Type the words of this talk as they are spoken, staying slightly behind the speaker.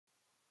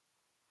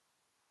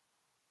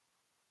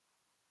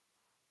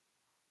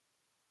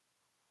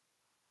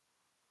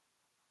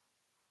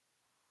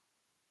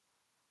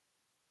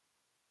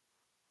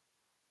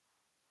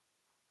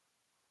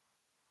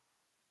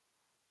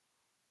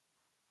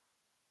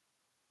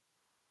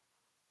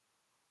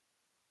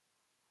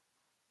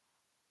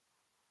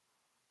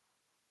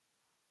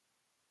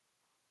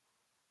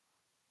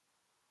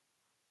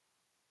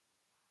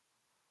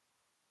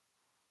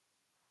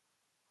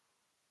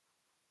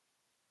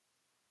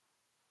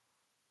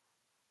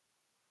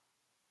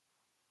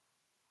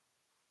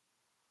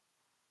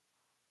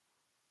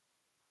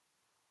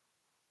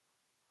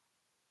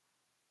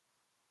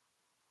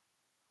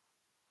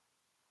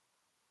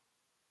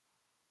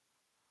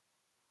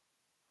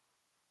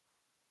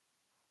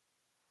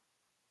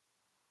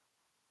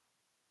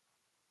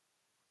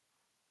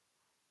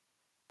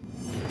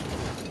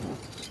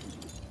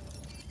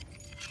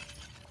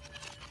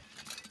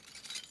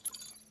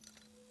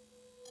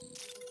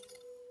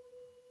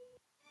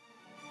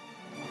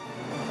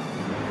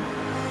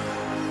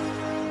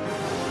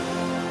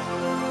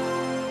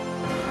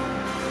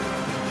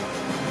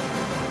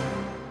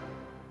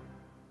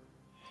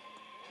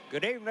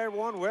Good evening,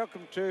 everyone.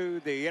 Welcome to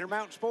the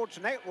Intermountain Sports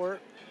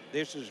Network.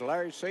 This is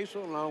Larry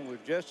Cecil along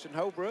with Justin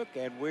Holbrook,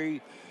 and we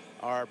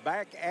are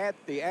back at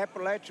the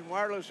Appalachian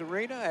Wireless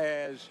Arena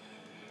as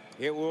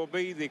it will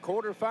be the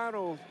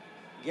quarterfinal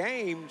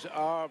games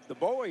of the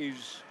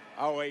boys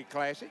OA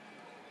Classic.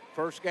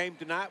 First game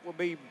tonight will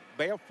be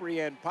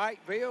Belfry and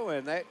Pikeville,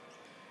 and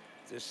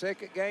the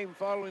second game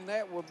following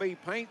that will be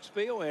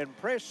Paintsville and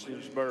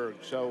Prestonsburg.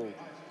 So,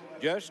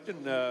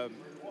 Justin,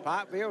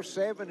 Pikeville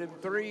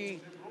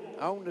 7-3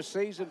 on the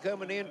season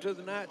coming into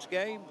the night's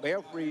game.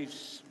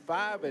 Belfry's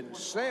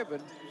 5-7,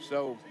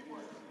 so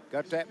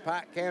got that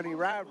Pike County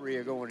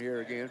rivalry going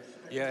here again.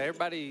 Yeah,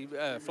 everybody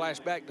flash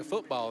back to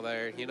football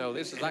there. You know,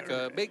 this is like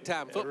a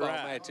big-time football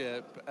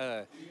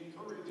matchup.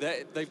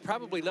 They've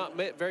probably not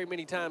met very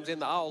many times in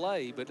the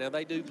All-A, but now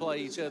they do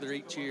play each other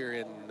each year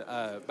in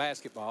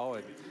basketball.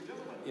 And,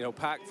 you know,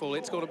 Pikeville,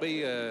 it's going to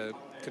be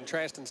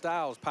contrasting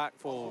styles.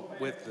 Pikeville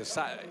with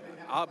the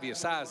obvious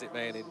size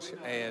advantage,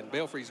 and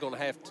Belfry's going to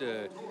have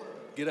to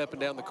get up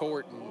and down the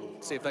court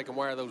and see if they can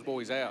wire those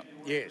boys out.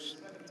 Yes.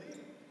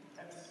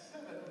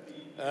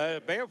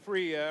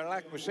 Belfry,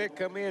 like we said,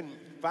 come in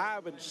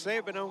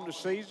 5-7 on the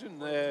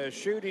season,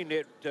 shooting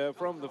it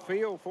from the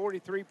field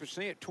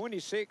 43%,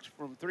 26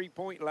 from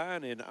three-point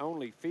line, and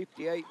only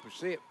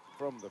 58%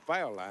 from the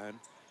foul line.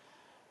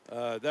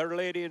 They're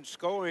led in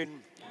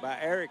scoring by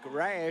Eric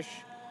Rash,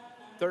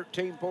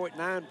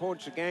 13.9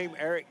 points a game.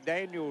 Eric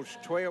Daniels,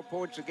 12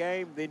 points a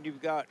game. Then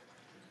you've got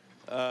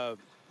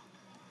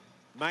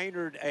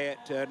Maynard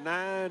at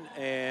 9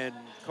 and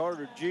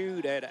Carter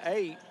Jude at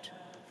 8. As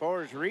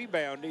far as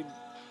rebounding,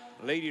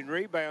 leading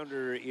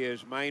rebounder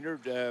is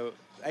Maynard,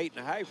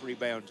 8.5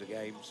 rebounds a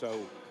game. So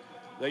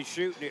they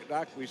shooting it,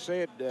 like we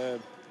said,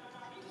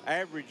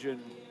 averaging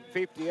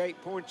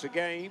 58 points a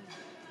game,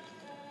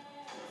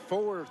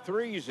 4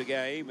 threes a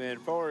game, and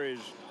as far as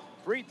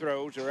free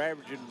throws, are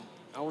averaging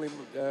only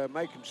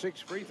making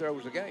 6 free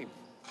throws a game.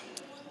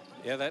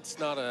 Yeah, that's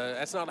not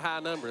a high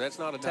number. That's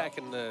not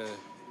attacking the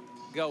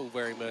goal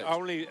very much.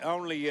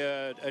 Only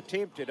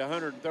attempted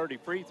 130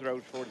 free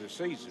throws for the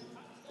season.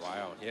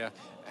 Wow. Yeah.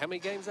 How many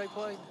games they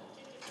played?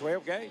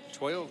 12 games.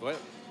 12. Well,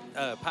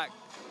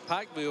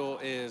 Pikeville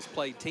is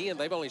played 10.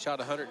 They've only shot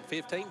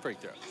 115 free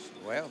throws.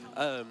 Well,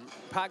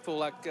 Pikeville,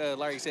 like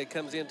Larry said,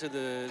 comes into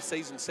the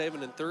season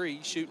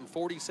 7-3, shooting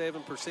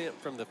 47%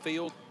 from the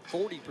field,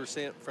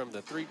 40% from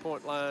the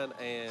three-point line,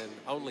 and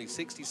only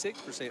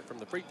 66% from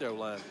the free throw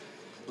line.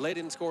 Led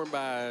in scoring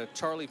by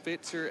Charlie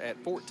Fitzer at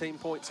 14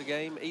 points a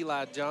game,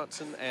 Eli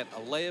Johnson at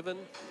 11,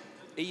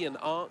 Ian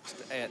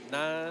Onkst at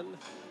 9,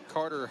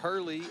 Carter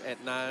Hurley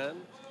at 9,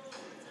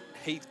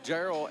 Heath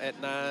Gerald at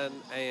 9,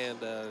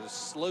 and a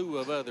slew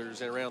of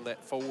others around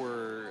that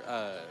 4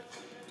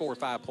 or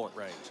 5 point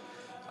range.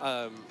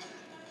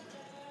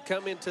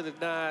 Come into the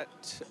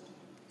night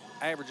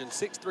averaging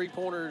 6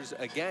 3-pointers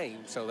a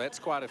game, so that's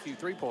quite a few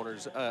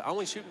 3-pointers.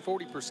 Only shooting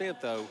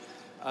 40% though.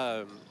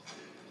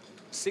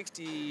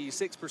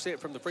 66%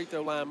 from the free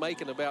throw line,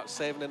 making about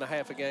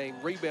 7.5 a game.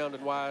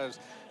 Rebounding wise,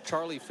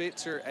 Charlie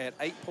Fitzer at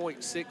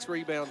 8.6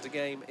 rebounds a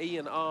game.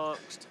 Ian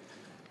Onkst,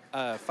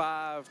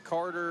 5.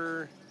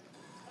 Carter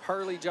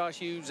Hurley, Josh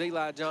Hughes,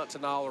 Eli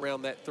Johnson, all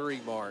around that 3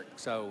 mark.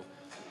 So,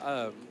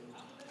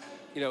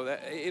 you know,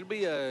 it'll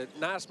be a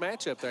nice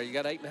matchup there. You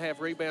got 8.5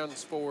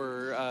 rebounds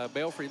for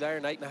Belfry there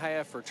and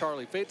 8.5 for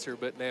Charlie Fitzer.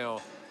 But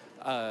now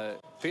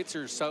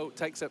Fitzer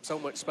takes up so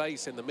much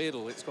space in the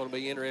middle. It's going to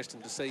be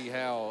interesting to see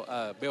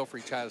how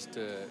Belfry tries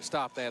to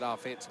stop that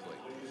offensively.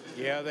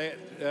 Yeah,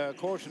 of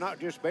course, not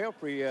just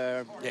Belfry,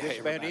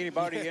 just about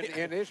anybody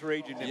in this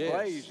region that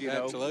plays, you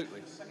know.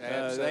 Absolutely.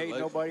 There ain't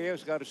nobody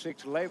else got a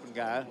 6'11"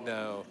 guy.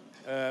 No.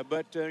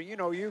 But, you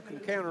know, you can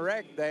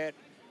counteract that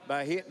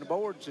by hitting the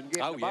boards and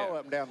getting the ball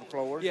up and down the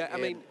floor. Yeah, I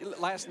mean,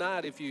 last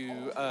night, if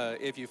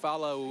you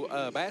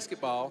follow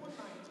basketball,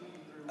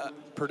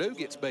 Purdue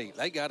gets beat.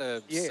 They got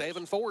a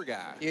 7'4"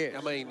 guy. Yes.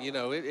 I mean, you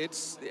know,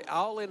 it's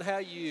all in how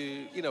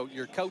you know,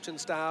 your coaching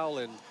style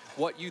and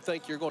what you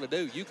think you're going to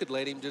do. You could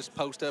let him just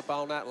post up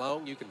all night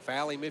long. You can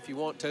foul him if you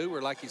want to, or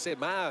like you said,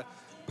 my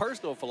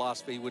personal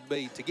philosophy would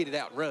be to get it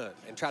out and run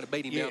and try to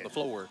beat him down the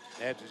floor.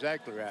 That's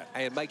exactly right.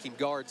 And make him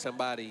guard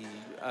somebody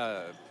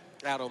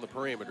out on the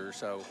perimeter.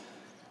 So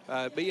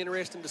be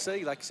interesting to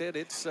see. Like I said,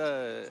 it's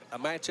a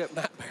matchup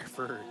nightmare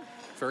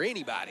for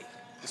anybody,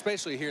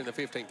 especially here in the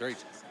 15th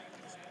region.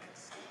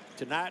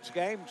 Tonight's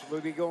games will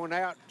be going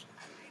out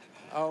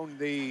on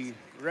the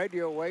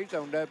radio waves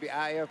on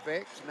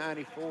WIFX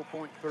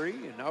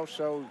 94.3, and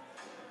also,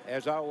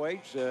 as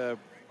always,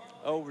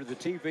 over the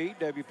TV,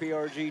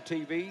 WPRG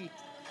TV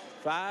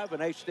 5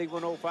 and HD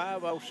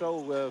 105.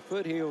 Also,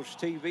 Foothills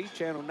TV,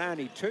 channel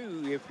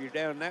 92, if you're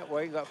down that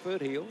way, got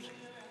Foothills.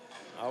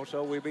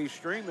 Also, we'll be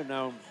streaming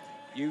on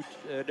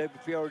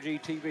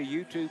WPRG TV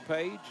YouTube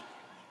page,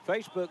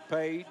 Facebook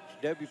page,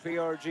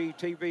 WPRG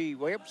TV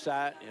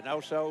website, and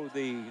also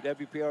the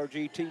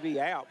WPRG TV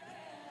app.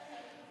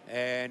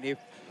 And if,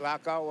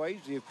 like always,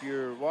 if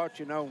you're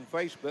watching on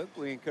Facebook,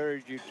 we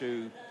encourage you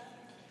to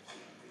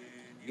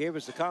give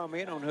us a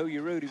comment on who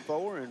you're rooting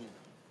for and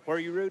where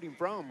you're rooting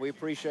from. We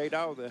appreciate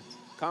all the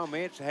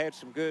comments. Had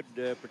some good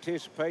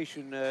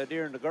participation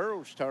during the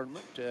girls'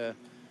 tournament.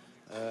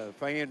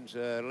 Fans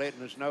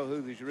letting us know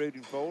who they're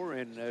rooting for,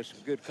 and some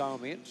good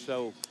comments.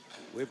 So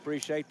we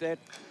appreciate that.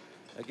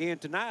 Again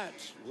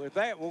tonight, with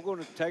that, we're going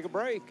to take a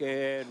break,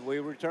 and we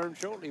return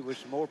shortly with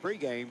some more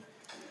pregame.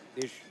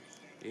 This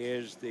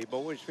is the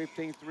boys'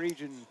 15th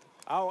Region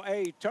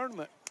All-A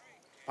Tournament.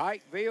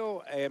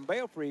 Pikeville and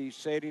Belfry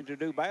setting to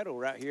do battle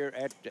right here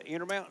at the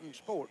Intermountain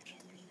Sports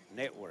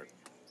Network.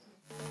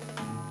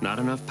 Not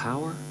enough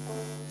power?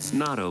 It's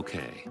not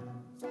okay.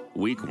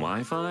 Weak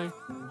Wi-Fi?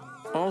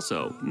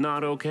 Also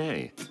not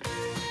okay.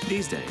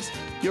 These days,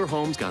 your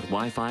home's got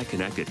Wi-Fi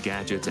connected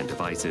gadgets and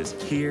devices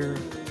here,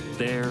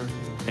 there,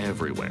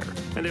 everywhere.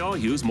 And they all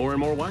use more and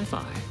more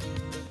Wi-Fi.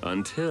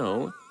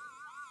 Until,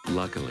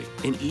 luckily,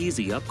 an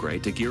easy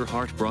upgrade to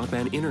Gearheart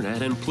broadband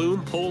internet and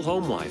Plume whole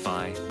home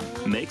Wi-Fi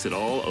makes it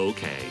all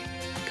okay.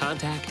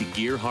 Contact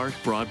Gearheart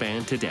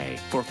Broadband today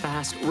for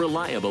fast,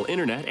 reliable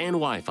internet and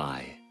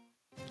Wi-Fi.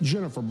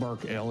 Jennifer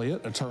Burke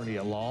Elliot, attorney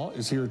at law,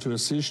 is here to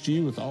assist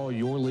you with all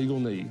your legal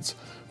needs.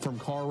 From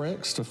car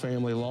wrecks to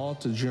family law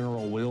to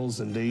general wills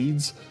and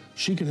deeds,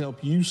 she can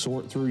help you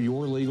sort through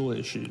your legal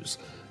issues.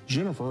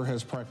 Jennifer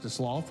has practiced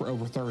law for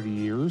over 30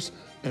 years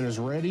and is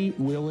ready,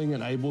 willing,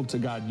 and able to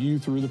guide you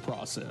through the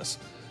process.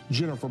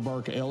 Jennifer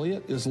Burke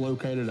Elliot is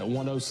located at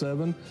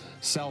 107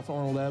 South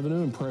Arnold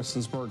Avenue in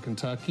Prestonsburg,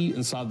 Kentucky,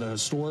 inside the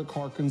historic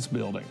Harkins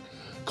building.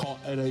 Call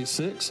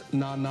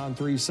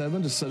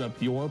 886-9937 to set up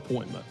your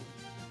appointment.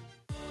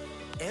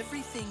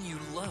 Everything you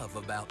love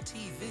about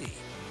TV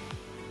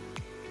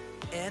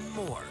and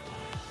more.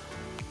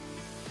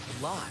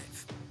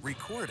 Live,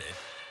 recorded,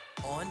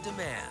 on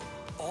demand,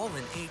 all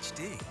in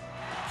HD.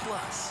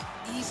 Plus,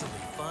 easily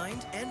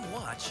find and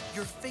watch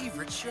your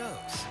favorite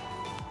shows.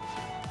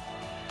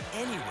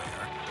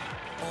 Anywhere,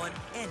 on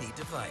any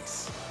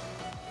device.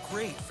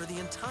 Great for the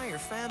entire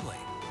family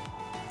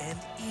and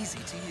easy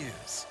to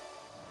use.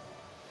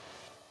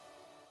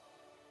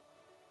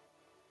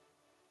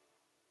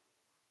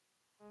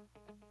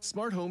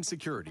 Smart Home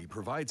Security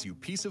provides you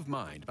peace of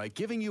mind by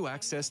giving you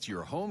access to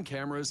your home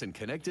cameras and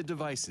connected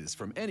devices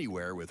from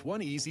anywhere with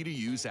one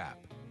easy-to-use app.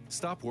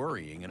 Stop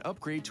worrying and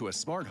upgrade to a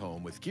smart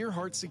home with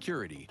Gearheart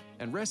Security,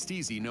 and rest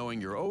easy knowing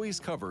you're always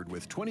covered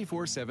with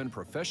 24/7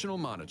 professional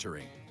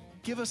monitoring.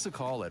 Give us a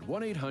call at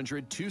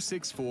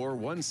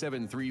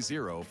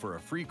 1-800-264-1730 for a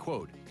free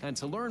quote and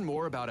to learn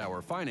more about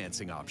our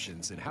financing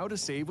options and how to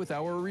save with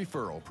our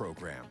referral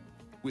program.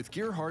 With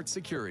Gearheart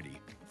Security,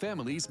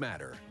 families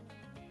matter.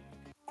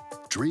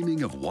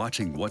 Dreaming of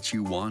watching what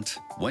you want,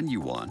 when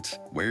you want,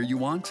 where you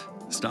want?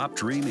 Stop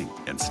dreaming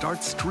and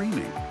start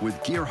streaming with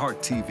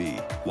Gearheart TV.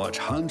 Watch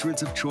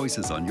hundreds of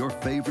choices on your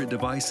favorite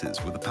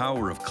devices with the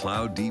power of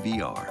cloud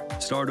DVR.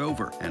 Start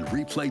over and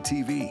replay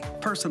TV,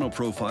 personal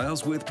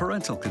profiles with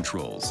parental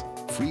controls,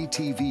 free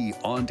TV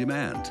on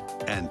demand,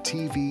 and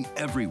TV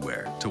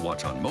everywhere to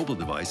watch on mobile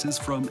devices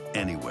from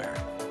anywhere.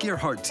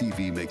 Gearheart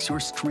TV makes your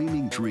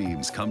streaming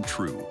dreams come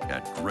true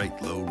at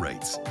great low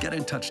rates. Get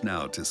in touch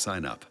now to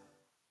sign up.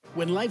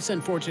 When life's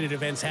unfortunate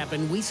events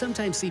happen, we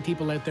sometimes see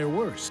people at their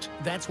worst.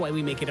 That's why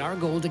we make it our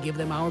goal to give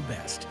them our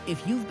best.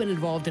 If you've been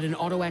involved in an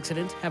auto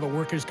accident, have a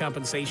workers'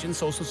 compensation,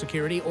 Social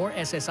Security, or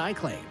SSI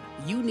claim,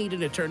 you need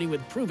an attorney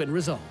with proven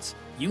results.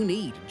 You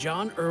need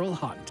John Earl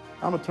Hunt.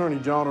 I'm attorney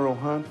John Earl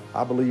Hunt.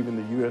 I believe in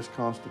the U.S.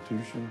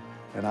 Constitution,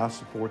 and I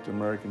support the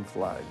American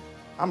flag.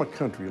 I'm a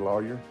country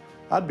lawyer.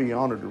 I'd be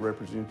honored to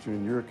represent you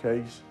in your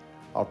case.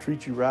 I'll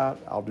treat you right.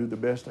 I'll do the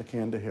best I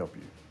can to help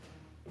you.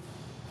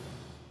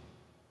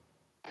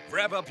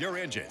 Rev up your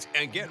engines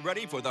and get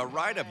ready for the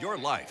ride of your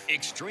life.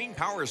 Extreme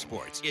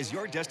Powersports is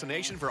your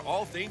destination for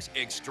all things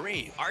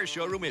extreme. Our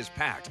showroom is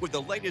packed with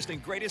the latest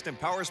and greatest in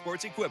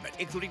powersports equipment,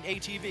 including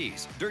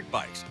ATVs, dirt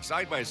bikes,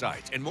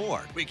 side-by-sides, and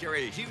more. We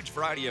carry a huge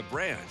variety of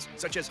brands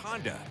such as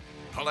Honda,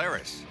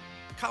 Polaris,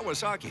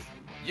 Kawasaki,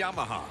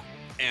 Yamaha,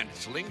 and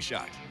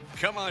Slingshot.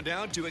 Come on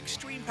down to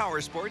Extreme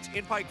Powersports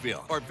in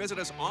Pikeville or visit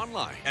us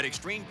online at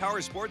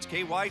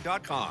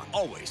extremepowersportsky.com.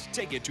 Always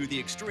take it to the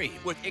extreme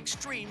with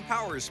Extreme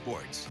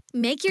Powersports.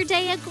 Make your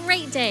day a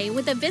great day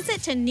with a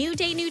visit to New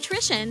Day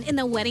Nutrition in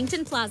the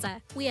Weddington Plaza.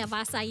 We have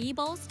acai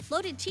bowls,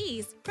 loaded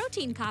cheese,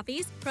 protein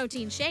coffees,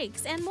 protein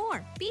shakes, and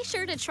more. Be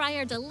sure to try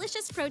our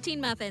delicious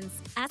protein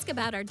muffins. Ask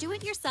about our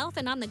do-it-yourself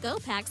and on-the-go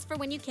packs for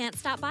when you can't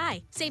stop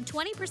by. Save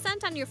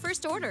 20% on your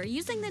first order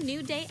using the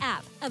New Day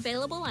app.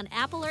 Available on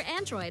Apple or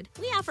Android.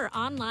 We offer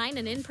online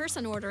and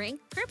in-person ordering,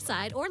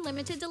 curbside, or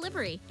limited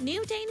delivery.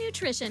 New Day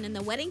Nutrition in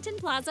the Weddington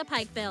Plaza,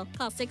 Pikeville.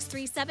 Call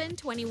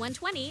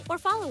 637-2120 or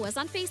follow us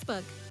on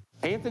Facebook.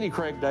 Anthony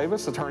Craig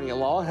Davis, attorney at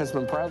law, has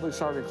been proudly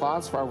serving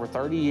clients for over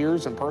 30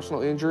 years in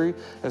personal injury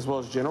as well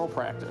as general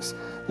practice.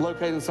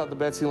 Located inside the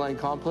Betsy Lane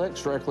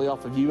complex, directly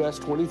off of US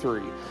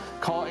 23.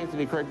 Call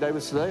Anthony Craig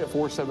Davis today at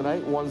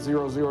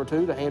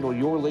 478-1002 to handle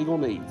your legal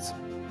needs.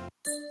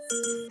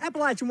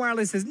 Appalachian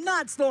Wireless is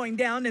not slowing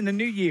down in the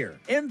new year.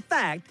 In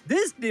fact,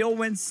 this deal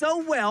went so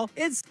well,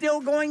 it's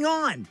still going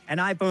on. An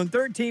iPhone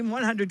 13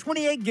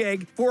 128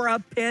 gig for a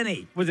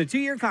penny with a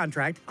 2-year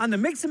contract on the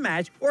mix and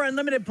match or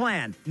unlimited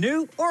plan,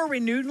 new or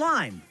renewed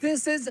line.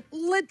 This is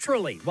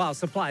literally while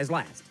supplies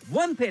last.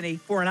 1 penny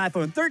for an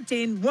iPhone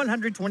 13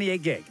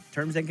 128 gig.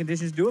 Terms and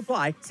conditions do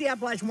apply. See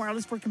Appalachian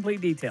Wireless for complete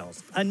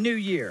details. A new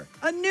year,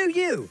 a new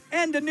you,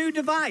 and a new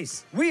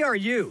device. We are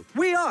you.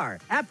 We are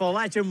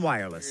Appalachian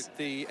Wireless. At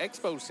the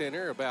Expo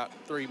Center, about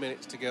 3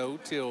 minutes to go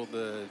till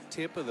the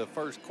tip of the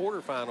first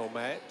quarterfinal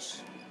match.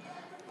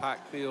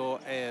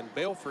 Pikeville and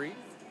Belfry.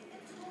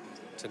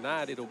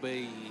 Tonight it'll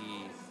be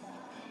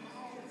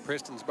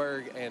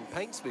Prestonsburg and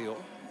Paintsville.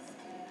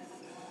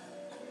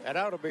 That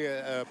ought to be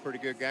a pretty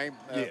good game.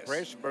 Yes.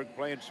 Prestonsburg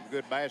playing some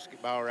good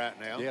basketball right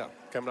now. Yeah,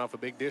 coming off a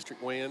big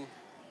district win.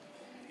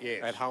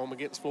 Yes. At home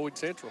against Floyd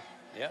Central.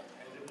 Yep.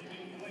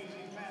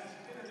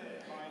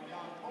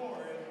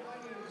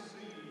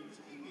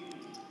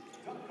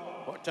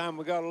 What time?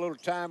 We got a little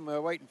time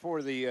waiting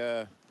for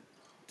the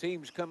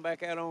teams to come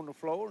back out on the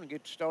floor and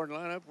get the starting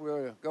lineup.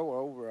 We'll go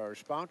over our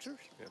sponsors.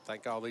 Yeah,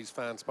 thank all these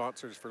fine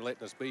sponsors for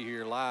letting us be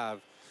here live.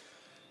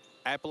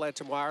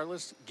 Appalachian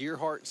Wireless,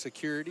 Gearheart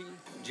Security,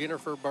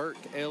 Jennifer Burke,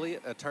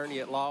 Elliot, Attorney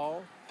at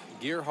Law,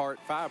 Gearheart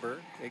Fiber,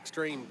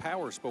 Extreme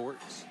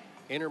Powersports,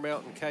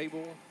 Intermountain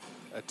Cable,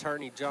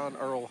 Attorney John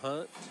Earl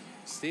Hunt,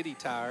 City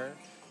Tire,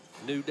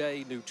 New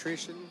Day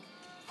Nutrition,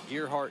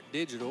 Gearheart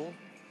Digital,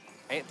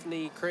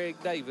 Anthony Craig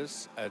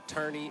Davis,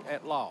 Attorney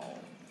at Law.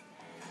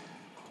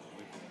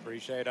 We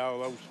appreciate all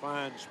those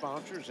fine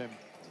sponsors. And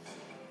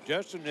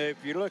Justin,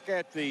 if you look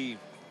at the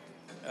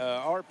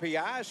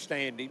RPI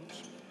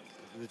standings,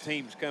 the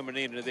teams coming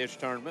into this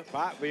tournament,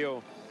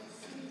 Pikeville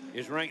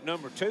is ranked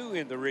number 2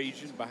 in the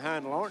region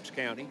behind Lawrence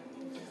County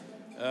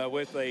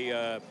with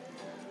a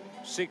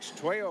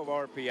 612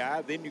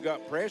 RPI. Then you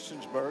got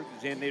Prestonsburg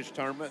is in this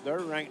tournament. They're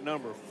ranked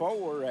number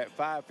 4 at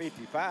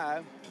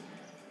 555.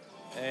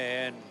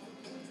 And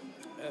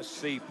let's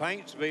see,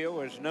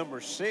 Paintsville is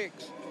number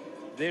 6.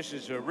 This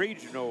is a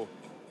regional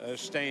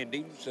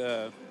standings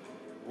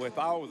with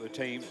all the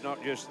teams,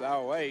 not just the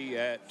OA,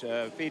 at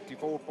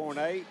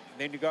 54.8.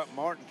 Then you got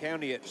Martin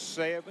County at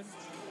 7.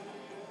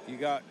 You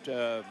got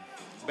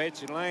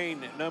Betsy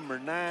Lane at number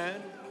 9.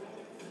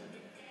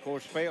 Of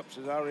course, Phelps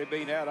has already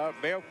been out.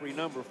 Belfry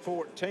number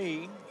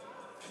 14.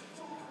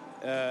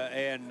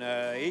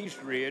 And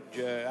East Ridge,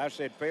 I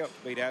said Phelps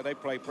beat out. They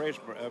play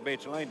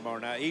Betsy Lane tomorrow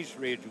night. East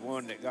Ridge,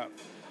 one that got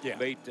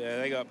beat.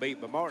 They got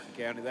beat by Martin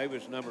County. They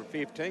was number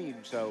 15.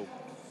 So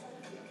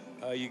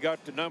you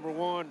got the number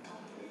 1.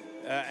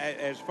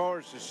 As far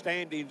as the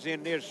standings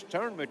in this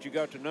tournament, you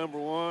got the number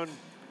 1,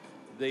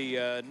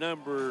 the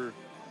number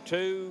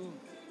 2,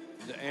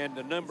 and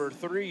the number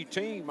 3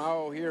 team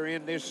all here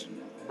in this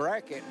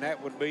bracket, and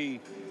that would be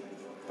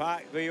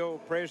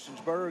Pikeville,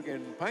 Prestonsburg,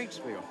 and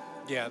Paintsville.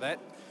 Yeah, that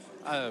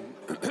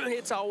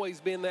it's always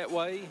been that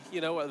way.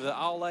 You know, the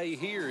All-A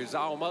here is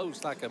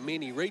almost like a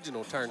mini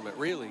regional tournament,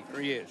 really.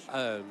 Yes.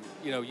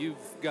 You know, you've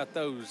got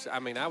those. I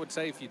mean, I would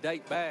say if you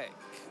date back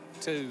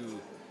to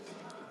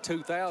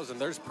 2000,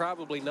 there's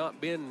probably not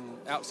been,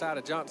 outside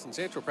of Johnson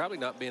Central, probably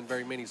not been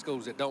very many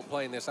schools that don't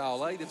play in this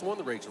All-A that's won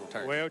the regional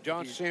tournament. Well,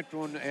 Johnson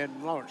Central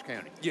and Lawrence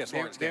County. Yes,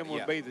 Lawrence County. Them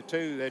would be the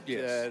two that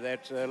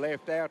that's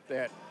left out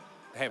that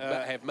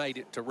have made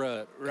it to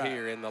rut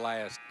here in the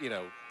last,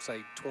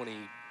 say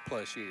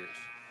 20-plus years.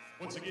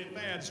 Once again,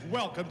 fans,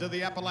 welcome to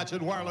the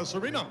Appalachian Wireless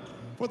Arena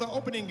for the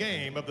opening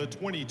game of the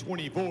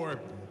 2024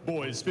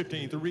 Boys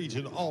 15th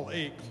Region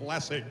All-A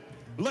Classic.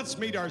 Let's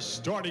meet our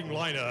starting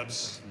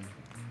lineups.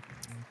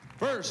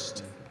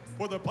 First,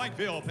 for the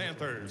Pikeville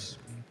Panthers,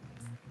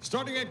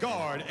 starting at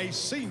guard, a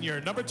senior,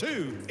 number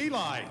 2,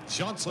 Eli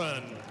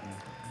Johnson.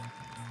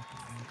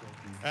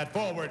 At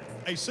forward,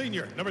 a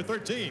senior, number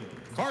 13,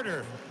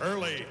 Carter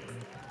Early.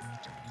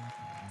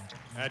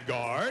 At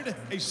guard,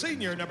 a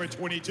senior, number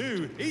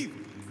 22, Heath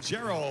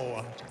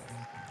Gerald.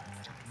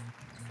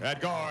 At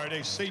guard,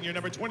 a senior,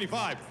 number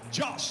 25,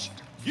 Josh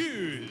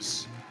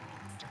Hughes.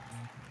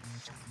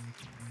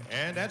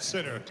 And at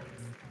center,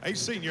 a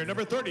senior,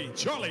 number 30,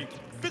 Charlie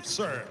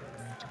Fitzer.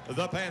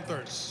 The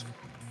Panthers.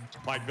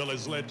 Pikeville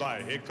is led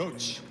by head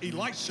coach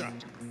Elisha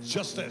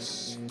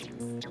Justice.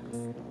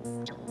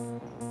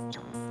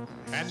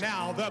 And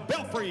now the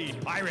Belfry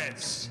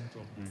Pirates.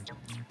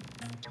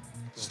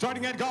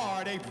 Starting at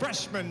guard, a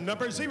freshman,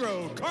 number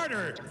 0,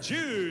 Carter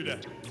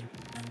Jude.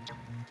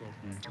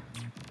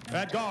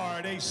 At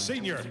guard, a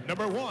senior,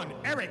 number 1,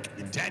 Eric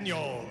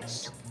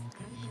Daniels.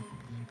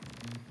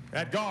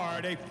 At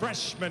guard, a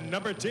freshman,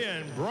 number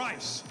 10,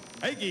 Bryce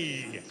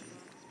Hagee.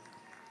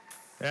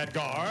 At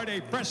guard,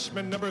 a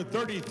freshman, number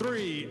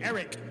 33,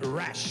 Eric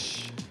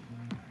Rash.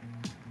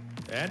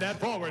 And at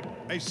forward,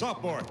 a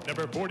sophomore,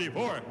 number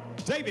 44,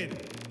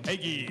 David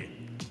Hagee.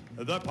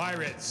 The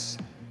Pirates.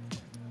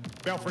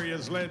 Belfry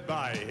is led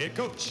by head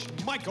coach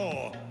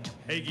Michael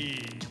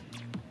Hagee.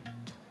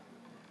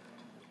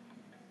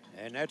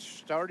 And that's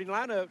starting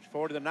lineups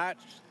for the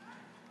night's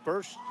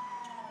first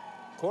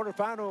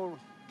quarterfinal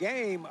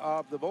game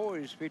of the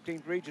boys'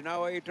 15th Region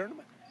OA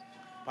tournament.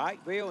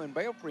 Pikeville and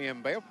Belfry.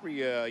 And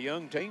Belfry, a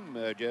young team,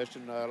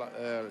 Justin,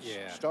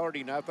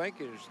 starting, I think,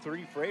 is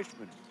 3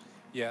 freshmen.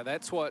 Yeah,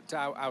 that's what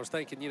I was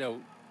thinking. You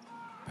know,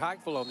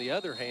 Pikeville, on the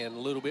other hand, a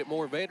little bit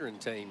more veteran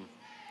team.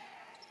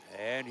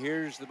 And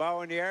here's the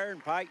ball in the air,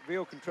 and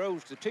Pikeville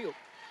controls the tilt.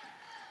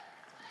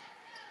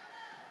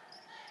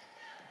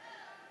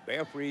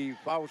 Belfry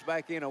falls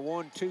back in a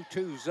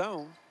 1-2-2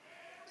 zone.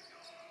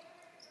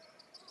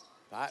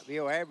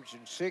 Pikeville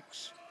averaging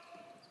 6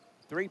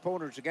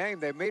 3-pointers a game.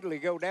 They immediately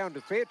go down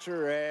to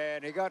Fitzer,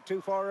 and he got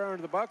too far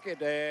under the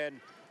bucket and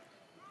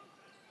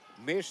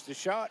missed the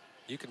shot.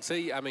 You can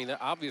see, I mean,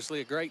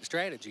 obviously a great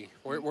strategy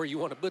where you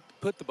want to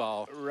put the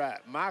ball. Right.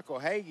 Michael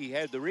Hagee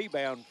had the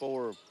rebound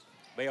for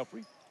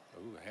Belfry.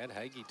 Ooh, had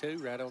Hagee too,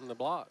 right on the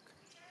block.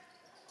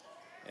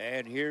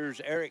 And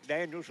here's Eric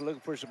Daniels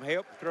looking for some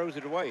help, throws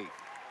it away.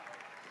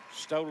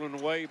 Stolen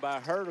away by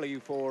Hurley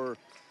for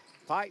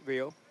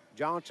Pikeville.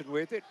 Johnson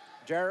with it.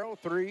 Gerald,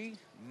 3,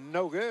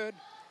 no good.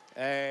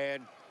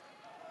 And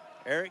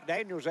Eric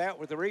Daniels out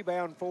with the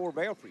rebound for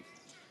Belfry.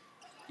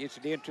 Gets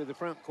it into the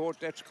front court.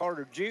 That's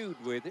Carter Jude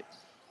with it.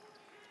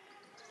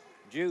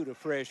 Jude, a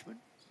freshman.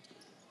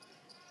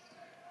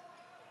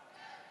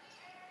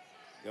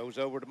 Goes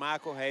over to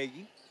Michael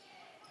Hagee.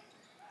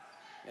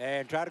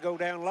 And try to go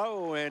down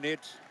low, and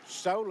it's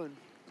stolen.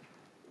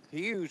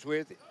 Hughes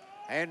with it.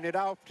 Handing it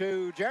off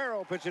to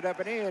Gerald, puts it up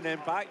and in, and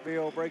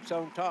Pikeville breaks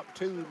on top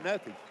 2-0.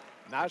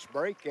 Nice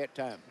break that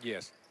time.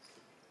 Yes.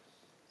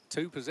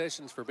 2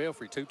 possessions for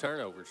Belfry, 2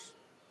 turnovers.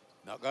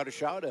 Not got a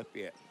shot up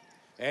yet.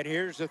 And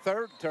here's the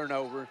 3rd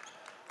turnover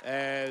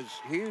as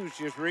Hughes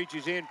just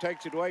reaches in,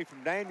 takes it away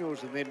from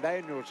Daniels, and then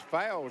Daniels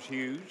fouls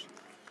Hughes.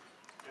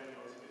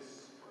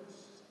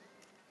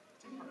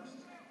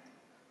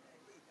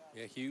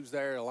 Yeah, Hughes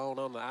there alone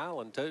on the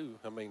island too.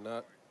 I mean,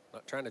 not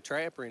trying to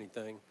trap or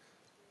anything.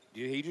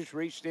 Yeah, he just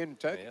reached in and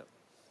took it.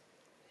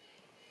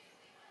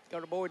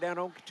 Got a boy down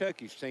on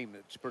Kentucky's team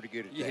that's pretty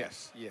good at that.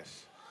 Yes,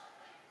 yes.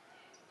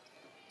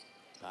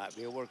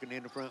 Pikeville working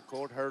in the front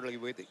court. Hurley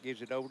with it,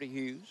 gives it over to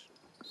Hughes.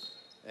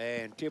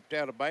 And tipped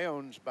out of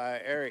bounds by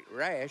Eric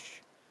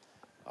Rash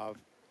of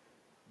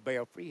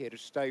Belfry. Had to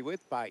stay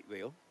with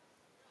Pikeville.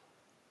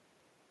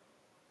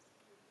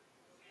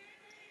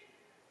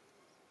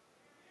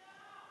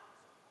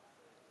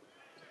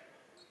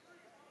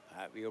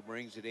 Pikeville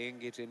brings it in,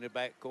 gets in the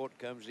back court,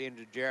 comes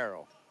into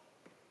Gerald.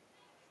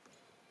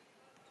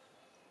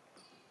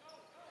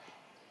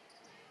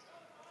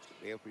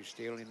 Belfry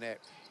still in that.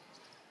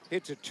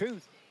 It's a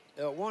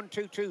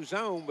 1-2-2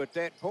 zone, but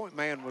that point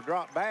man will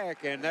drop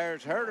back, and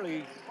there's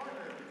Hurley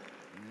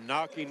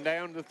knocking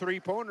down the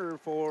 3-pointer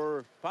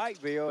for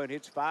Pikeville, and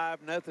it's 5-0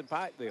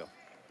 Pikeville.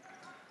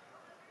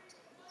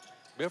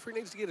 Belfry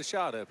needs to get a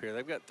shot up here.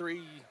 They've got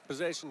 3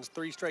 possessions,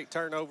 3 straight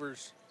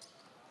turnovers.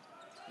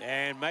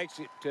 And makes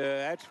it,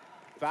 that's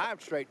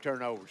 5 straight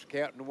turnovers,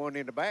 counting the one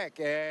in the back.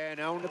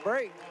 And on the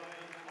break,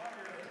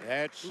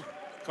 that's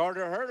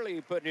Carter Hurley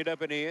putting it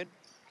up and in.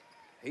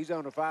 He's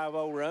on a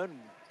 5-0 run.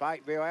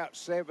 Pikeville out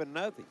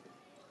 7-0.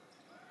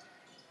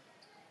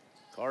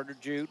 Carter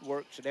Jude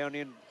works it down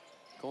in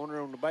corner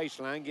on the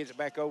baseline, gets it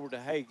back over to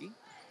Hagee.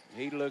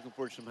 He's looking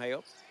for some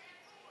help.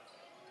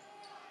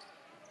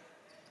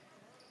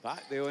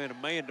 Pikeville in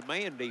a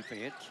man-to-man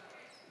defense.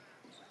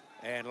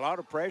 And a lot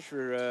of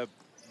pressure.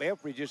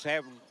 Belfry just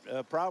having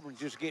problems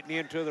just getting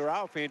into their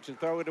offense and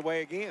throw it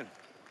away again.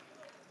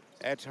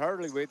 That's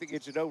Hurley with it,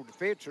 gets it over to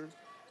Fitzer.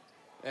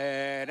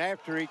 And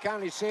after he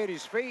kind of set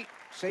his feet,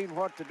 seen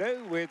what to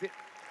do with it,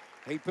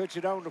 he puts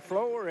it on the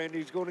floor, and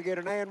he's going to get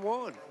an and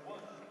 1.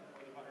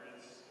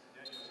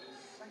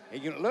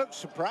 He looks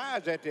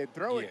surprised that they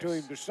throw it to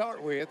him to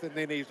start with, and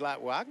then he's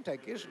like, well, I can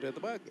take this to the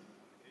bucket.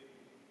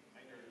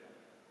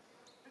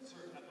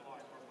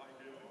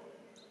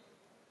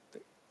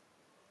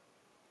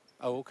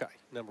 Oh, okay.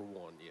 Number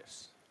 1,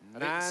 yes. I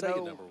didn't say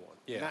number 1.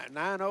 Yeah.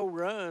 9-0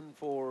 run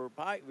for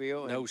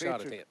Pikeville. No and shot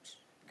Fitzer attempts.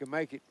 Can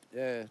make it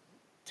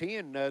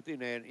 10-0,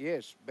 and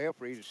yes,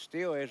 Belfry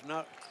still has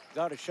not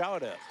got a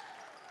shot up.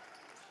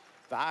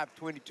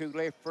 5:22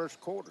 left first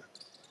quarter.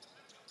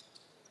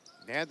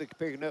 Now they're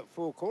picking up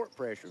full court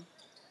pressure.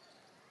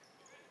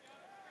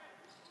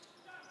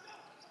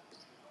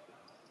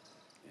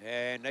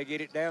 And they get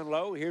it down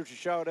low. Here's a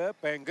shot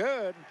up and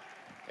good.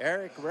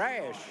 Eric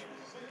Rash.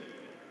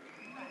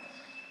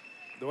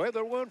 Well,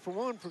 they're 1 for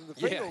 1 from the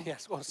field. Yeah, I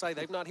was going to say,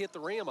 they've not hit the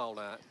rim all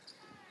night.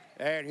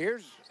 And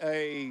here's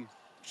a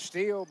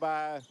steal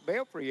by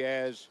Belfry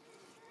as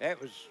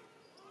that was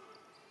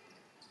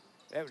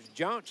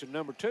Johnson,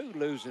 number 2,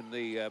 losing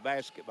the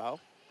basketball.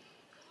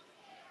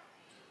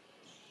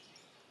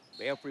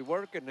 Belfry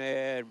working,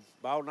 and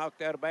ball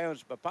knocked out of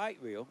bounds by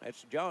Pikeville.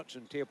 That's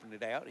Johnson tipping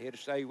it out. He had to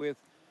stay with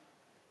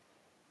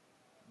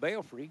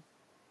Belfry.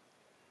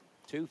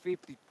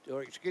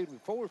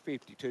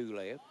 4:52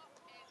 left.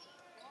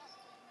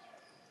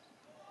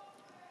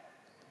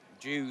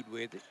 Jude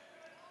with it.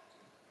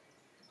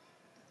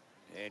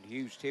 And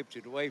Hughes tips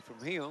it away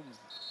from him.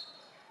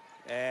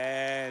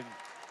 And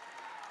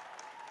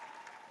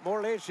more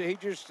or less, he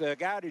just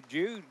guided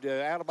Jude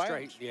out of bounds.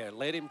 Straight, yeah,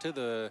 led him to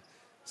the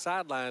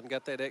sideline,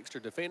 got that extra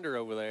defender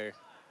over there.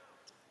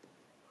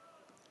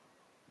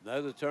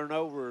 Another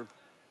turnover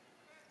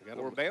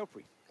for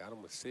Belfry. Got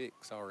him with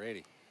 6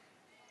 already.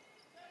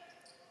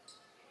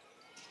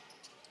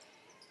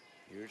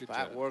 Here's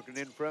Pike working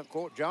in front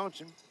court.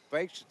 Johnson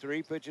fakes the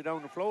 3, puts it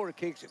on the floor,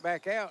 kicks it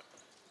back out.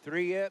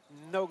 3 up,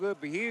 no good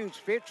for Hughes.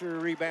 Fisher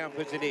rebound,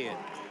 puts it in.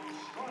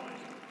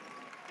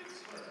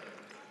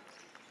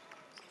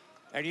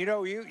 And you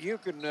know, you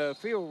can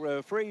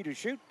feel free to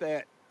shoot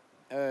that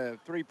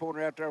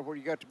 3-pointer out there where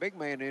you got the big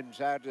man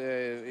inside.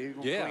 He'll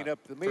clean up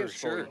the miss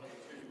for you.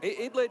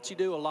 It lets you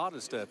do a lot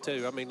of stuff,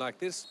 too. I mean, like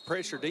this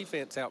pressure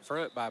defense out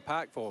front by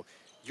Pikeville,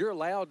 you're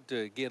allowed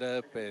to get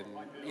up and,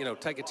 you know,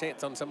 take a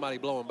chance on somebody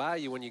blowing by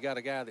you when you got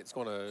a guy that's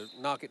going to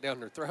knock it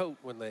down their throat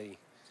when they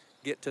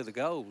get to the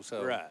goal.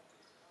 So, right.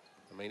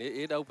 I mean,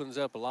 it opens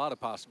up a lot of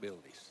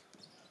possibilities.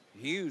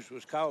 Hughes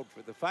was called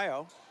for the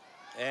foul,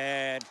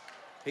 and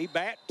he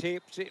bat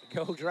tips it,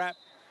 goes right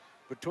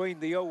between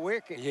the old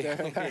wicket.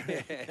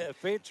 Yeah.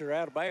 Fencer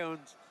out of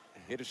bounds.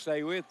 It'll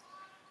stay with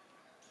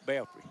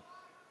Belfry.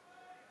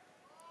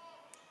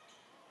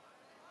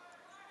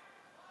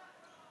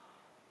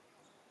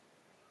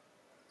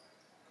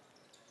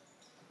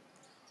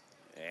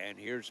 And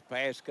here's the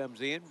pass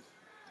comes in.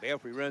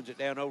 Belfry runs it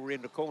down over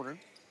in the corner.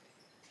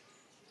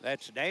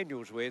 That's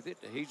Daniels with it.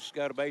 He's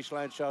got a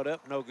baseline shot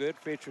up, no good.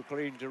 Fisher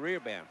cleans the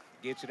rebound.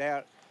 Gets it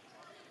out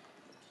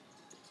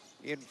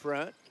in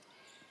front.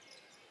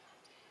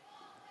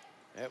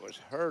 That was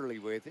Hurley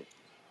with it.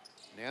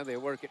 Now they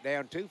work it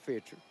down to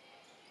Fisher.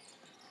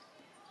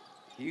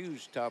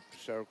 Hughes top the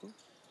circle.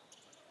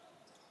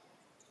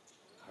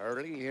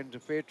 Hurley into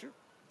Fisher.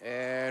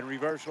 And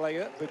reverse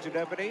layup, puts it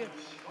up and in.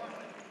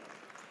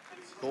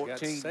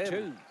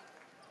 14-2.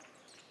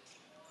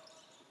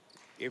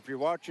 If you're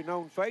watching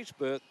on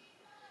Facebook,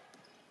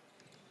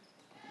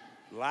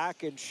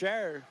 like and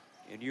share,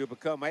 and you'll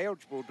become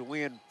eligible to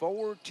win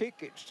 4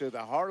 tickets to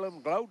the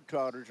Harlem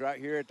Globetrotters right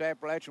here at the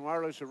Appalachian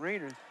Wireless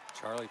Arena.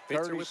 Charlie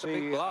Fitzer with the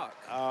big block.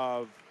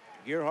 Of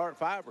Gearheart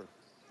Fiber.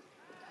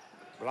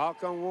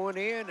 Block on one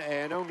end,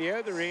 and on the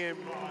other end,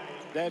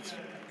 that's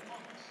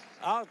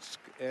Ox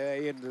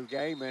in the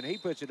game, and he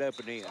puts it up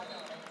and in.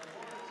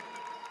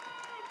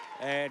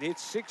 And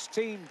it's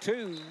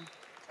 16-2,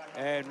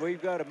 and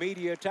we've got a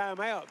media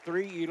timeout.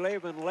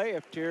 3:11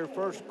 left here,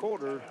 first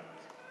quarter.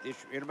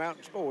 This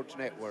Intermountain Sports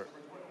Network.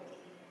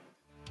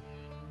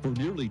 For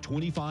nearly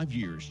 25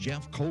 years,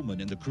 Jeff Coleman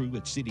and the crew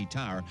at City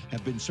Tire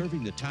have been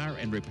serving the tire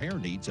and repair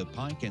needs of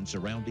Pike and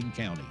surrounding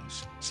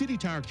counties. City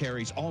Tire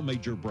carries all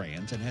major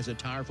brands and has a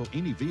tire for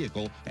any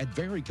vehicle at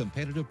very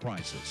competitive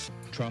prices.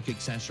 Truck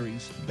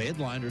accessories, bed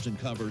liners and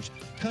covers,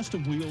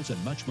 custom wheels,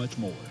 and much, much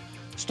more.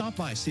 Stop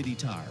by City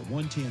Tire,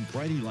 110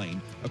 Brady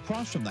Lane,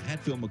 across from the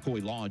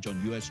Hatfield-McCoy Lodge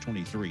on US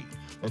 23,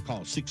 or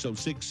call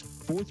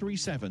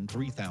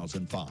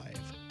 606-437-3005.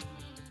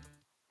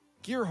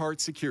 Gearheart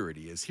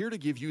Security is here to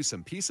give you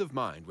some peace of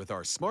mind with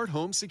our smart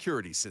home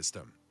security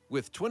system.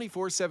 With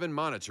 24/7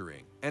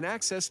 monitoring and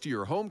access to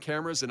your home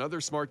cameras and other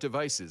smart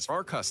devices for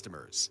our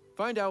customers.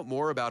 Find out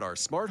more about our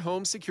smart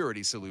home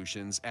security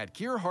solutions at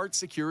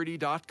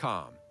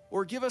gearheartsecurity.com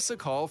or give us a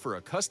call for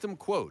a custom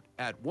quote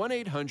at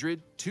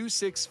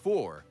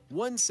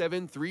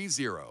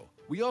 1-800-264-1730.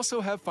 We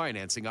also have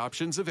financing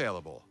options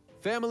available.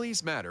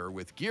 Families matter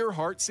with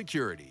Gearheart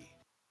Security.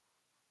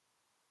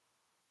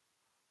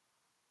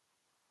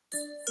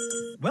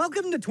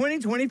 Welcome to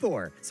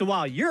 2024. So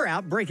while you're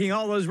out breaking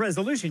all those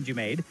resolutions you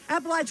made,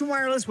 Appalachian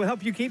Wireless will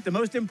help you keep the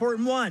most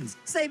important ones,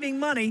 saving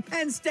money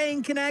and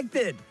staying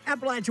connected.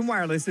 Appalachian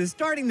Wireless is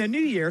starting the new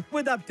year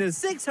with up to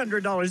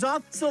 $600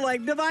 off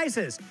select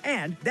devices.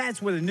 And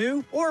that's with a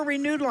new or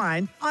renewed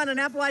line on an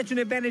Appalachian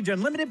Advantage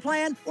Unlimited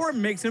plan or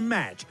mix and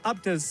match.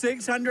 Up to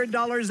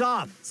 $600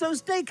 off. So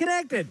stay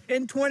connected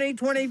in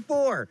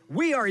 2024.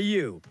 We are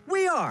you.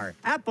 We are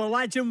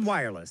Appalachian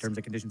Wireless. Terms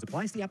and conditions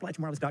apply. See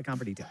AppalachianWireless.com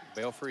for details.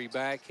 Belfry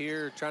back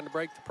here trying to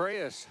break the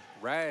press.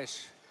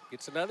 Rash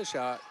gets another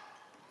shot.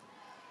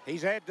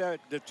 He's had the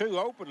 2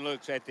 open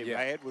looks at the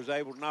had, was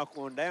able to knock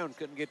one down,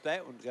 couldn't get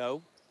that one to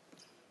go.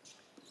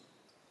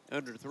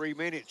 Under 3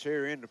 minutes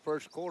here in the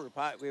first quarter,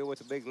 Pikeville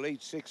with a big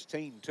lead,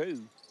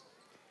 16-2.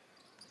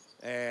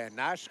 And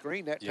nice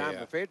screen that time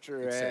to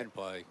Fitzer. And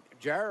play.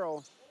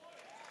 Gerald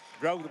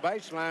drove the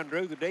baseline,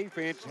 drew the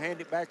defense,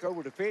 handed it back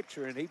over to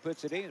Fitzer, and he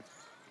puts it in.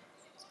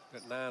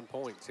 Got 9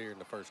 points here in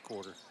the first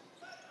quarter.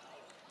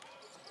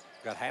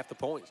 Got half the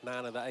points,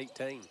 9 of the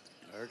 18.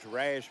 There's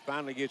Rash,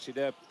 finally gets it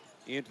up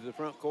into the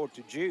front court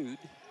to Jude.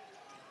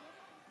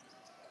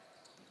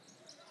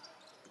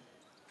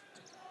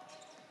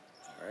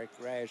 Eric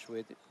Rash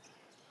with it.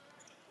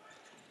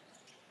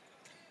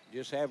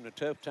 Just having a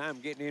tough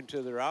time getting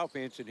into their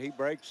offense, and he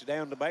breaks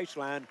down the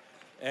baseline.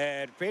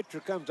 And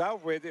Fitzer comes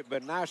off with it,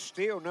 but nice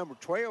steal, number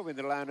 12 in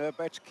the lineup.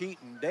 That's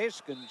Keaton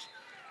Deskins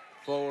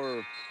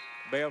for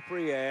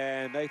Belfry,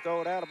 and they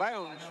throw it out of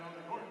bounds.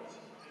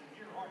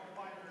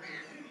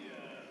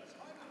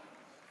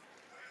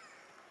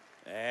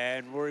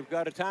 And we've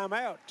got a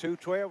timeout,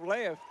 2:12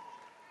 left.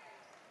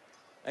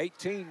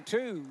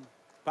 18-2,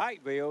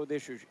 Pikeville.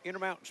 This is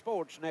Intermountain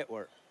Sports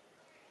Network.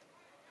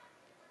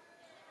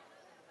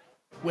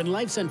 When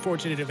life's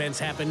unfortunate events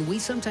happen, we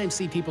sometimes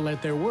see people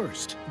at their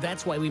worst.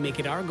 That's why we make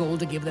it our goal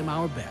to give them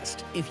our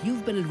best. If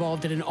you've been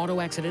involved in an auto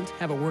accident,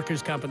 have a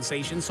workers'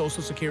 compensation,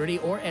 Social Security,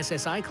 or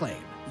SSI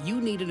claim, you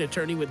need an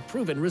attorney with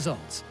proven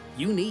results.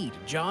 You need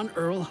John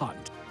Earl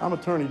Hunt. I'm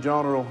attorney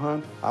John Earl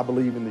Hunt. I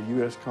believe in the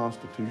U.S.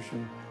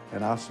 Constitution,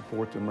 and I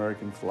support the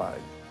American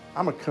flag.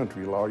 I'm a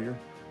country lawyer.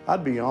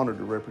 I'd be honored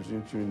to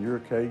represent you in your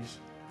case.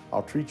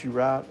 I'll treat you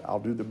right. I'll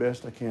do the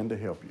best I can to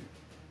help you.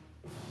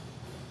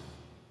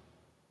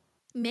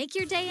 Make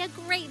your day a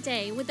great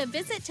day with a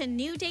visit to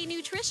New Day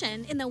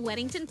Nutrition in the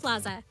Weddington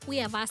Plaza. We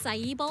have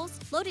acai bowls,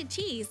 loaded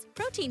cheese,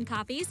 protein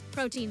coffees,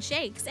 protein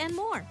shakes, and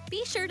more.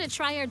 Be sure to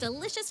try our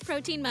delicious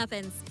protein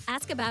muffins.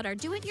 Ask about our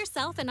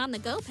do-it-yourself and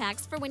on-the-go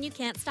packs for when you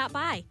can't stop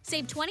by.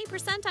 Save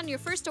 20% on your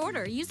first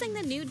order using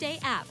the New Day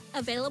app.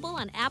 Available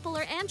on Apple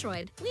or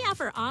Android. We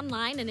offer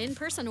online and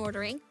in-person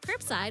ordering,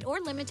 curbside, or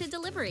limited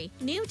delivery.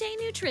 New Day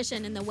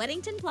Nutrition in the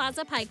Weddington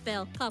Plaza,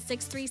 Pikeville. Call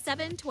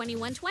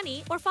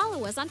 637-2120 or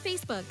follow us on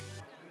Facebook.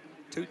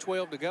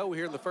 2:12 to go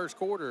here in the first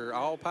quarter.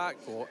 All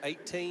Pikeville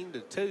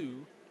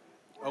 18-2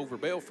 over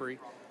Belfry.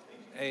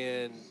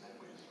 And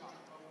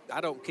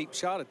I don't keep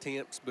shot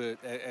attempts, but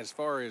as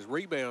far as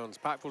rebounds,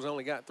 Pikeville's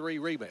only got 3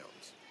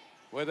 rebounds.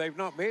 Well, they've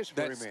not missed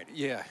very many.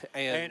 Yeah.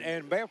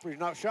 And Belfry's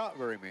not shot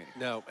very many.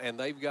 No, and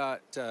they've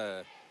got,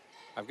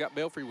 I've got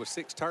Belfry with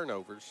 6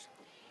 turnovers.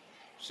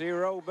 See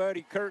our old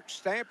buddy Kurt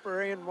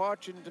Stamper in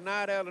watching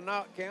tonight out of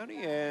Knott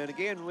County. And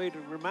again, we'd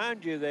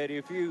remind you that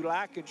if you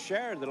like and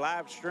share the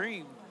live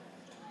stream,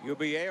 you'll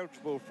be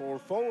eligible for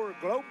 4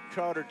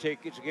 Globetrotter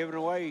tickets given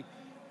away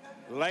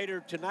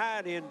later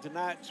tonight in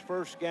tonight's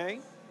first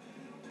game.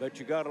 But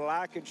you got to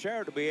like and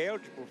share to be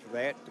eligible for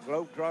that. The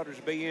Globetrotters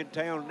will be in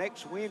town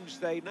next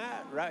Wednesday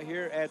night right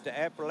here at the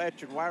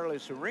Appalachian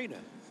Wireless Arena.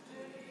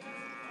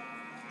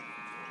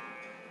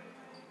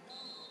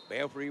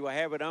 Belfry will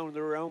have it on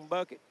their own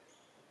bucket.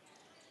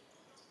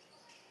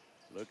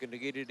 Looking to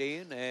get it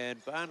in, and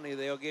finally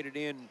they'll get it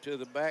into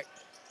the back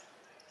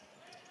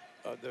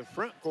the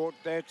front court.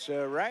 That's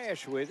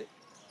Rash with it.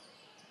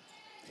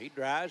 He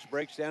drives,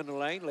 breaks down the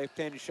lane,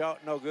 left-handed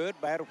shot, no good.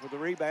 Battle for the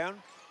rebound,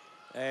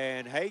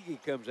 and Hagee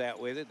comes out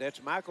with it.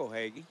 That's Michael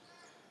Hagee.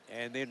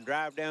 And then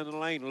drive down the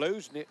lane,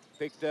 losing it.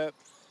 Picked up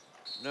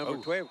number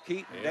 12,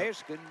 Keaton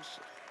Deskins.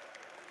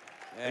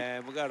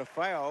 And we got a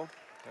foul.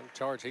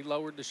 Charge. He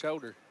lowered the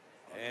shoulder.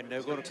 And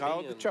they're going to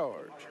call the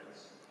charge.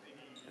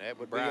 That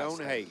would be on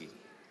Hagee.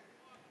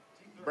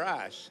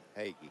 Bryce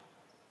Hagee.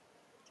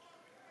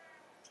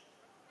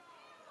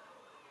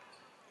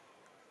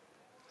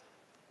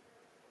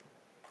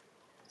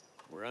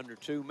 We're under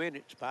 2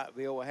 minutes.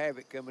 Pikeville will have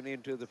it coming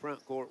into the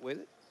front court with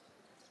it.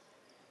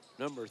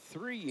 Number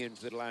 3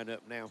 into the lineup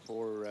now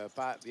for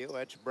Pikeville.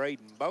 That's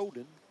Braden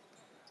Bowden.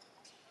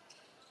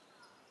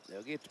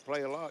 They'll get to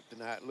play a lot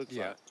tonight, looks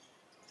like.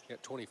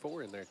 Got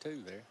 24 in there,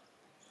 too, there.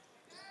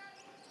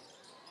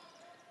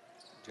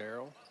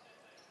 Gerald.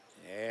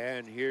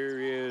 And here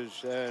is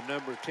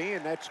number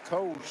 10. That's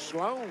Cole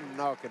Sloan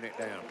knocking it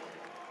down.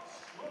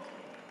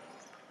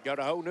 Got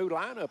a whole new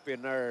lineup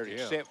in there,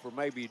 except for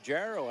maybe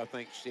Jarrell, I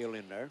think, still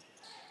in there.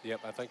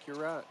 Yep, I think you're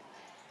right.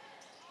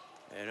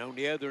 And on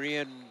the other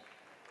end,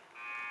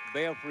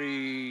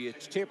 Belfry,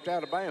 it's tipped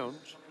out of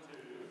bounds.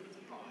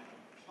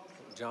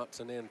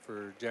 Johnson in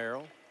for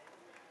Jarrell.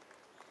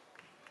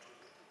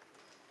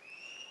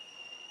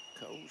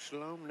 Cole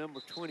Sloan, number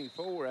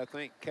 24, I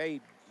think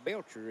Cade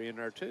Belcher in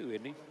there too,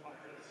 isn't he?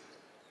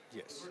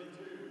 Yes.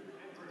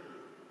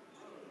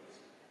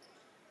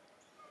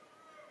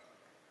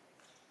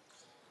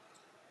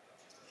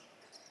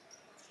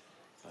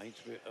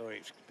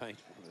 Paintsville.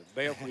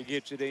 Belfry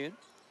gets it in.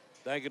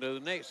 Thinking of the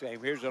next game.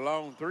 Here's a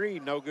long 3,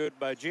 no good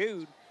by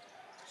Jude.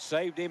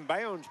 Saved in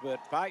bounds, but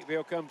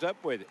Pikeville comes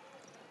up with it.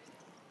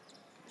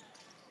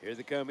 Here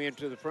they come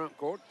into the front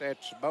court.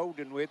 That's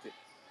Bowden with it.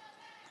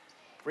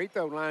 Free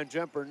throw line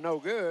jumper, no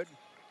good.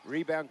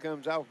 Rebound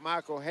comes off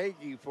Michael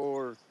Hagee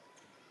for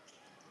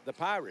the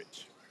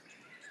Pirates.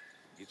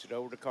 Gets it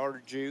over to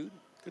Carter Jude.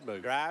 Good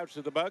move. Drives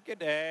to the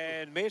bucket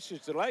and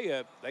misses the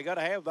layup. They got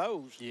to have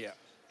those. Yeah.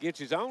 Gets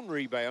his own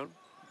rebound.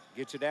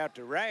 Gets it out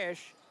to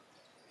Rash.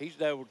 He's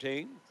double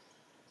teamed.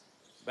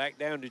 Back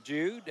down to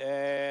Jude,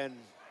 and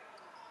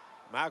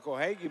Michael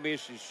Hagee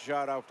misses the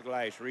shot off the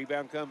glass.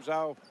 Rebound comes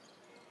off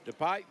to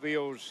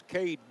Pikeville's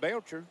Cade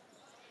Belcher.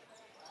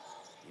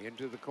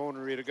 Into the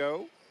corner it'll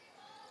go.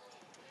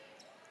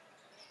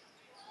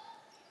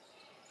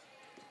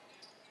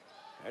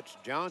 That's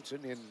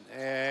Johnson,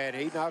 and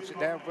he knocks it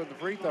down from the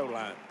free throw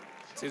line.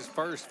 It's his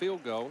first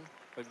field goal.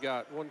 They've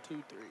got 1,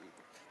 2, 3.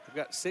 They've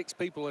got 6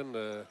 people in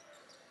the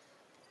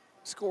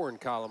scoring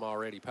column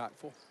already,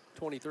 Pikeville.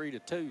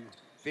 23-2.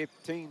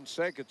 15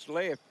 seconds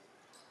left.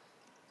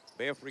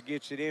 Belfry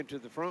gets it into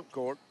the front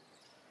court.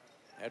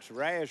 That's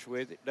Rash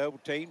with it. Double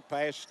team,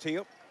 pass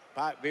tip.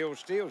 Pikeville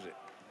steals it.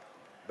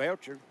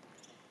 Belcher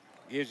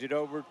Gives it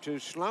over to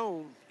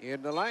Sloan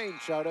in the lane.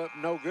 Shot up,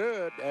 no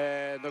good.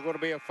 And they're going to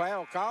be a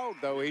foul called,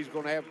 though. He's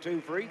going to have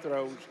 2 free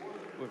throws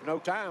with no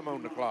time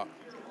on the clock.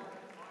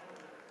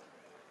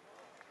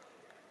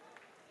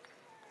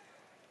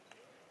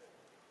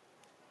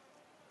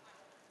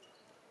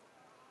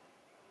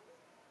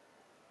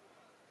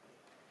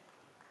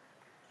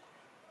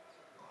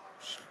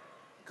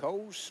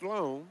 Cole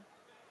Sloan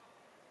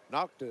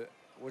knocked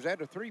was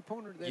that a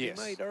three-pointer that he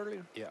made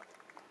earlier? Yeah.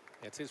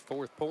 That's his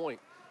 4th point.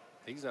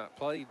 He's not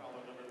played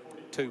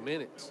 2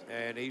 minutes.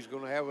 And he's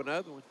going to have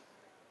another one.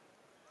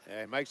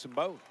 And makes them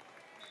both.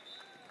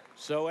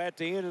 So at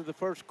the end of the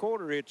first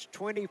quarter, it's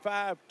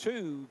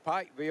 25-2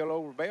 Pikeville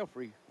over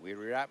Belfry. We'll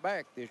be right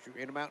back. This is your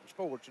Intermountain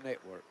Sports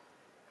Network.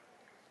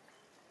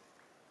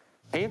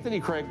 Anthony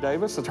Craig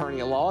Davis,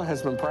 attorney at law,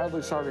 has been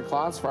proudly serving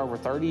clients for over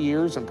 30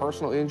 years in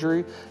personal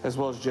injury as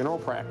well as general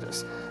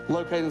practice.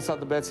 Located inside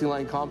the Betsy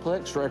Lane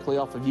complex, directly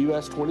off of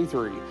US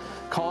 23.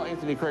 Call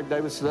Anthony Craig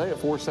Davis today at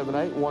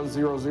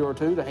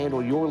 478-1002 to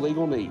handle your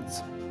legal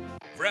needs.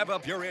 Rev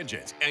up your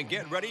engines and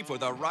get ready for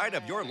the ride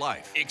of your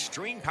life.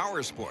 Extreme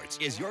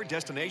Powersports is your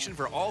destination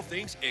for all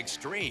things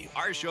extreme.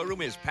 Our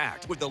showroom is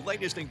packed with the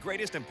latest and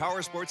greatest in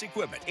powersports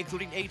equipment,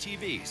 including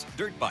ATVs,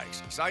 dirt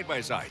bikes,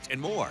 side-by-sides,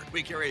 and more.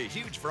 We carry a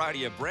huge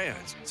variety of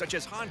brands such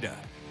as Honda,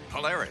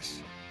 Polaris,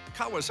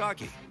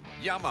 Kawasaki,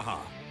 Yamaha,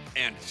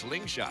 and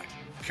Slingshot.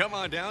 Come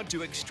on down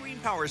to Extreme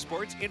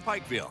Powersports in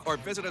Pikeville or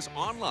visit us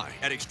online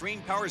at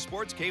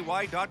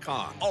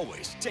extremepowersportsky.com.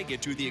 Always take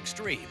it to the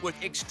extreme with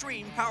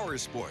Extreme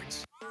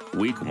Powersports.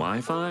 Weak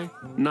Wi-Fi?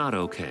 Not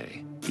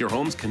okay. Your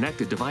home's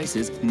connected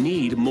devices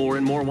need more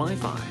and more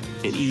Wi-Fi.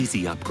 An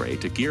easy upgrade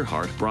to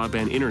Gearheart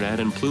Broadband Internet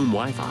and Plume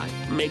Wi-Fi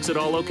makes it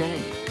all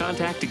okay.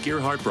 Contact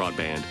Gearheart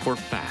Broadband for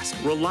fast,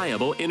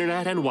 reliable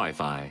Internet and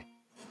Wi-Fi.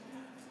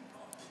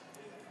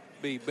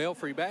 Be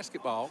Belfry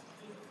basketball.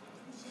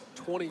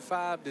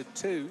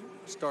 25-2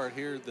 start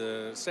here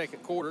the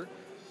second quarter.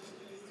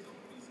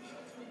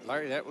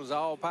 Larry, that was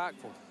all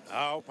Pikeville.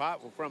 All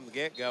Pikeville from the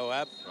get-go.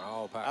 I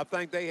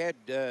think they had,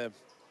 I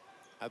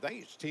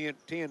think it's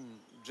 10-0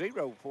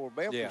 before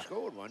Belfry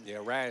scored one. Yeah,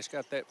 Rash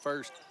got that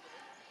first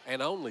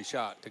and only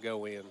shot to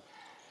go in.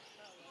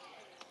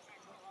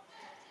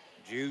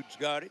 Jude's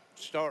got it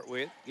to start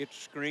with. Gets a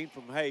screen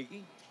from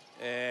Hagee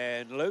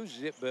and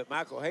loses it, but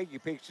Michael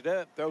Hagee picks it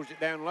up, throws it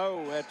down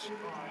low. That's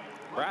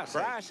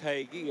Bryce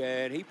Hagee,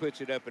 and he puts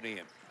it up and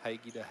in.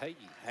 Hagee to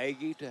Hagee.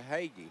 Hagee to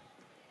Hagee.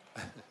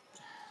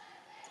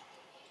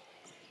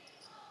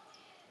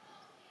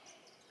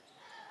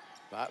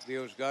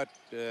 Pikeville's got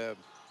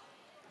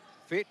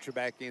Fitcher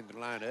back in the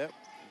lineup.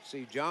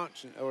 See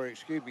Johnson, or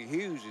excuse me,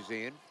 Hughes is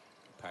in.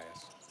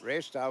 Pass.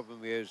 Rest of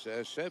them is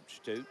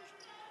substitutes.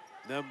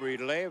 Number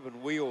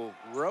 11 will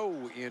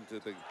roll into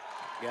the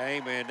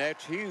game, and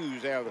that's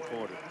Hughes out of the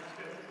corner.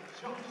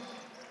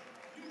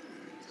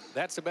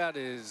 That's about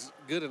as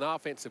good an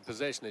offensive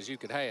possession as you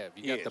could have.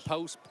 You got the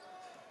post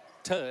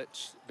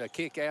touch, the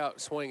kick out,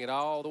 swing it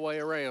all the way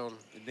around.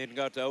 And then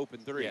got the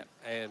open three. Yeah,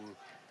 and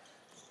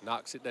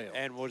knocks it down.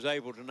 And was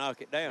able to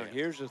knock it down. Yeah.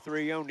 Here's a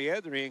three on the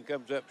other end,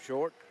 comes up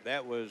short.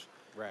 That was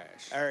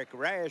Eric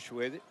Rash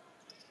with it.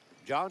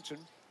 Johnson,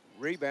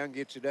 rebound,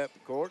 gets it up the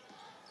court.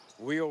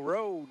 Wheel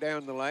roll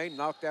down the lane,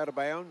 knocked out of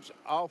bounds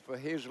off of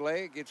his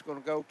leg. It's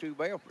going to go to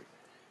Belfry.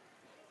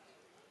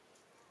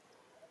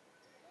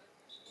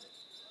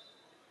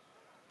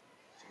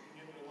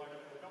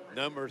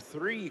 Number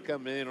 3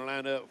 coming in to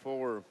line up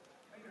for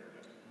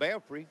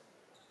Belfry.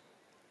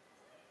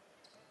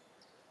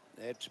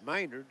 That's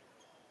Maynard,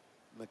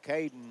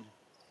 McCaden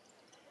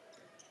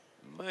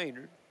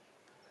Maynard.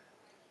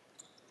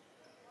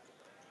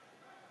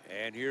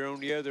 And here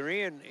on the other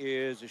end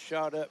is a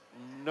shot up,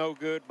 no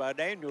good by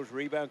Daniels.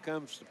 Rebound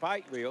comes to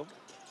Pikeville.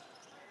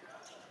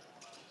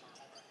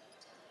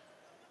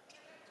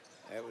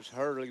 That was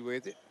Hurley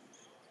with it.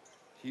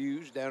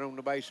 Hughes down on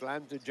the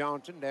baseline to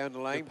Johnson, down the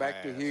lane,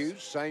 back to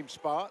Hughes. Same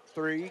spot,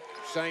 3,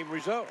 same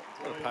result.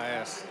 What a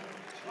pass.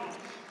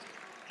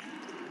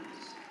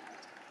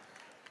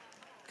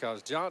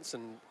 Because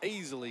Johnson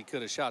easily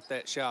could have shot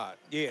that shot.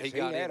 Yes, he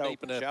got in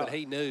deep enough, but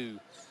he knew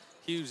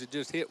Hughes had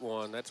just hit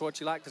one. That's what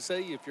you like to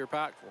see if you're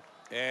Pikeville.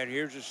 And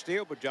here's a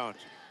steal by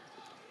Johnson.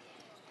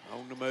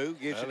 On the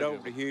move, gets it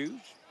over to Hughes.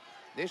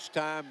 This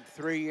time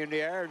 3 in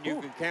the air, and you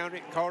can count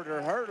it.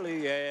 Carter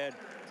Hurley, and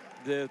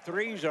the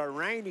threes are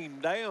raining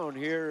down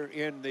here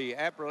in the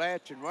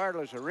Appalachian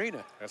Wireless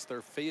Arena. That's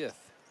their 5th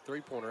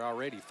three-pointer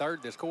already.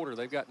 3rd this quarter.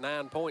 They've got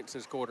 9 points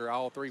this quarter,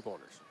 all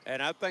three-pointers.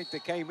 And I think they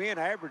came in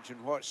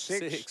averaging, what,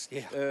 6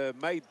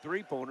 made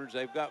three-pointers.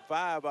 They've got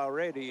 5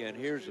 already, and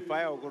here's the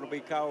foul going to be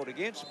called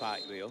against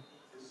Pikeville.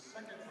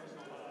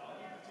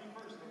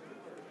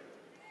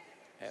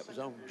 That was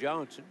on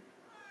Johnson.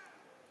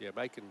 Yeah,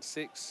 making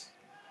 6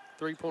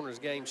 three-pointers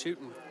game,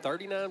 shooting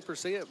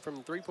 39% from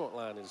the three-point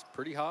line is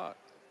pretty hot.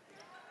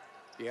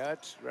 Yeah,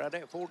 it's right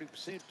at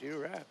 40%.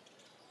 You're right.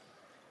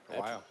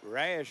 Wow.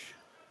 Rash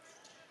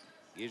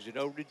gives it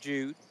over to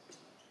Jude.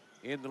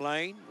 In the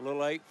lane, a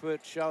little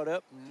 8-foot shot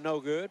up, no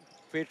good.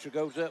 Fitcher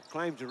goes up,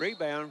 claims the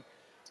rebound,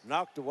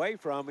 knocked away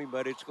from him,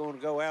 but it's going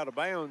to go out of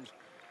bounds.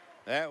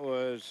 That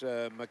was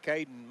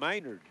McCaden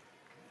Maynard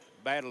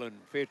battling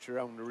Fisher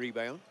on the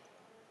rebound.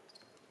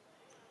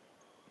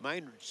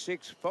 Maynard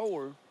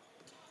 6'4".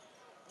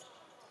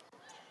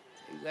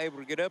 He's able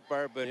to get up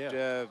there, but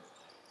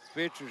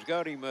Fisher's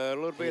got him a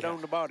little bit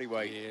on the body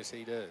weight. Yes,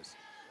 he does.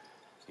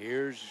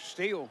 Here's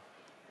Steele.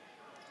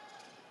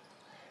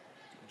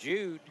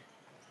 Jude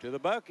to the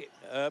bucket.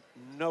 Up,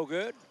 no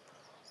good.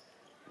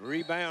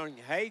 Rebound,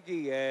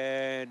 Hagee,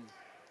 and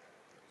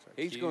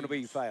he's going to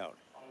be fouled.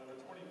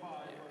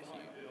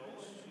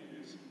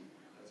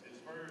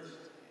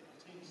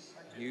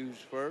 Hughes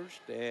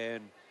first,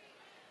 and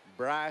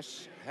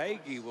Bryce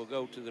Hagee will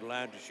go to the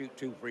line to shoot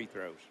 2 free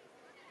throws.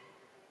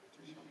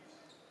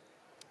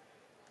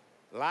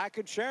 Like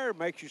and share,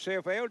 makes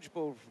yourself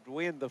eligible to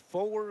win the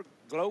 4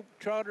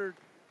 Globetrotter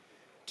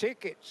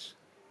tickets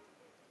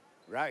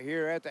right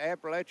here at the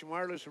Appalachian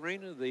Wireless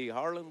Arena, the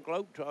Harlem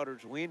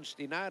Globetrotters,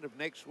 Wednesday night of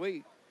next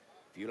week.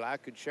 If you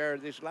like and share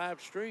this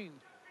live stream,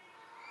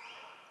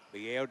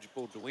 be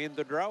eligible to win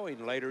the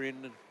drawing later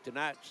in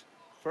tonight's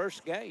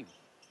first game.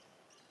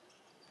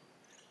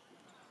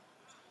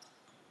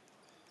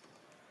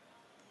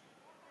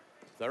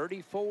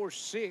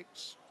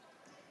 (34-6).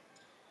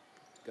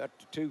 Got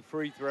the 2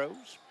 free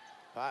throws.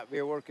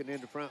 Pikeville working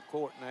in the front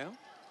court now.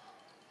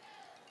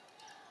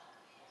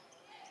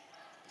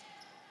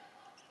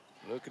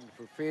 Looking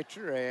for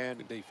Fisher,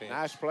 and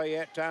nice play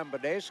that time by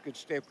Deskin,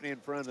 stepping in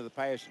front of the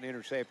pass and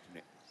intercepting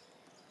it.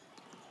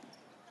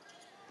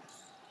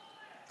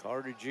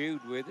 Carter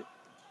Jude with it.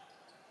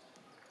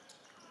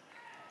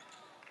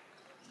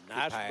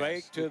 Nice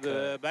break to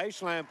the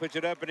baseline, puts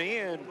it up and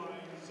in.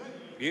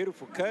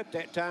 Beautiful cut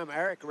that time,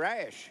 Eric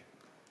Rash.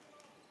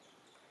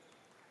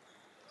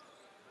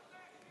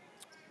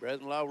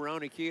 Brother-in-law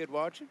Ronnie Kidd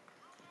watching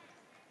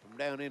from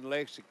down in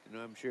Lexington,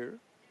 I'm sure.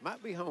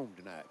 Might be home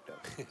tonight,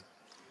 though.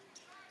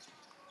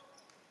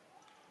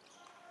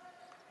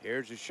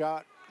 Here's a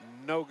shot,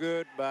 no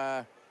good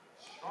by,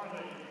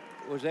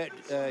 was that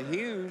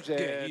Hughes?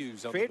 Yeah,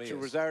 Hughes. Fisher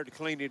was there to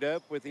clean it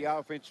up with the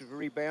offensive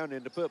rebound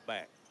and the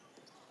putback.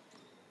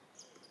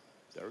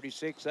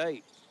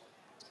 36-8.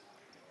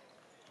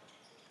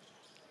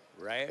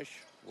 Rash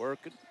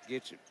working,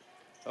 gets it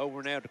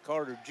over now to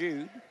Carter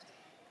Jude.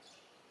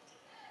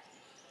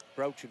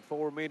 Approaching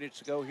 4 minutes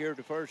to go here in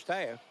the first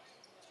half.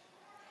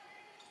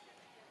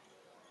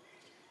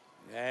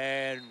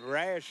 And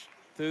Rash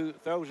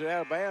throws it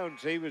out of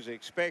bounds. He was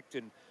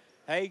expecting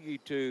Hagee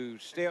to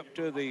step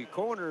to the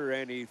corner,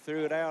 and he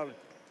threw it out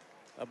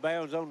of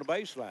bounds on the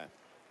baseline.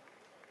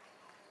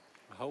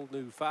 A whole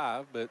new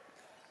 5, but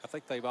I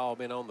think they've all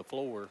been on the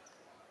floor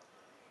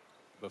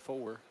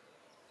before.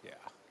 Yeah.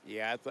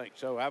 Yeah, I think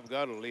so. I've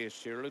got a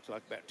list here. Looks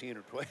like about 10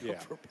 or 12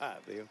 for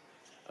Pikeville.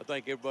 I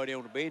think everybody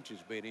on the bench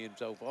has been in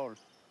so far.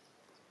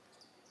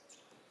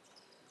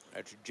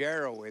 That's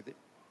Jarrell with it.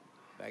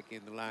 Back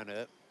in the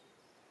lineup.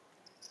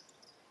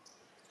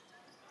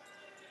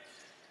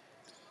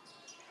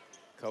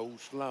 Cole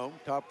Sloan,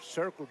 top of the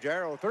circle.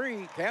 Jarrell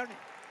 3, count it.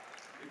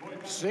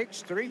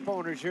 6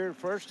 3-pointers here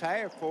first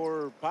half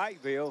for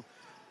Pikeville.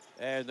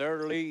 And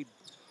their lead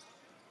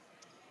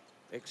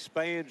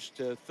expands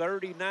to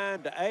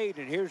 39-8.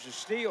 And here's a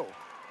steal.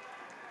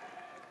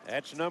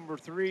 That's number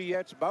 3,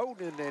 that's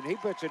Bowden, and he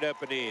puts it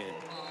up and in.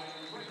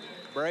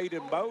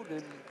 Braden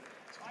Bowden.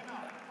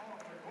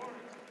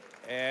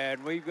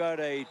 And we've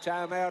got a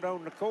timeout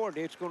on the court.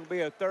 It's going to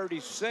be a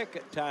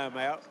 30-second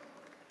timeout.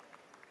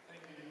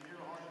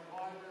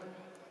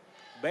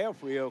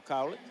 Belfry will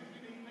call it.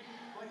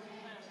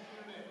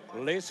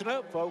 Listen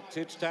up, folks.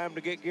 It's time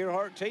to get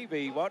Gearheart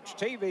TV. Watch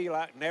TV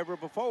like never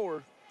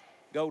before.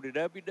 Go to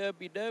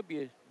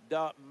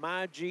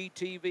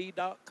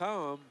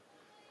www.mygtv.com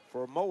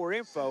for more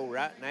info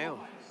right now.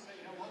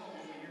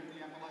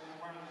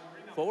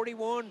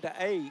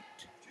 41-8.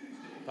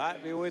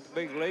 Pikeville with the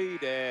big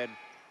lead, and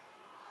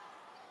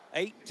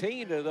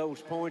 18 of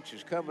those points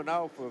is coming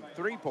off of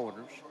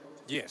 3-pointers.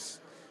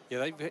 Yes.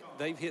 Yeah,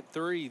 they've hit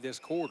 3 this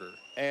quarter.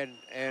 And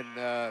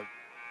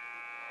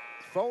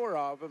 4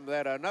 of them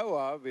that I know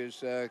of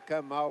is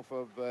come off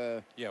of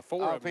 4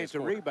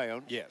 offensive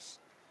rebounds. Yes.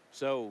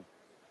 So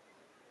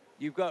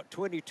you've got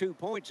 22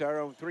 points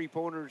there on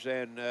 3-pointers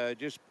and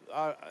just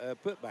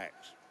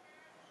putbacks.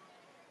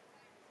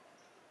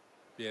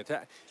 Yeah,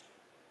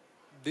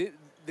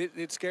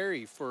 it's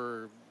scary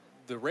for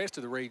the rest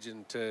of the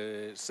region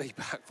to see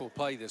Pikeville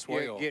play this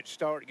well. Get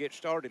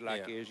started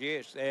like this,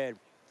 yes. And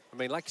I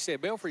mean, like you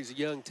said, Belfry's a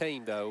young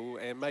team, though,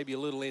 and maybe a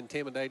little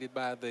intimidated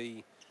by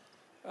the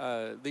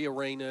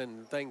arena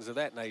and things of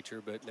that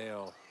nature. But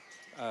now,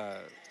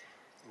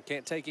 you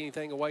can't take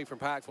anything away from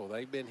Pikeville.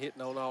 They've been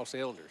hitting on all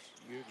cylinders.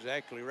 You're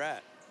exactly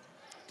right.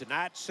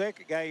 Tonight's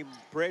second game,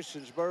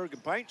 Prestonsburg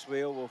and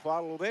Paintsville will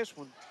follow this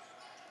one.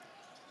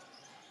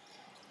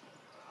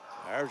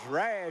 There's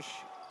Rash,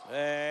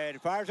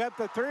 and fires up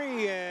the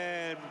 3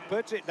 and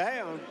puts it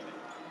down.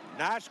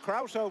 Nice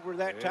crossover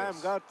that time,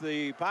 got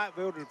the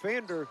Pikeville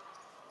defender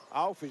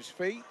off his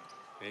feet.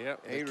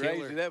 Yep. He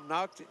raised it up,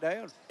 knocked it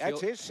down.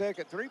 That's his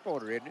second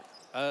three-pointer, isn't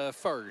it?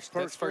 First.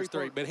 That's first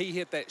three. But he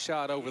hit that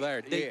shot over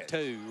there, deep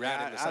two,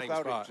 right in the same spot.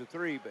 I thought it was a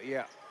three, but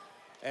yeah.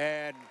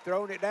 And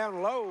throwing it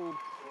down low,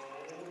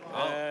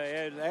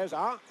 and there's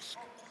Onks,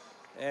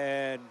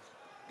 and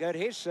got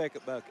his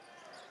second bucket.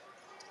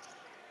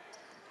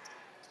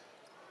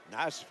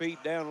 Nice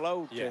feed down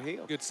low to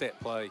him. Good set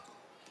play.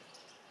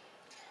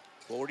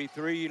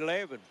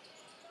 43-11.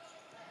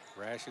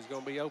 Rash is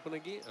going to be open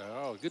again.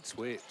 Oh, good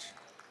switch.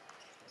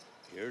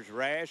 Here's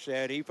Rash,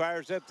 and he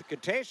fires up the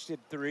contested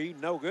three.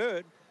 No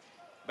good.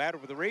 Battle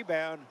for the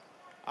rebound.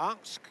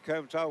 Onks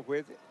comes off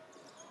with it.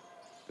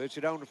 Puts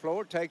it on the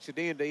floor, takes it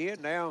end to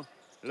end. Now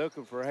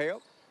looking for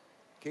help.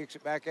 Kicks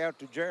it back out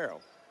to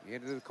Gerald.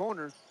 Into the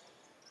corner.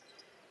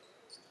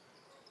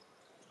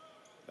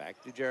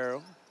 Back to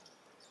Gerald.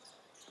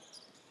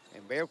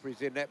 And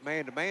Belfry's in that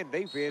man-to-man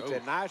defense. A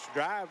nice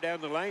drive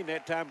down the lane.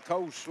 That time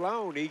Cole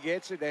Sloan, he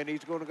gets it, and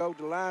he's going to go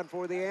to the line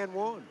for the and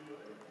one.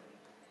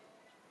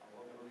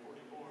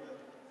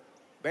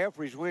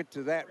 Belfry's went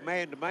to that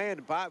man-to-man,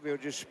 and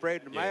Pikeville just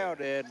spread them out,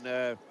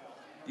 and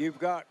you've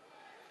got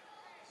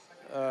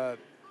 5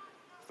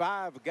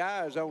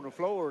 guys on the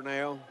floor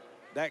now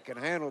that can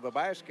handle the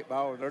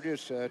basketball, and they're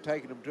just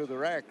taking them to the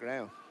rack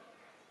now.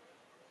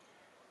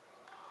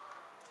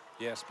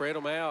 Yeah, spread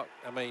them out.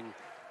 I mean,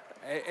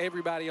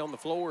 everybody on the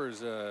floor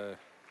is a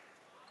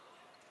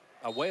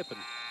weapon.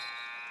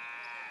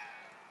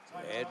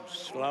 And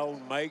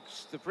Sloan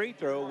makes the free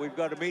throw. We've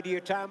got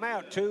immediate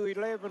timeout.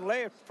 2:11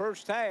 left,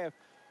 first half,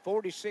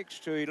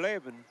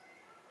 46-11.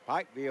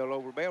 Pikeville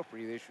over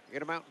Belfry this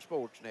Intermountain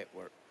Sports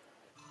Network.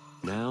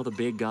 Now the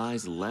big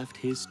guy's left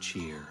his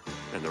cheer,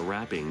 and the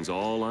wrapping's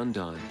all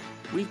undone.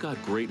 We've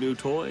got great new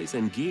toys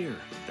and gear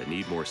that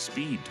need more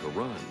speed to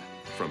run.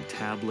 From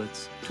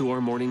tablets to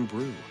our morning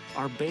brew,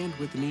 our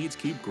bandwidth needs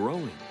keep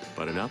growing,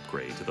 but an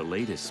upgrade to the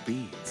latest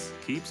speeds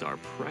keeps our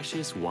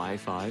precious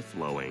Wi-Fi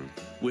flowing.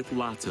 With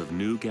lots of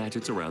new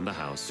gadgets around the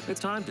house, it's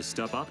time to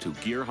step up to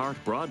Gearheart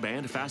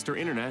Broadband, Faster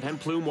Internet, and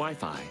Plume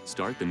Wi-Fi.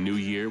 Start the new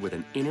year with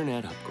an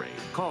internet upgrade.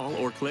 Call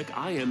or click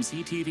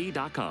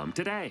imctv.com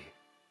today.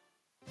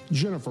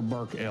 Jennifer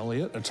Burke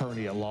Elliot,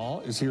 attorney at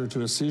law, is here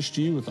to assist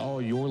you with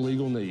all your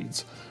legal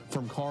needs.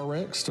 From car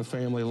wrecks to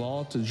family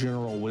law to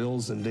general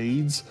wills and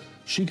deeds,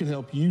 she can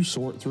help you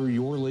sort through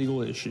your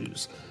legal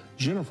issues.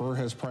 Jennifer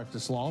has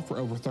practiced law for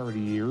over 30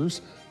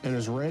 years and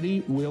is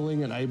ready,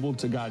 willing, and able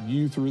to guide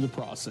you through the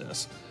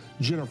process.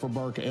 Jennifer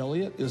Burke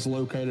Elliot is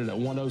located at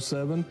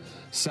 107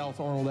 South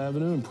Arnold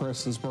Avenue in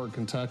Prestonsburg,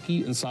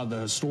 Kentucky, inside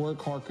the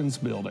historic Harkins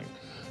building.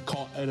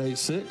 Call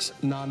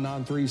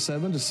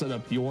 886-9937 to set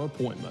up your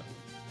appointment.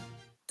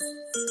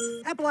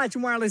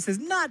 Appalachian Wireless is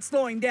not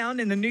slowing down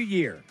in the new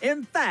year.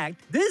 In fact,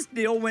 this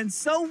deal went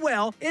so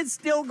well, it's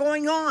still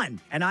going on.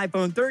 An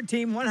iPhone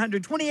 13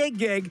 128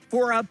 gig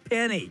for a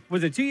penny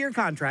with a 2-year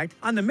contract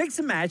on the mix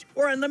and match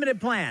or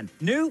unlimited plan,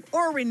 new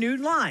or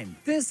renewed line.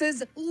 This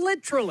is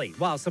literally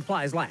while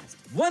supplies last.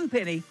 1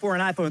 penny for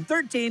an iPhone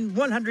 13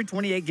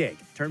 128 gig.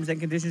 Terms and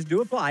conditions do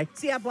apply.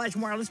 See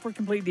Appalachian Wireless for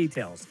complete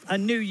details. A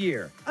new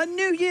year, a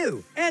new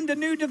you, and a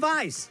new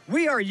device.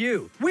 We are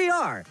you. We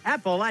are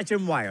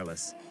Appalachian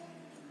Wireless.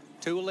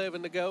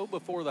 2:11 to go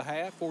before the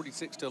half,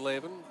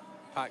 46-11.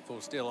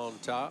 Pikeville still on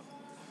top.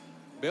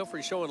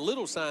 Belfry showing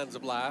little signs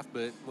of life,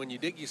 but when you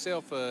dig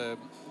yourself a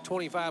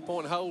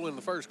 25-point hole in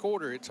the first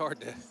quarter, it's hard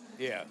to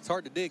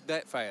dig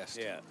that fast.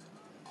 Yeah.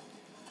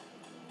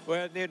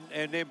 Well, and then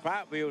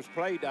Pikeville's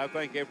played, I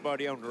think,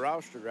 everybody on the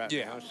roster right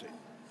now. See.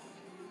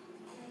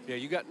 Yeah,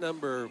 you got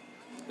number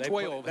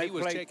 12. He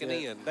was checking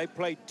in. They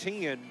played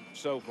 10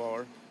 so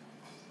far.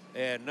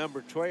 And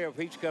number 12,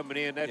 he's coming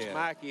in. That's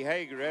Mikey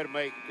Hager. That'll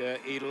make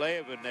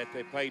 11 that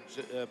they played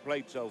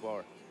so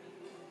far.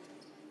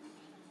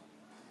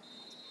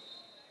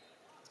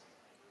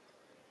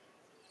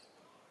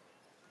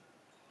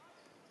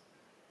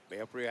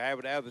 Belfry have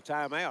it out of the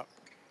timeout.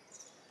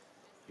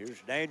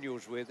 Here's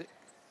Daniels with it.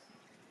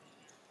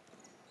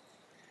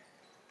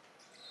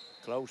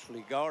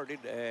 Closely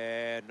guarded,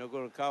 and they're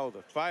going to call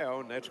the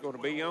foul, and that's going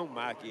to be on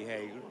Mikey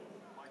Hager.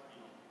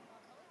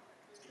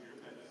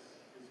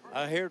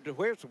 I heard the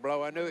whistle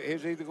blow. I knew it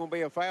was either going to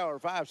be a foul or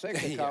 5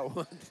 seconds call,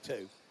 1 to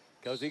 2,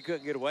 because he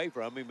couldn't get away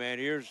from him. And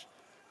here's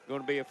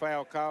going to be a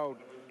foul called.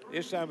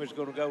 This time it's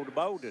going to go to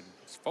Bowden.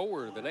 It's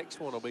 4. The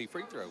next one will be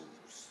free throws.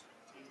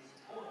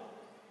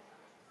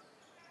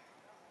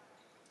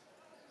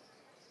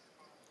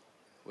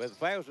 Well, the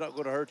foul's not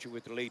going to hurt you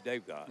with the lead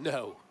they've got.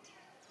 No.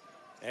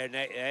 And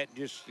that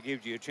just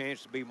gives you a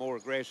chance to be more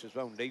aggressive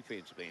on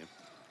defense then.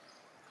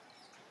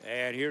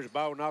 And here's a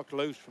ball knocked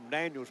loose from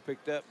Daniels,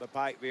 picked up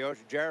by Pikeville.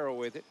 Jarrell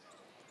with it.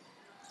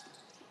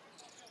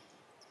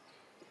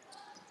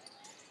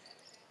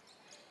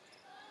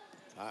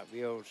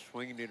 Pikeville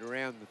swinging it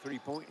around the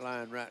three-point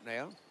line right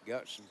now.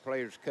 Got some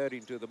players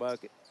cutting to the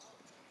bucket.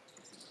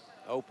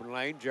 Open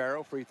lane,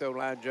 Jarrell, free throw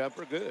line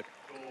jumper, good.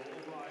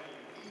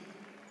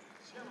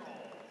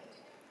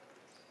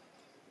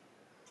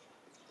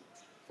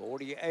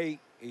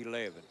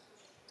 (48-11).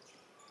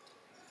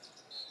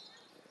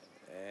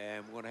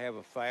 And we're going to have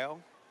a foul.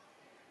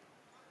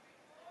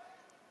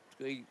 It's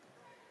going to be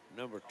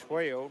number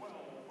 12.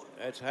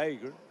 That's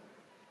Hager.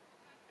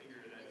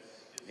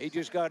 He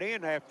just got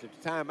in after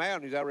the timeout,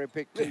 and he's already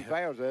picked 2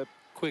 fouls up.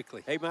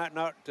 Quickly. He might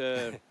not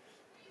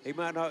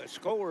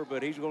score,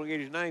 but he's going to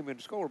get his name in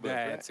the scorebook.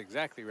 Yeah, right? that's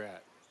exactly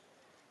right.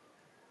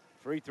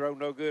 Free throw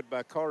no good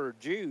by Carter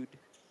Jude.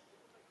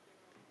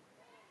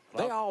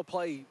 They all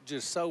play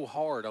just so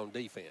hard on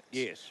defense.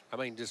 Yes. I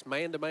mean, just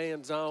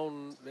man-to-man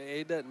zone,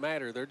 it doesn't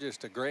matter. They're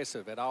just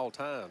aggressive at all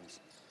times.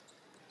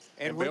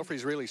 And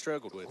Belfry's really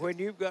struggled with it. When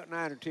you've got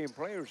 9 or 10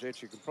 players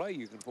that you can play,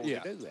 you can afford to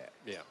do that.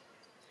 Yeah.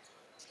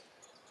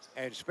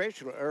 And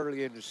especially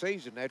early in the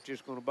season, that's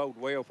just going to bode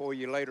well for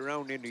you later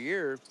on in the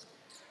year.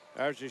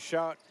 There's a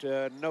shot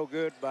no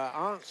good by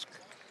Onsk,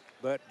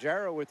 but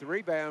Jarrell with the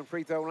rebound,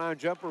 free throw line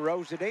jumper,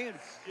 rolls it in.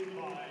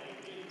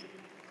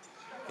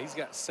 He's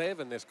got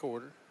 7 this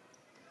quarter.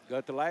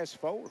 Got the last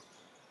 4.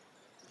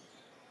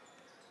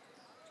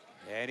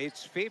 And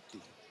it's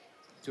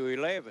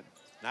 50-11.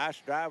 Nice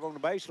drive on the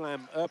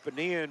baseline, up and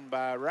in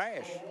by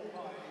Rash.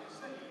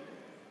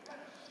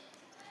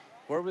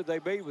 Where would they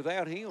be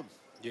without him?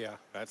 Yeah,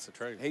 that's the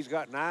truth. He's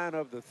got 9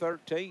 of the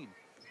 13.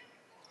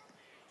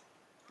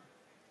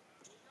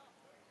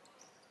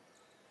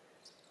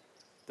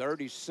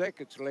 "30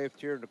 seconds left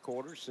here in the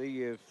quarter.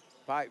 See if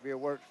Pikeville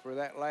works for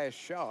that last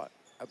shot.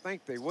 I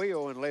think they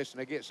will, unless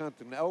they get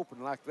something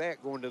open like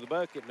that going to the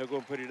bucket, and they're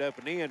going to put it up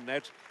and in, and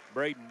that's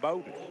Braden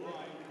Bowden.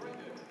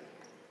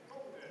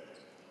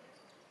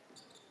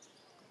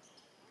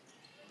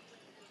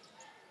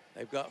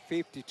 They've got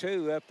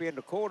 52 up in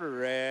the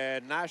quarter,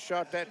 and nice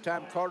shot that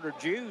time. Carter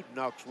Jude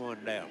knocks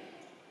one down.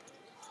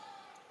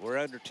 We're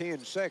under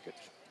 10 seconds.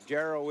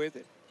 Jarrell with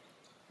it.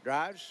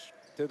 Drives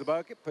to the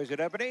bucket, puts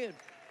it up and in.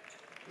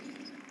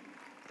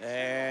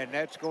 And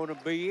that's going to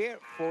be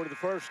it for the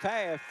first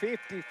half.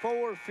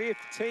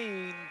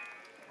 54-15,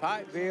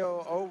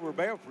 Pikeville over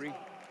Belfry.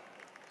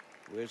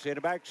 We'll send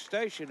it back to the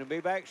station and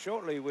be back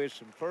shortly with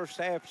some first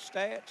half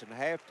stats and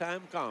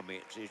halftime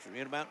comments. It's your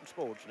Intermountain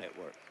Sports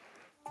Network.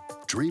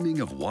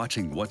 Dreaming of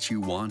watching what you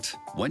want,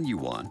 when you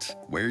want,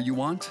 where you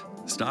want?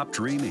 Stop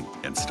dreaming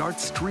and start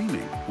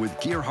streaming with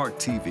Gearheart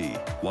TV.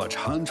 Watch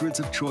hundreds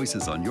of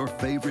choices on your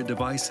favorite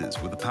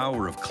devices with the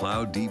power of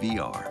cloud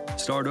DVR.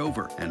 Start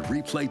over and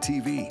replay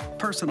TV,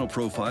 personal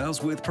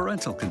profiles with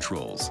parental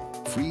controls,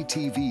 free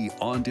TV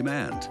on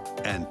demand,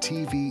 and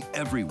TV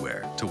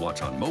everywhere to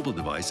watch on mobile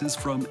devices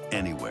from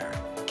anywhere.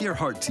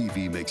 Gearheart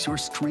TV makes your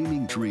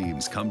streaming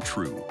dreams come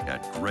true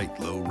at great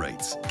low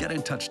rates. Get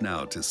in touch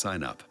now to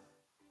sign up.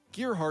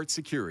 Gearheart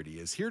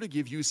Security is here to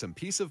give you some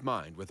peace of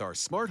mind with our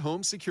smart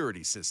home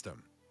security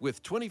system.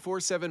 With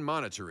 24/7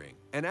 monitoring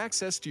and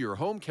access to your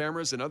home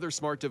cameras and other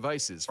smart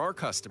devices for our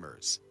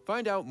customers.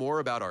 Find out more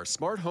about our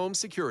smart home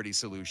security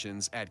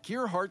solutions at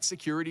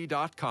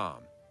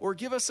gearheartsecurity.com or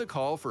give us a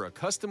call for a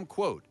custom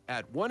quote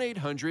at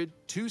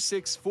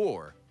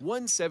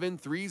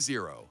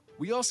 1-800-264-1730.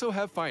 We also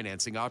have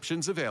financing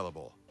options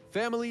available.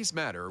 Families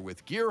matter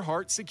with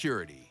Gearheart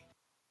Security.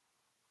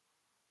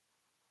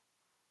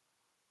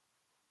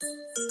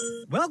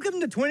 Welcome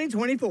to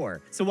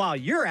 2024. So while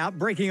you're out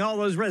breaking all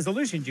those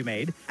resolutions you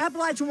made,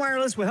 Appalachian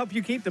Wireless will help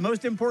you keep the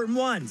most important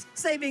ones,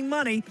 saving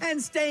money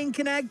and staying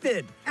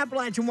connected.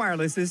 Appalachian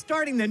Wireless is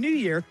starting the new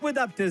year with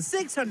up to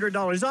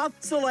 $600 off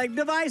select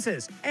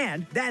devices.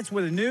 And that's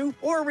with a new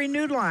or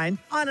renewed line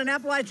on an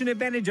Appalachian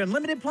Advantage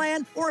Unlimited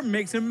plan or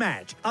mix and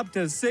match. Up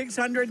to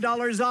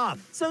 $600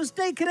 off. So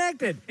stay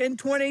connected in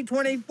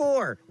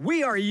 2024.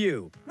 We are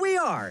you. We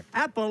are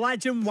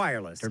Appalachian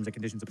Wireless. Terms and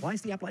conditions apply.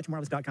 See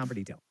AppalachianWireless.com for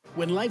details.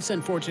 When life's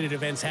unfortunate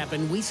events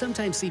happen, we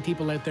sometimes see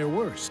people at their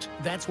worst.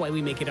 That's why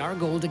we make it our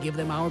goal to give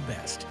them our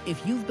best.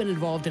 If you've been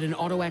involved in an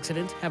auto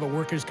accident, have a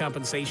workers'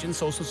 compensation,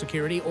 Social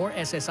Security, or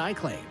SSI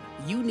claim,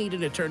 you need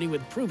an attorney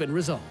with proven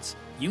results.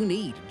 You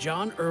need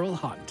John Earl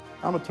Hunt.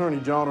 I'm attorney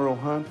John Earl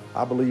Hunt.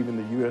 I believe in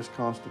the U.S.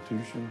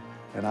 Constitution,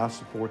 and I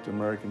support the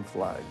American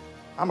flag.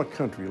 I'm a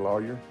country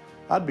lawyer.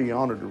 I'd be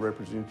honored to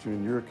represent you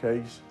in your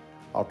case.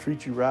 I'll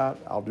treat you right.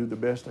 I'll do the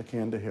best I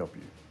can to help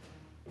you.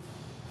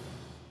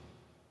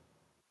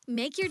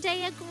 Make your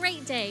day a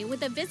great day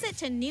with a visit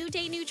to New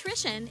Day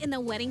Nutrition in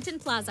the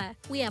Weddington Plaza.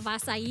 We have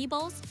acai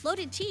bowls,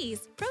 loaded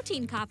cheese,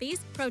 protein coffees,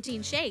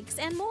 protein shakes,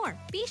 and more.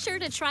 Be sure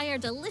to try our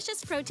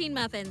delicious protein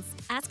muffins.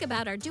 Ask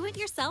about our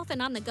do-it-yourself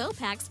and on-the-go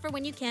packs for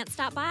when you can't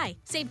stop by.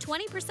 Save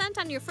 20%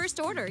 on your first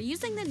order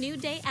using the New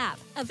Day app.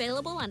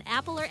 Available on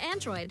Apple or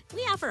Android.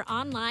 We offer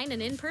online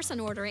and in-person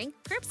ordering,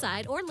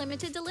 curbside, or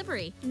limited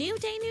delivery. New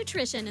Day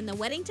Nutrition in the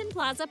Weddington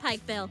Plaza,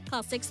 Pikeville.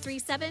 Call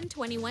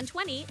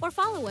 637-2120 or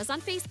follow us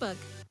on Facebook.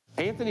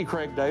 Anthony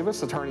Craig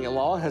Davis, attorney at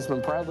law, has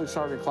been proudly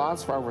serving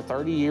clients for over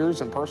 30 years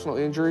in personal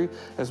injury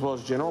as well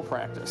as general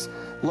practice.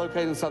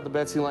 Located inside the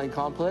Betsy Lane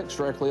complex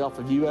directly off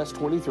of US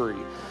 23.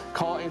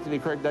 Call Anthony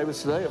Craig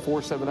Davis today at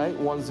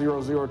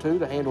 478-1002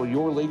 to handle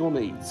your legal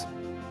needs.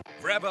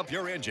 Rev up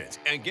your engines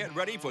and get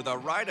ready for the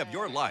ride of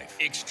your life.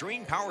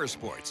 Extreme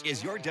Powersports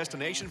is your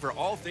destination for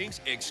all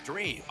things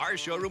extreme. Our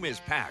showroom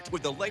is packed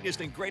with the latest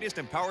and greatest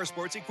in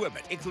powersports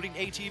equipment, including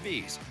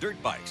ATVs, dirt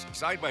bikes,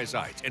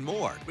 side-by-sides, and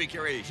more. We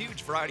carry a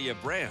huge variety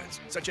of brands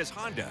such as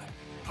Honda,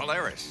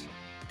 Polaris,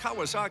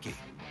 Kawasaki,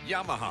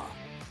 Yamaha,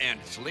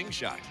 and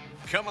Slingshot.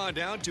 Come on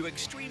down to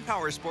Extreme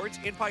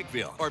Powersports in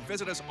Pikeville or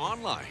visit us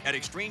online at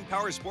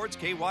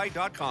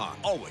extremepowersportsky.com.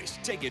 Always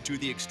take it to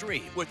the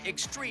extreme with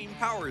Extreme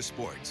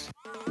Powersports.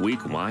 Weak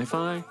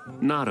Wi-Fi?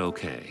 Not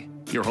okay.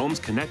 Your home's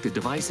connected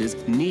devices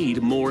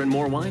need more and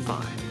more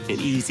Wi-Fi.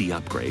 An easy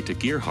upgrade to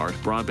Gearheart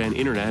Broadband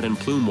Internet and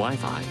Plume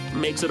Wi-Fi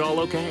makes it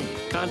all okay.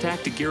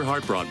 Contact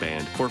Gearheart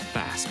Broadband for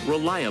fast,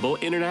 reliable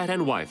Internet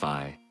and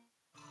Wi-Fi.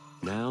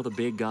 Now the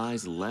big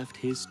guy's left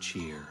his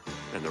cheer,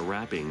 and the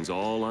wrapping's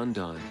all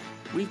undone.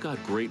 We've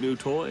got great new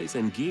toys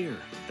and gear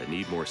that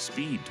need more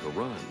speed to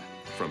run.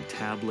 From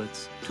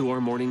tablets to our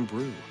morning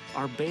brew,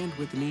 our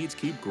bandwidth needs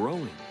keep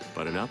growing,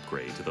 but an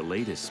upgrade to the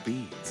latest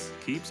speeds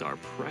keeps our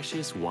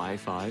precious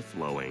Wi-Fi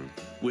flowing.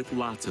 With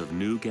lots of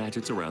new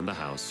gadgets around the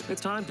house,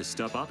 it's time to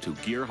step up to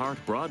Gearheart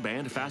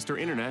Broadband Faster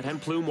Internet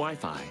and Plume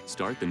Wi-Fi.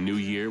 Start the new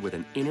year with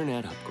an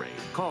internet upgrade.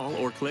 Call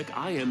or click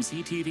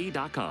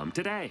imctv.com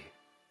today.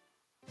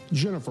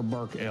 Jennifer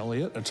Burke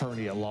Elliot,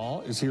 attorney at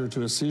law, is here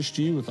to assist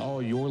you with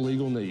all your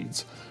legal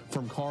needs.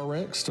 From car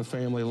wrecks to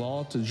family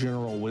law to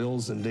general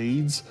wills and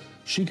deeds,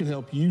 she can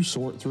help you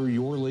sort through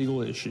your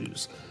legal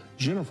issues.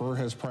 Jennifer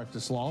has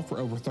practiced law for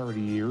over 30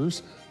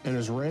 years and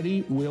is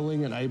ready,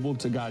 willing, and able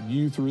to guide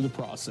you through the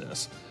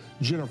process.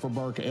 Jennifer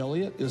Burke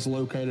Elliot is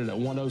located at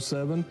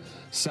 107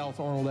 South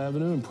Arnold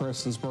Avenue in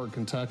Prestonsburg,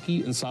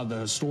 Kentucky, inside the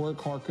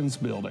historic Harkins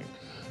building.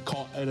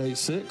 Call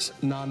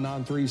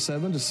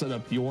 886-9937 to set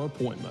up your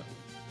appointment.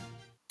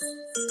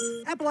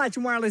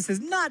 Appalachian Wireless is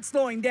not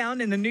slowing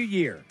down in the new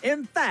year.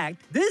 In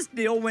fact, this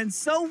deal went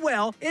so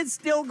well, it's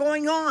still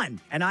going on.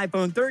 An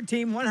iPhone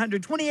 13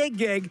 128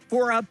 gig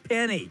for a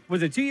penny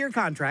with a 2-year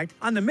contract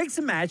on the mix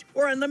and match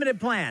or unlimited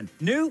plan,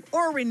 new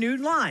or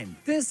renewed line.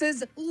 This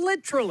is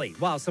literally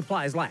while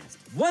supplies last.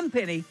 1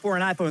 penny for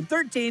an iPhone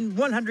 13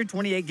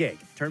 128 gig.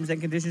 Terms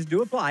and conditions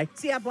do apply.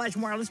 See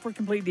Appalachian Wireless for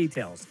complete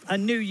details. A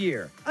new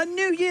year, a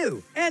new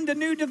you, and a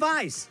new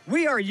device.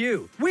 We are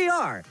you. We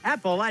are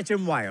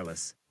Appalachian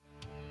Wireless.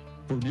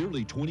 For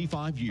nearly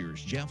 25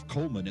 years, Jeff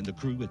Coleman and the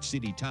crew at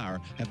City Tire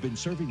have been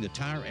serving the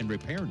tire and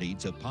repair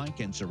needs of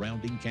Pike and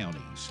surrounding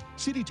counties.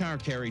 City Tire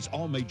carries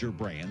all major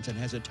brands and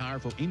has a tire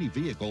for any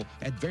vehicle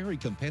at very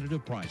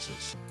competitive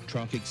prices.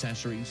 Truck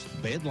accessories,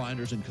 bed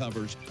liners and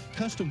covers,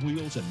 custom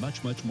wheels, and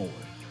much, much more.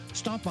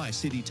 Stop by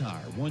City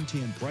Tire,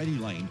 110 Brady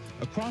Lane,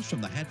 across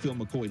from the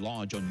Hatfield-McCoy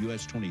Lodge on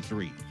US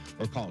 23,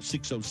 or call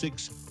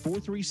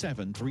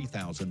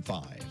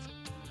 606-437-3005.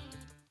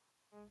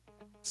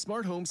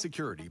 Smart Home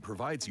Security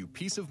provides you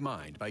peace of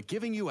mind by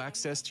giving you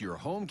access to your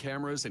home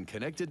cameras and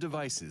connected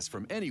devices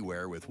from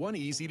anywhere with one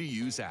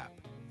easy-to-use app.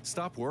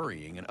 Stop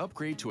worrying and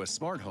upgrade to a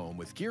smart home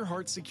with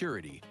Gearheart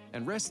Security,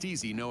 and rest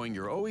easy knowing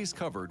you're always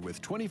covered with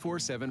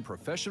 24/7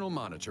 professional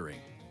monitoring.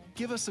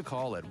 Give us a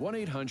call at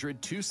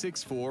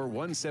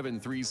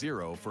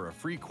 1-800-264-1730 for a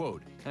free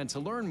quote and to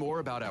learn more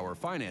about our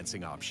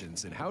financing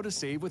options and how to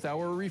save with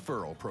our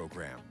referral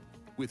program.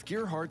 With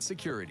Gearheart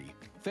Security,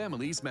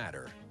 families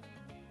matter.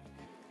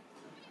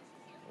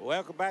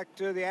 Welcome back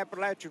to the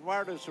Appalachian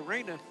Wireless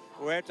Arena.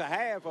 We're at the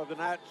half of the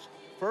night's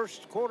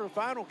first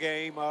quarterfinal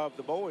game of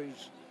the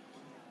boys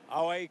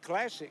OA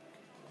Classic.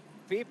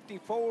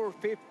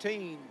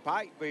 54-15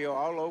 Pikeville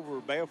all over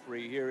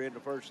Belfry here in the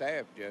first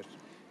half, Justin.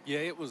 Yeah,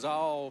 it was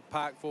all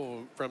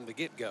Pikeville from the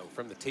get-go,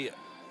 from the tip.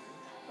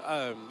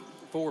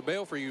 For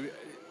Belfry,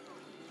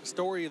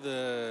 story of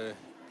the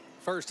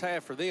first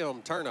half for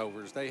them,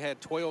 turnovers. They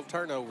had 12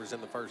 turnovers in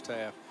the first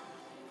half.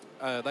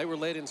 They were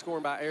led in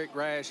scoring by Eric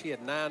Rash. He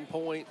had 9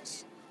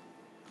 points,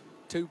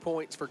 2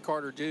 points for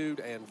Carter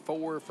Jude, and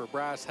 4 for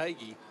Bryce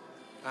Hagee.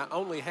 I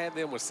only had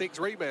them with 6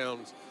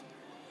 rebounds,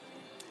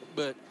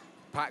 but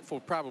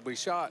Pikeville probably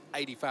shot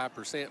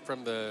 85%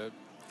 from the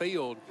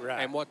field,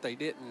 right. And what they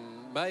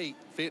didn't make,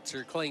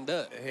 Fitzer cleaned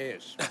up.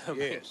 Yes,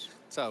 yes.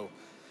 So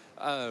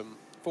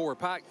for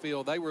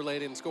Pikeville, they were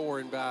led in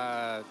scoring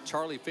by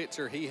Charlie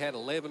Fitzer. He had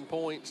 11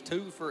 points,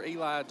 2 for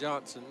Eli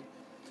Johnson,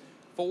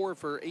 4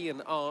 for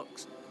Ian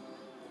Onks,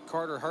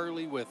 Carter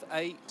Hurley with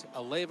 8,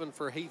 11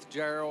 for Heath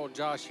Gerald,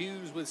 Josh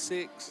Hughes with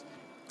 6,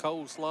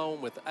 Cole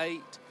Sloan with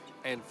 8,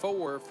 and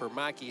 4 for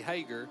Mikey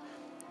Hager.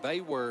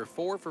 They were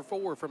 4 for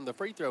 4 from the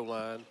free throw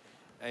line,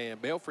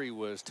 and Belfry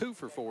was 2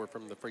 for 4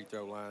 from the free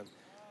throw line.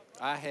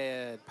 I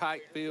had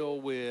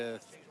Pikeville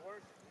with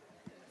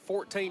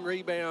 14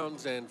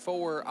 rebounds and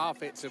 4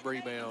 offensive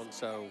rebounds,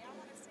 so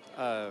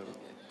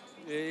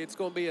it's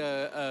going to be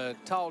a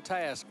tall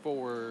task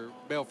for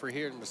Belfry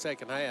here in the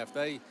second half.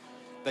 They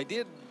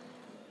did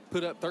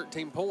put up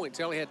 13 points.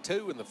 They only had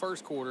 2 in the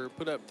first quarter,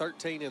 put up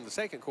 13 in the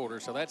second quarter,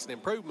 so that's an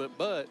improvement.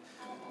 But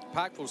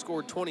Pikeville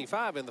scored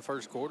 25 in the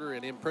first quarter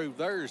and improved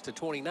theirs to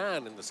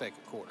 29 in the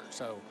second quarter.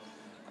 So,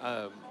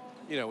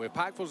 if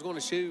Pikeville's going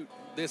to shoot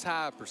this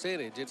high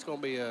percentage, it's going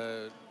to be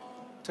a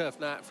tough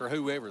night for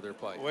whoever they're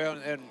playing. Well,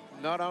 and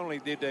not only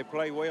did they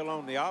play well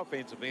on the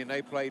offensive end,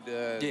 they played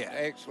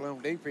excellent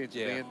on the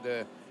defensive end.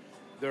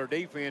 Their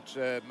defense,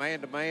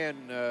 man-to-man,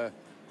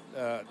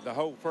 the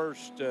whole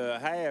first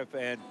half,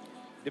 and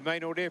it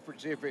made no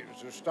difference if it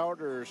was a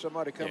starter or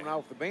somebody coming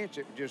off the bench.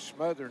 It was just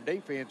smothering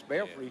defense.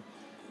 Belfry,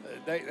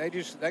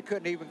 they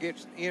couldn't even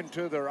get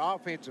into their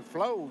offensive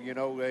flow. You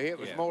know, it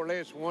was more or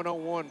less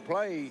one-on-one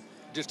play.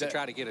 Just to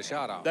try to get a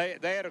shot off. They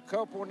had a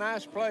couple of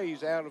nice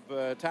plays out of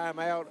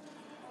timeout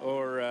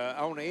or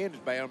on the ends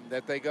bound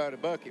that they got a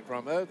bucket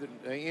from. Other than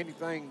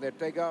anything that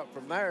they got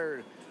from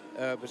there,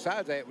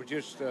 besides that, was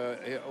just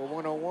a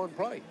one-on-one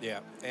play. Yeah,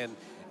 and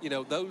you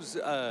know those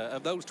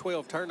of those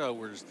 12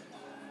 turnovers,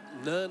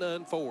 none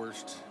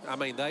unforced. I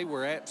mean, they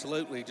were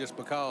absolutely just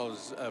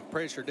because of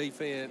pressure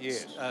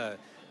defense,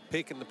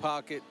 picking the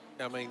pocket.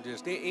 I mean,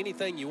 just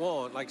anything you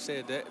want. Like I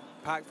said, that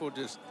Pikeville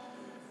just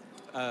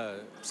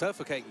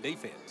suffocating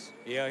defense.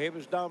 Yeah, it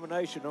was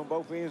domination on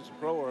both ends of the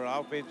floor,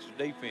 offense and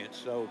defense.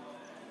 So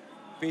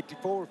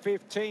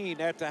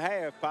 54-15 at the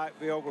half,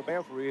 Pikeville over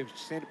Belfry.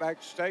 Send it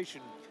back to the station.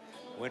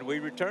 When we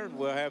return,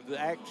 we'll have the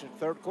action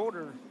third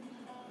quarter.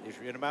 This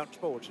is Intermountain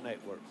Sports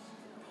Network.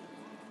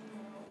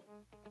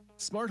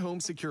 Smart Home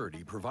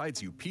Security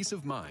provides you peace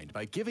of mind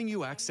by giving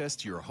you access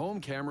to your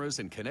home cameras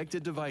and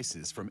connected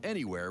devices from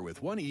anywhere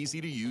with one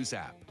easy-to-use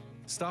app.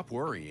 Stop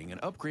worrying and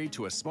upgrade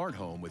to a smart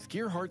home with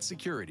Gearheart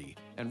Security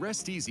and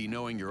rest easy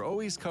knowing you're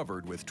always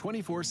covered with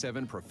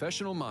 24/7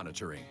 professional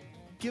monitoring.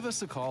 Give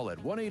us a call at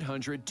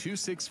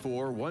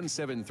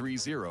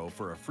 1-800-264-1730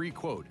 for a free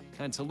quote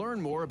and to learn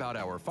more about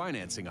our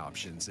financing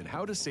options and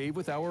how to save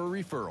with our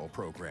referral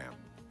program.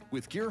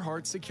 With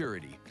Gearheart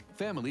Security,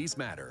 families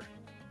matter.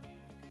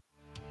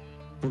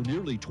 For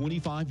nearly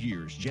 25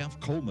 years, Jeff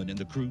Coleman and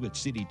the crew at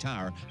City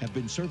Tire have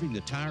been serving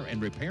the tire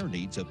and repair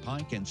needs of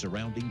Pike and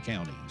surrounding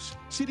counties.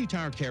 City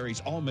Tire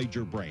carries all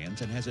major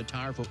brands and has a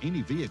tire for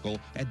any vehicle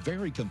at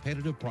very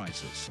competitive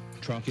prices.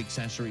 Truck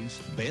accessories,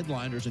 bed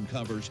liners and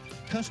covers,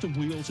 custom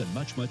wheels, and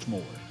much, much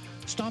more.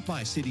 Stop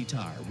by City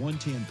Tire,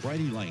 110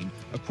 Brady Lane,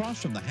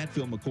 across from the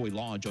Hatfield-McCoy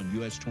Lodge on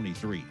US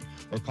 23,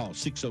 or call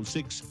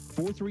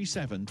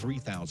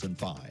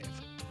 606-437-3005.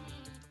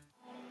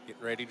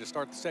 Getting ready to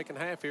start the second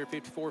half here,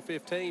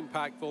 54-15,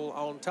 Pikeville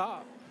on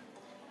top.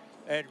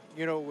 And,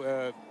 you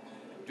know,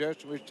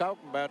 Justin was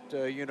talking about,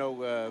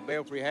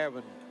 Belfry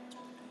having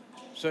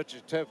such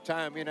a tough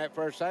time in that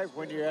first half.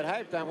 When you're at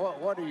halftime,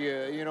 what do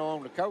you,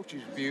 on the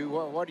coach's view,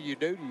 what do you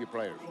do to your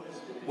players?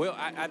 Well,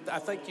 I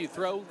think you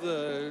throw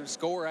the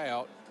score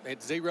out at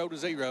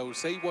 0-0,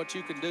 see what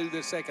you can do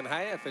this second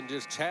half, and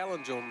just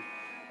challenge them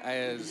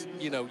as,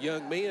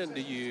 young men.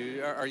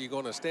 Are you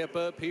going to step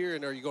up here,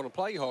 and are you going to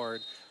play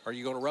hard? Are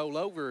you going to roll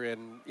over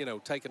and,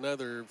 take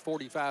another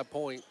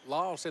 45-point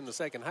loss in the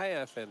second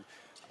half? And,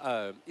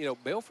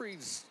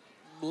 Belfry's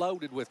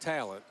loaded with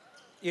talent.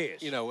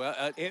 Yes.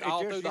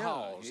 All through the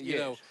halls,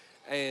 yes.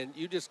 And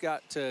you just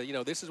got to,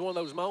 this is one of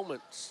those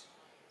moments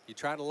you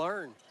try to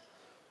learn.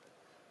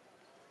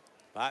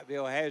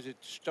 Pikeville has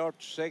it to start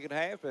the second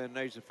half, and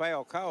there's a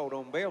foul called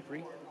on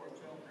Belfry.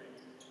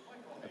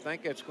 I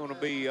think that's going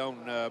to be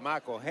on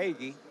Michael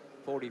Hagee,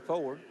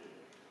 44.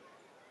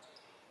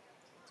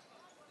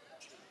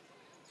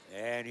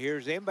 And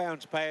here's the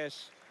inbounds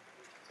pass,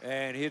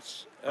 and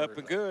it's up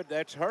and good.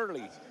 That's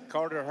Hurley,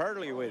 Carter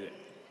Hurley with it.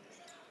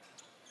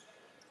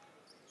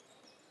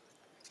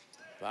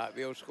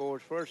 Pikeville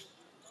scores first.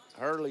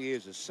 Hurley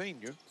is a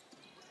senior.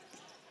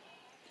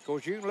 Of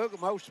course, you can look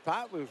at most of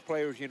Pikeville's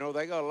players, they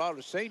got a lot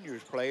of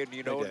seniors playing,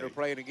 and they're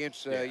playing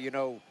against,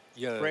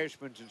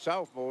 freshmen and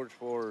sophomores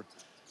for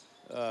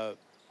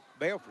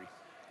Belfry.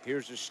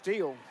 Here's a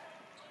steal.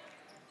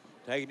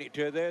 Taking it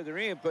to the other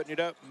end, putting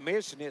it up,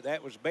 missing it.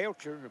 That was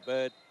Belcher,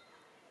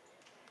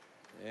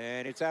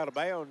 and it's out of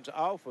bounds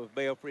off of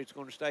Belfry. It's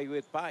going to stay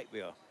with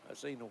Pikeville.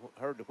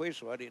 Heard the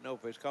whistle. I didn't know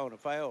if it's calling a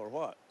foul or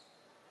what.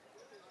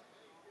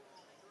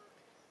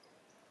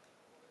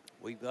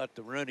 We've got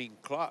the running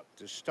clock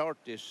to start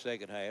this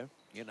second half.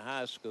 In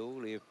high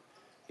school, if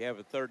you have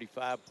a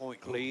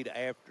 35-point lead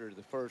after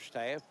the first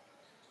half,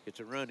 it's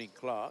a running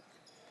clock.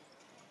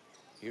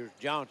 Here's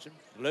Johnson,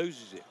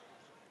 loses it.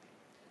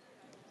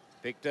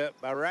 Picked up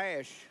by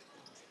Rash.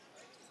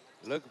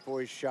 Looking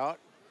for his shot.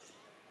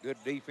 Good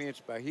defense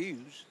by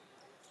Hughes.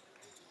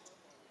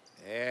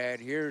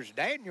 And here's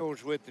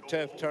Daniels with the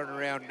tough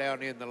turnaround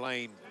down in the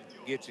lane.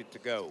 Gets it to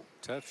go.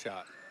 Tough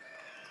shot.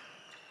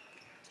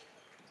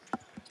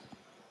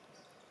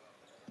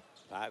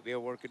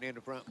 Pikeville working in the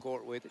front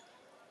court with it.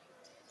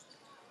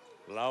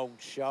 Long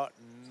shot,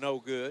 no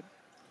good.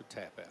 Good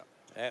tap out.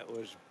 That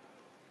was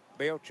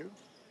Belcher.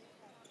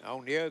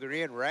 On the other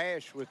end,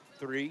 Rash with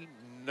 3,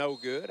 no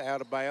good,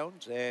 out of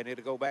bounds, and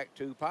it'll go back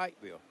to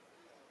Pikeville.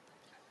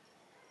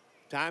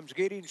 Time's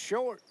getting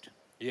short.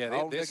 Yeah,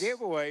 on the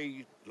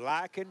giveaway,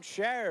 like and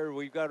share,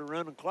 we've got a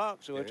running clock,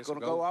 so it's going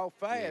to go off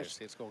fast. Yes,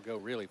 it's going to go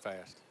really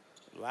fast.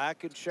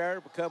 Like and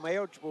share become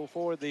eligible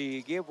for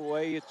the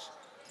giveaway. It's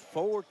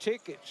 4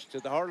 tickets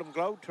to the Harlem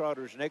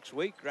Globetrotters next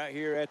week right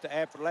here at the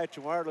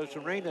Appalachian Wireless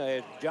Arena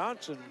as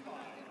Johnson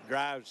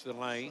drives the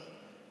lane,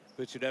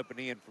 puts it up and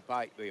in for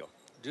Pikeville.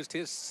 Just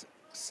his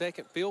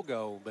second field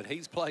goal, but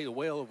he's played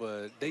well of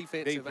a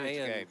defensive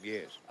game,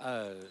 yes.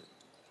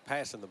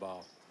 Passing the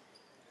ball.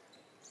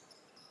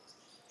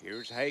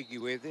 Here's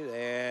Hagee with it,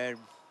 and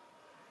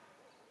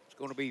it's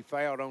going to be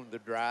fouled on the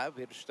drive.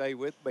 It'll stay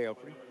with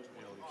Belfry.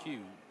 On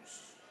Hughes.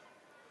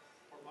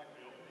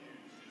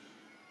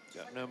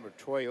 Got number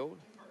 12,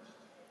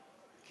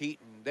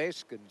 Keaton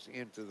Deskins,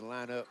 into the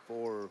lineup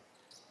for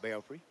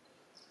Belfry.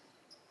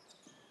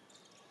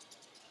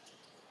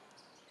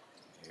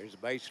 Here's a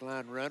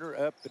baseline runner,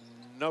 up and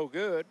no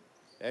good.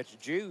 That's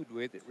Jude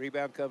with it.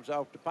 Rebound comes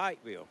off to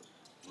Pikeville.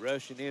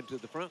 Rushing into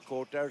the front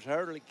court, there's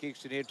Hurley,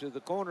 kicks it into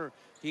the corner.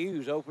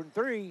 Hughes, open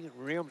three,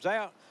 rims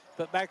out,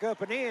 put back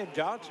up and in,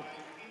 Johnson.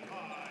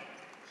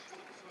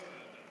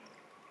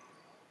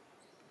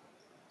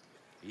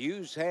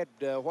 Hughes had,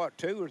 2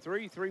 or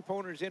 3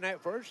 three-pointers in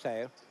that first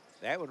half.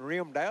 That one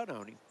rimmed out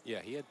on him.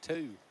 Yeah, he had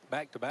 2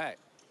 back-to-back.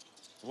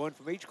 One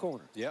from each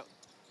corner. Yep.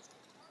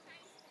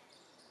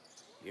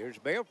 Here's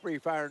Belfry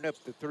firing up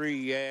the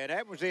 3, and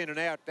that was in and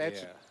out.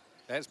 That's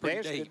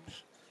pretty deep.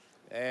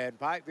 And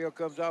Pikeville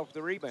comes off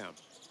the rebound.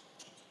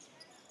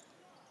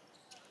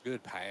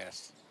 Good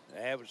pass.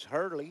 That was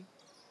Hurley.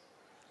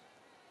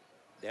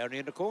 Down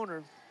in the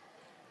corner.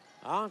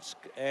 Onsk,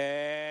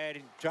 and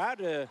he tried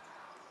to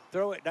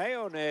throw it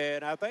down,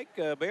 and I think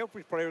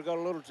Belfry's player got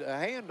a little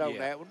hand on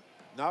that one.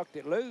 Knocked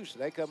it loose.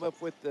 They come up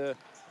with the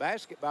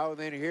basketball, and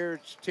then here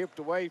it's tipped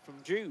away from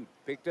Jude.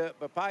 Picked up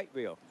by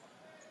Pikeville.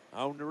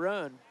 On the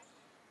run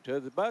to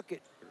the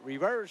bucket.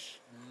 Reverse.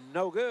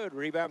 No good.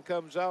 Rebound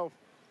comes off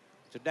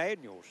to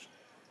Daniels.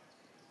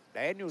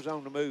 Daniels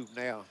on the move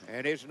now,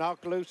 and it's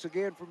knocked loose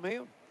again from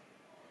him.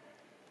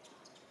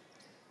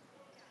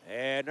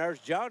 And there's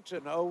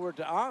Johnson over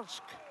to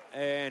Onsk,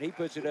 and he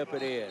puts it up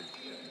and in.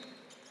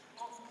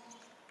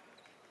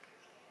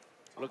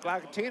 Looked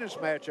like a tennis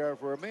match there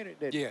for a minute,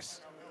 didn't it?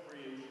 Yes.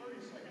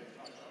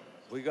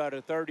 We got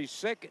a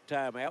 30-second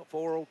timeout,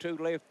 4:02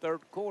 left third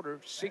quarter,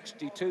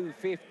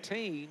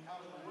 62-15,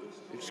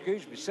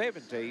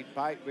 17,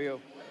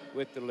 Pikeville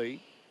with the lead.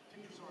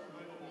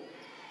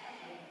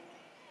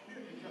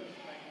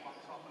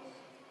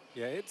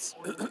 Yeah, it's,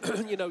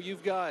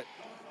 you've got,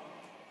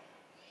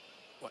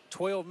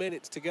 12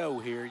 minutes to go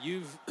here.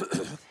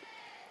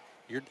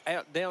 You're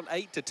out down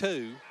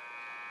 8-2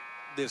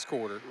 this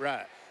quarter.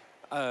 Right.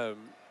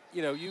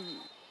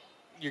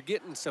 You're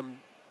getting some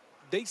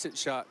decent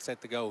shots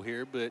at the goal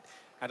here, but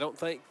I don't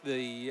think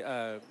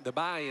the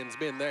buy-in's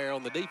been there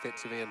on the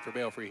defensive end for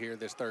Belfry here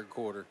this third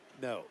quarter.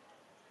 No.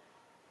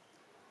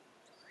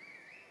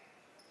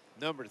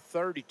 Number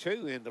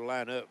 32 in the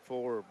lineup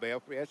for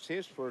Belfry. That's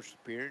his first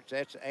appearance.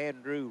 That's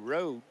Andrew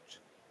Rhodes.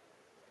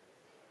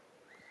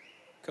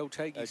 Coach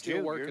Hagee's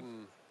still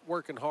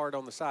working hard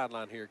on the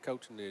sideline here,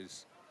 coaching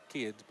his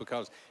kids,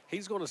 because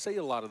he's going to see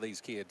a lot of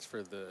these kids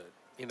for the,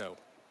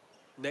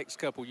 next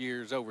couple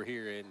years over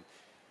here. And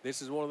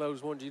this is one of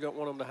those ones you don't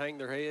want them to hang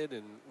their head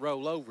and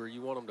roll over.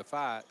 You want them to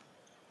fight.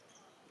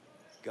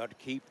 Got to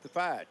keep the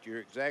fight. You're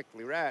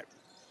exactly right.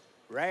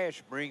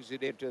 Rash brings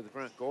it into the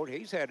front court.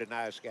 He's had a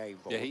nice game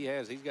for him. Yeah, he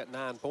has. He's got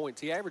 9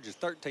 points. He averages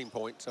 13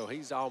 points, so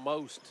he's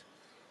almost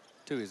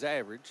to his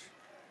average.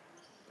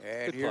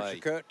 And good here's play.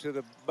 the cut to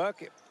the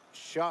bucket.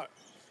 Shot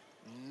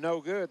no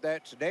good.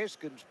 That's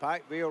Deskins.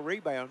 Pikeville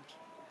rebounds.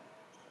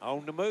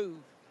 On the move.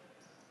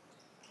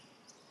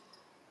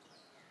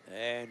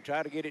 And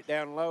try to get it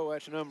down low.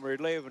 That's number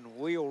 11,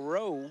 Will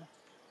Rowe.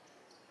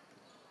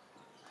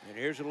 And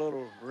here's a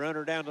little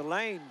runner down the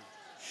lane.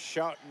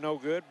 Shot no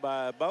good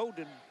by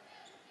Bowden.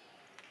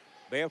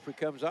 Belfry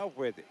comes off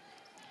with it.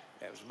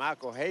 That was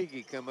Michael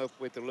Hagee come up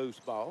with the loose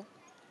ball.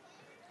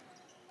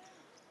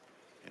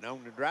 And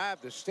on the drive,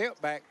 the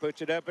step back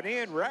puts it up and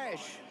in.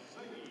 Rash.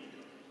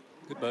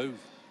 Good move.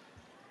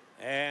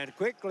 And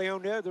quickly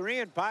on the other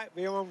end,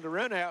 Pikeville on the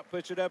run out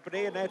puts it up and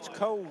in. That's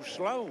Cole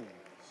Sloan.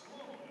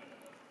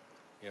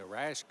 Yeah,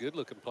 Rash,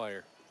 good-looking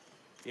player.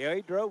 Yeah,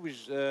 he drove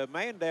his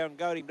man down,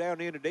 got him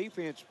down in a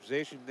defense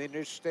position, then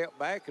just stepped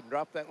back and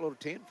dropped that little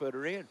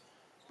 10-footer in.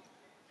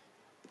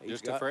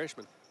 Just a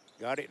freshman.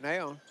 Got it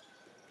now.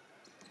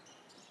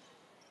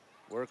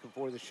 Working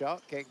for the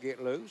shot, can't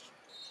get loose.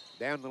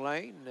 Down the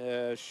lane,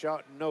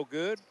 shot no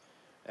good.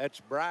 That's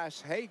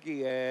Bryce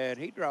Hagee, and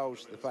he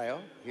draws the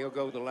foul. He'll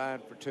go to the line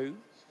for 2.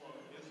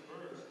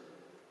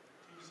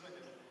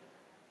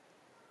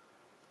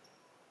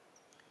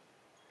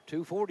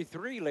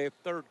 .243 left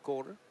third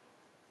quarter.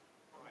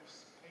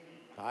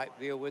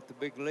 Pikeville with the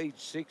big lead,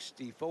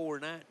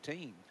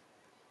 64-19.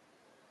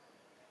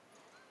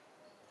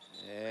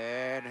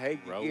 And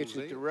Hagee gets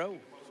it to Rowe.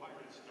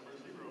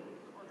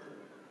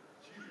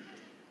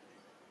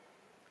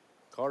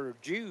 Carter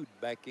Jude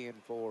back in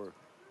for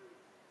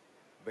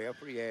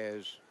Belfry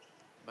as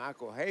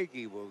Michael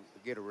Hagee will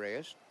get a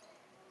rest.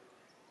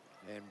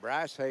 And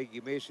Bryce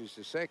Hagee misses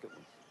the second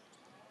one.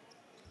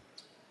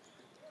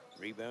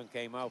 Rebound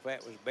came off.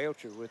 That was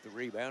Belcher with the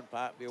rebound.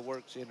 Pikeville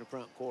works in the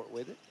front court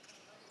with it.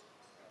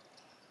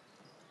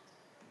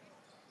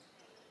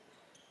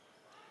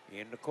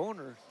 In the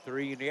corner,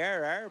 3 in the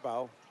air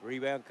ball.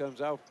 Rebound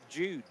comes off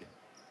Jude.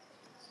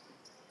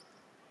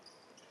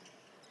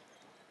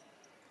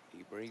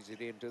 He brings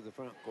it into the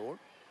front court.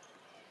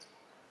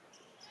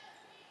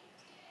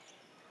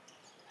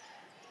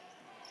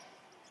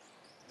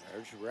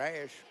 There's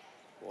Rash.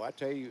 Well, I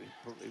tell you,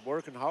 he's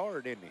working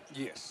hard, isn't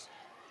he? Yes.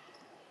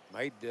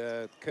 Made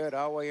the cut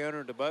all the way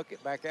under the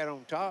bucket, back out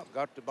on top,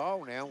 got the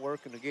ball now,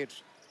 working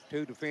against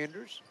 2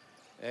 defenders,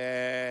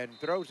 and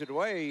throws it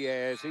away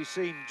as he's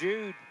seen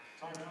Jude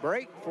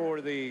break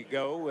for the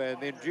goal,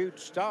 and then Jude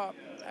stopped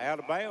out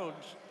of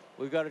bounds.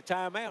 We've got a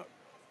timeout.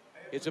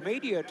 It's a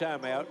media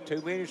timeout.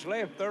 2 minutes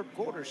left, third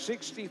quarter,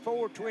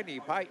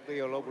 64-20,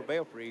 Pikeville over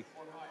Belfry.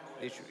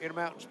 It's your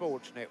Intermountain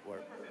Sports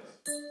Network.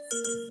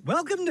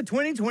 Welcome to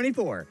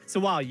 2024. So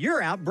while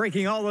you're out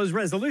breaking all those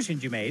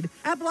resolutions you made,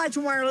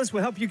 Appalachian Wireless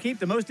will help you keep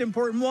the most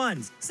important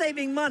ones,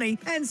 saving money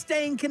and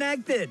staying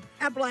connected.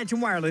 Appalachian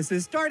Wireless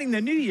is starting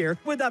the new year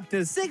with up to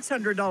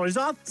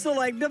 $600 off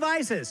select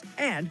devices.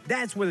 And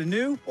that's with a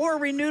new or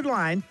renewed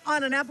line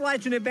on an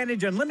Appalachian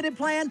Advantage Unlimited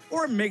plan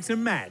or mix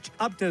and match.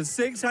 Up to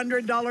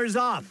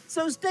 $600 off.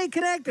 So stay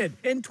connected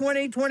in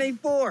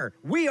 2024.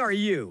 We are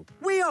you.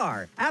 We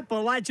are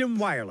Appalachian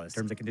Wireless.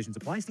 Terms and conditions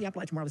apply. See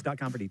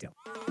AppalachianWireless.com for details.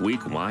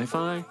 Weak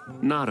Wi-Fi?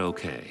 Not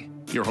okay.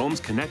 Your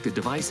home's connected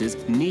devices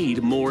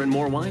need more and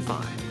more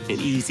Wi-Fi. An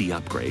easy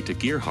upgrade to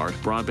Gearheart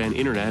Broadband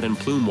Internet and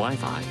Plume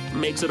Wi-Fi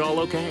makes it all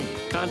okay.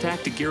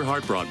 Contact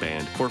Gearheart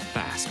Broadband for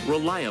fast,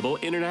 reliable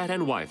internet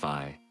and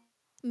Wi-Fi.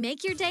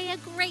 Make your day a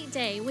great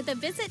day with a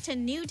visit to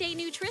New Day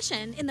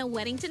Nutrition in the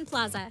Weddington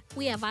Plaza.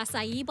 We have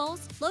acai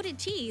bowls, loaded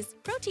cheese,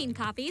 protein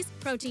coffees,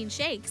 protein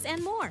shakes,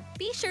 and more.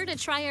 Be sure to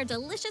try our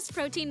delicious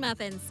protein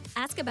muffins.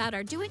 Ask about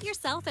our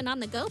do-it-yourself and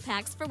on-the-go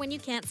packs for when you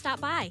can't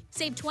stop by.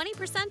 Save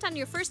 20% on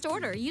your first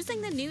order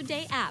using the New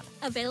Day app.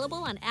 Available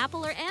on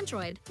Apple or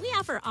Android. We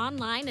offer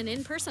online and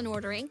in-person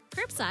ordering,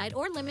 curbside,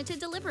 or limited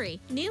delivery.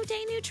 New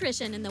Day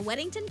Nutrition in the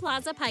Weddington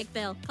Plaza,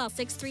 Pikeville. Call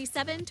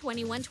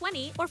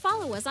 637-2120 or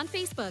follow us on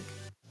Facebook.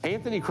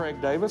 Anthony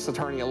Craig Davis,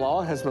 attorney at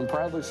law, has been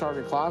proudly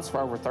serving clients for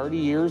over 30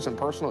 years in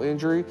personal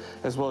injury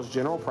as well as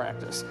general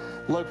practice.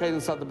 Located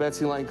inside the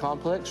Betsy Lane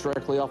complex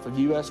directly off of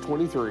US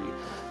 23.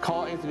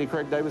 Call Anthony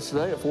Craig Davis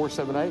today at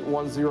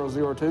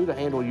 478-1002 to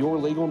handle your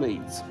legal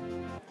needs.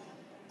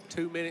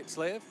 2 minutes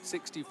left,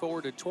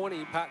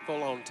 64-20,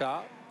 Pikeville on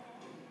top.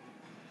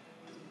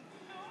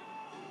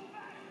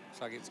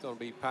 Looks like it's going to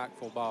be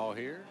Pikeville ball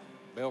here.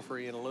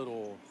 Belfry in a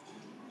little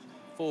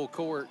full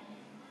court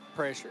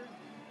pressure.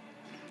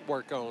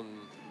 Work on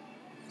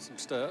some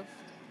stuff.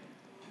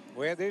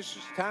 Well, this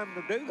is time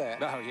to do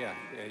that. Oh, yeah.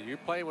 You're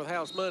playing with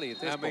house money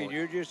at this point. I mean,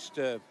 you're just,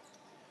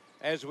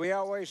 as we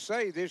always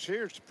say, this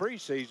here's the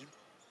preseason.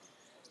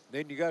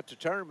 Then you got the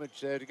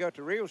tournaments. You got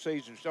the real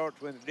season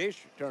starts when the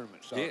district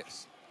tournament starts.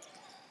 Yes.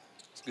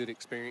 It's a good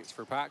experience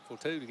for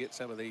Pikeville, too, to get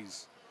some of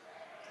these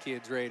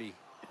kids ready.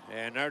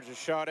 And there's a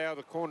shot out of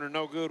the corner,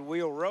 no good.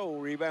 Wheel roll.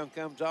 Rebound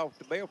comes off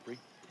to Belfry.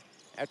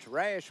 That's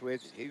Rash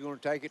with it. He's going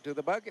to take it to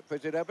the bucket,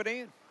 puts it up and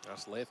in.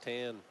 That's left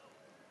hand.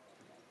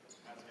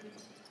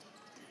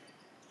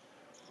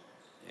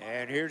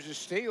 And here's the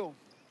steal.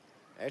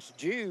 That's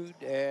Jude,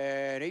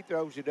 and he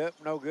throws it up,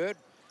 no good.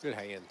 Good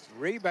hands.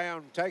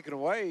 Rebound taken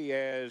away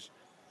as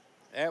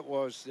that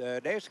was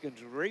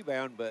Deskin's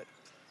rebound, but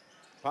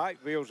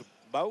Pikeville's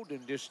Bolden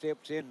just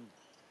steps in,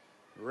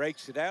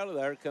 rakes it out of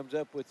there, comes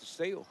up with the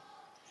steal.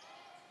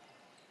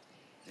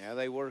 Now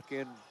they work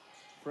in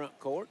front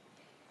court.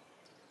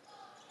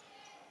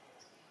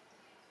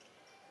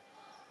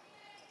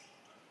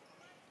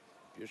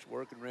 Just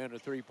working around the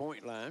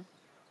three-point line.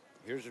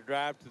 Here's a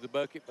drive to the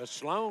bucket, but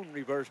Sloan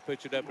reverse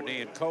puts it up and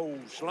in. Cole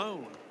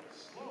Sloan.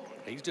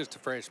 He's just a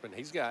freshman.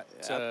 He's got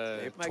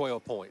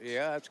 12 points.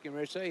 Yeah, I was going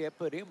to say, that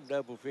put him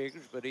double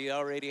figures, but he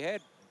already had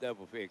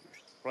double figures.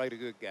 Played a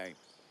good game.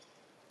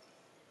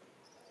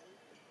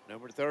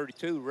 Number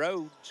 32,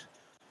 Rhodes,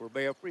 for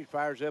Belfry.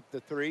 Fires up the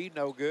three,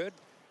 no good.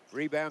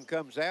 Rebound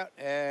comes out,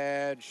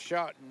 and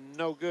shot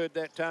no good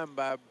that time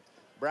by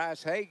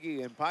Bryce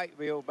Hagee, and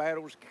Pikeville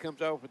battles,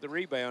 comes off with the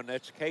rebound.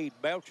 That's Cade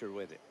Belcher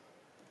with it.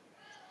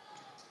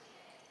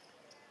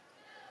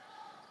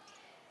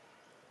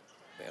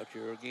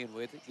 Belcher again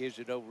with it, gives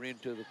it over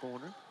into the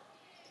corner.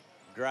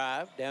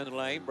 Drive down the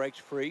lane, breaks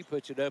free,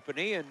 puts it up and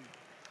in.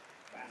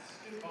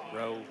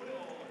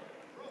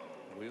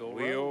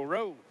 Wheel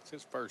roll. It's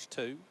his first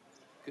two.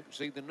 Couldn't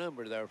see the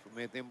number there from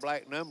it. Them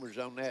black numbers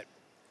on that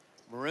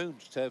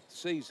maroon's tough to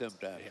see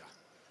sometimes. Yeah.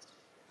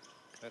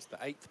 That's the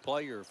 8th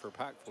player for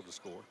Pikeville to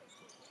score.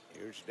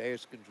 Here's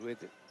Deskins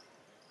with it.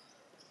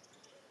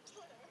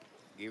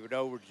 Give it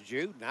over to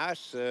Jude.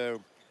 Nice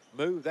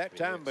move that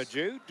time by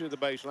Jude to the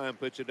baseline,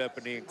 puts it up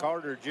and in.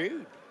 Carter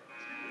Jude.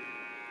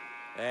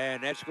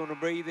 And that's going to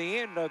be the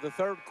end of the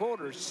third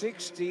quarter.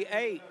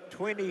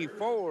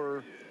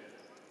 68-24,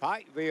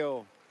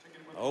 Pikeville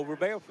over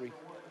Belfry.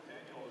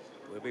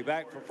 We'll be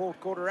back for fourth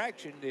quarter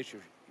action. This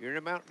is your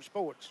Intermountain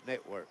Sports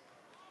Network.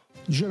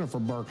 Jennifer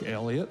Burke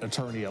Elliot,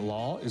 attorney at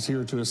law, is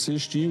here to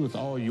assist you with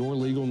all your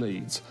legal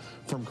needs.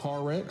 From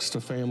car wrecks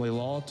to family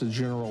law to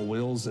general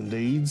wills and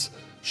deeds,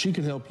 she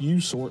can help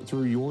you sort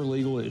through your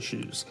legal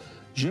issues.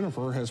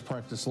 Jennifer has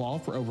practiced law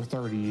for over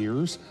 30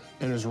 years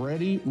and is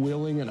ready,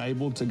 willing, and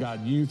able to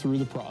guide you through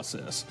the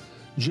process.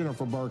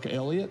 Jennifer Burke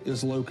Elliot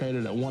is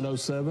located at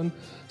 107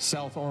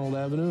 South Arnold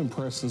Avenue in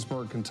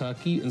Prestonsburg,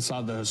 Kentucky,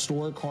 inside the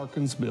historic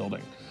Harkins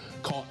building.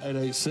 Call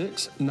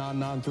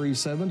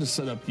 886-9937 to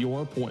set up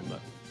your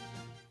appointment.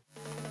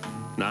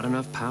 Not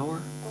enough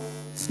power?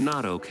 It's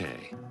not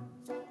okay.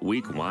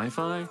 Weak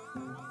Wi-Fi?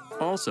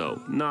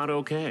 Also not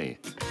okay.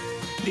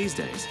 These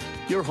days,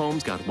 your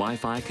home's got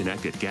Wi-Fi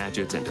connected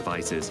gadgets and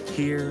devices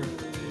here,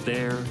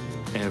 there,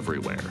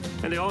 everywhere.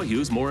 And they all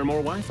use more and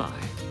more Wi-Fi.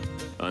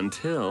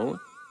 Until,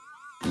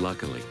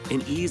 luckily,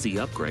 an easy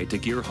upgrade to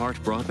Gearheart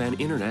broadband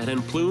internet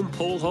and Plume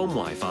whole home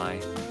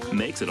Wi-Fi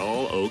makes it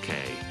all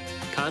okay.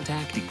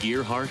 Contact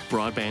Gearheart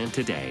Broadband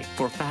today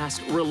for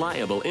fast,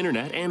 reliable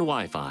internet and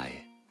Wi-Fi.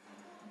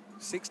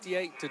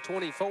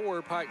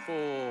 68-24,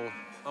 Pikeville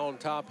on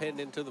top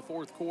heading into the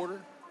fourth quarter.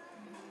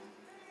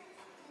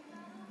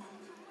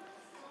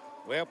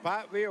 Well,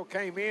 Pikeville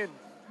came in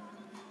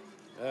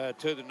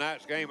to the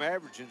night's game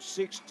averaging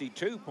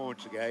 62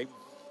 points a game.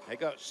 They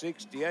got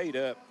 68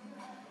 up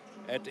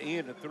at the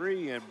end of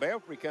 3, and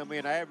Belfry come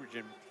in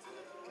averaging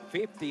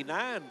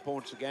 59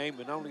 points a game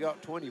and only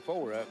got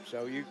 24 up.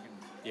 So you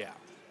can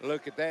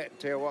look at that and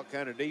tell what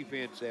kind of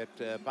defense that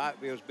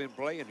Pikeville's been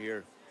playing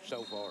here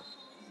so far.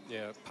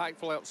 Yeah,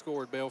 Pikeville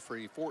outscored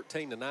Belfry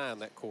 14-9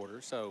 that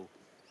quarter, so.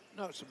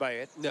 Not so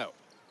bad. No.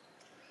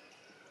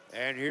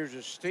 And here's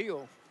a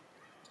steal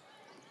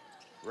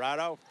right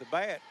off the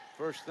bat.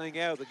 First thing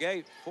out of the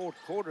gate, fourth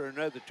quarter,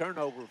 another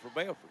turnover for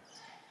Belfry.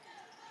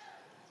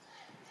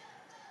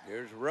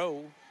 Here's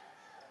Rowe.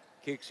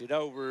 Kicks it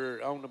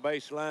over on the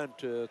baseline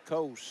to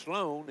Cole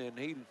Sloan, and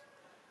he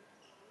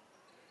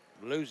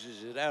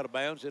loses it out of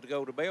bounds. It'll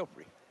go to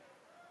Belfry.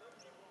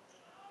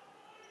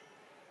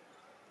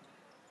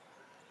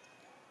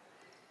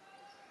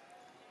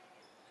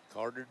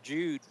 Carter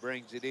Jude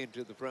brings it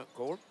into the front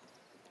court.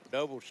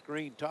 Double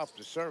screen top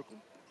the circle.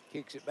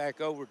 Kicks it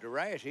back over to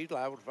Rash. He's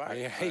liable to fire.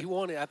 Yeah, he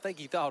wanted. I think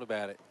he thought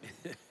about it.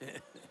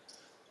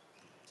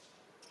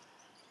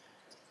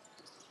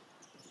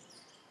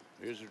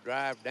 Here's a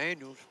drive.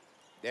 Daniels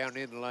down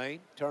in the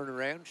lane.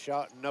 Turnaround.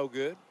 Shot no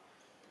good.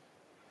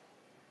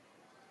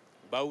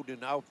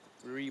 Bowden off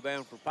the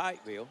rebound for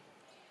Pikeville.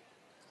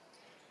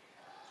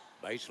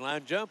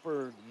 Baseline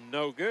jumper.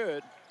 No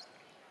good.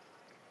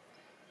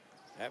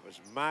 That was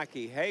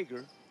Mikey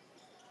Hager.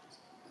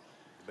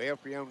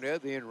 Belfry on the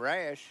other end,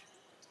 Rash.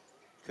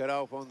 Cut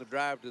off on the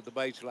drive to the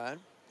baseline.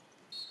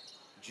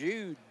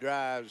 Jude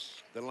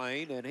drives the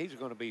lane, and he's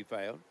going to be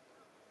fouled.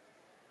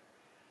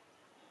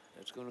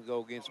 That's going to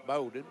go against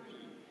Bowden.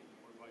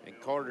 And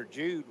Carter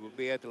Jude will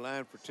be at the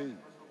line for 2.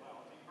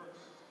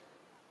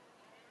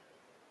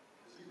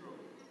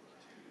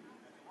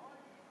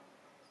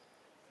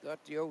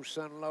 Got the old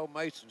son-in-law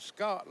Mason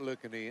Scott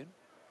looking in.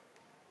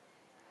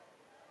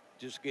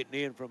 Just getting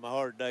in from a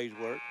hard day's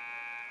work.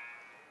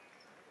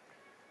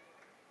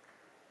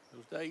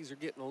 Those days are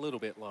getting a little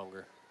bit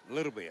longer. A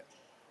little bit.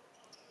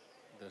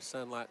 The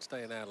sunlight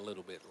staying out a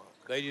little bit longer.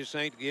 They just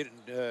ain't getting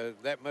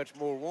that much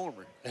more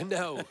warmer.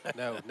 No.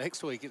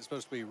 Next week it's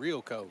supposed to be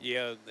real cold.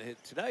 Yeah,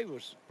 today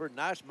was pretty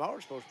nice.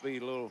 Tomorrow's supposed to be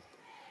a little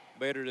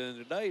better than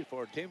today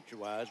for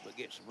temperature-wise, but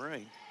get some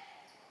rain.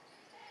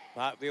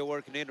 Pikeville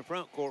working in the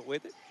front court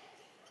with it.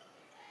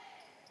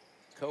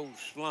 Cole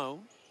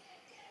Sloan.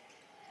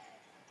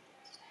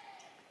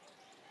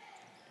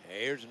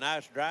 Here's a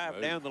nice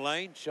drive down the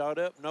lane. Shot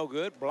up, no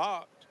good.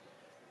 Blocked.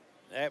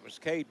 That was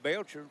Cade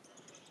Belcher.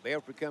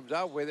 Belfry comes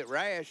off with it.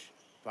 Rash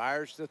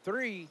fires the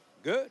 3.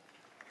 Good.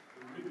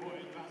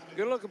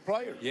 Good-looking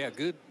player. Yeah,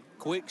 good,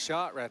 quick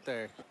shot right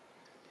there.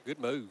 Good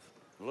move.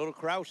 A little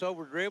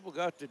crossover dribble.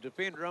 Got the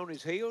defender on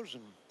his heels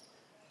and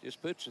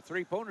just puts a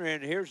 3-pointer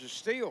in. Here's a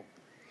steal.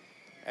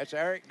 That's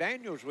Eric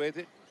Daniels with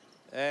it.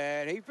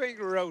 And he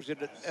finger rolls it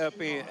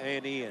up in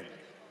and in.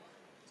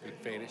 Good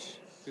finish.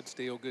 Good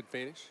steal, good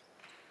finish.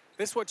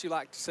 This is what you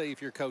like to see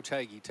if you're Coach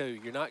Hagee, too.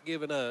 You're not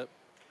giving up.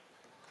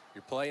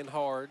 You're playing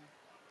hard.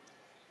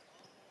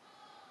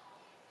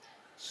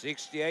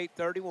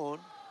 68-31.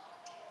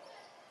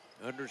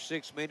 Under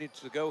 6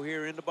 minutes to go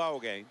here in the ball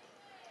game.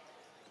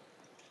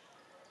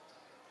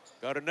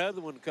 Got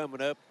another one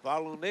coming up.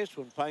 Following this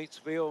one,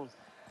 Paintsville,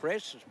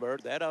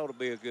 Prestonsburg. That ought to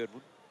be a good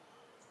one.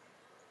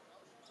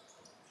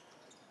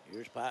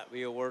 Here's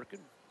Pikeville working.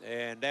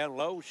 And down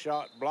low,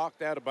 shot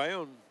blocked out of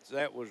bounds.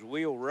 That was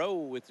Will Rowe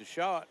with the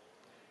shot.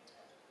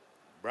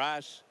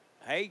 Bryce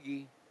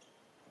Hagee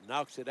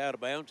knocks it out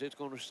of bounds. It's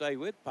going to stay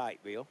with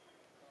Pikeville.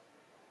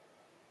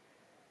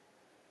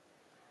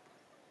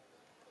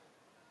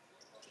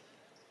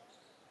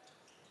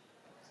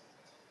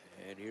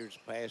 And here's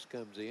the pass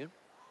comes in.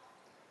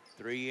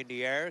 3 in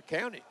the air.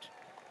 Count it.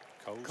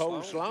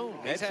 Cole Sloan.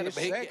 That's his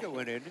second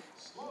one, isn't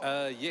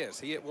it?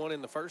 Yes, he hit 1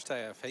 in the first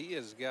half.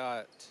 He's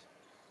got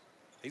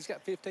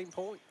 15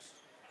 points.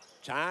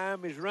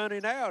 time is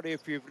running out.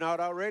 If you've not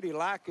already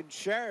liked and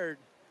shared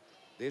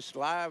this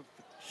live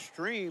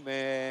stream,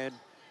 and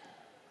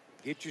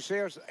get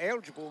yourselves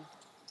eligible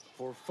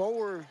for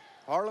 4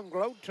 Harlem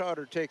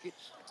Globetrotter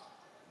tickets.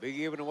 Be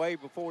given away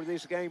before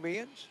this game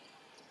ends,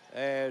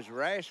 as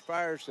Rash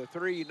fires the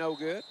 3, no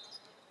good.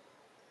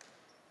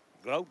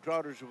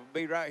 Globetrotters will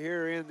be right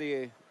here in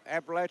the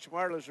Appalachian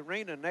Wireless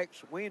Arena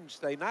next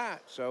Wednesday night,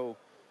 so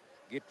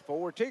get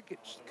 4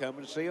 tickets. Come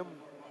and see them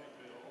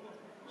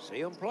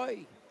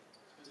play.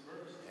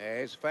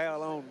 As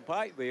foul on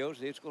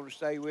Pikeville, it's going to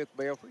stay with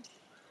Belfry.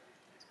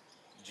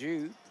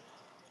 Jude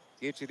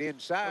gets it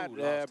inside.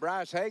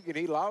 Bryce Hagan,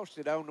 he lost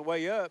it on the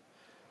way up.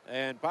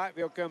 And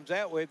Pikeville comes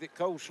out with it.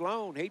 Cole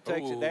Sloan, he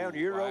takes it down.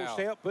 Euro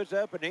step, puts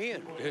up and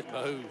in. Good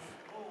move.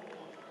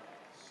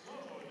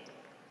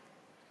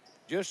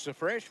 Just a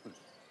freshman.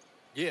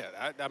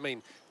 Yeah, I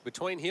mean,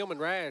 between him and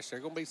Rash, there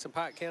are going to be some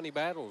Pike County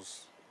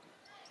battles.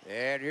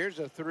 And here's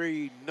a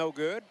 3, no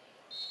good.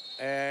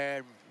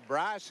 And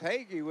Bryce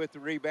Hagee with the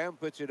rebound,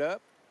 puts it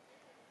up.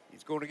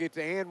 He's going to get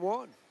the and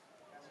 1.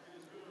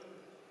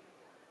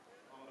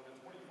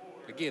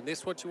 Again, this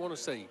is what you want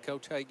to see.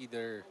 Coach Hagee,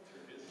 they're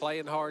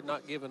playing hard,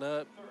 not giving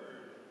up.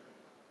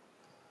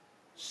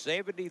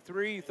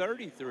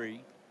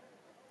 73-33.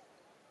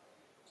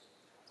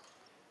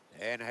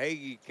 And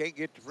Hagee can't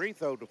get the free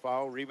throw to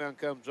fall. Rebound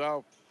comes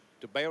off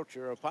to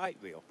Belcher of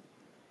Pikeville.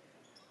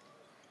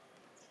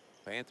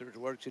 Panthers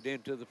works it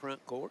into the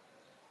front court.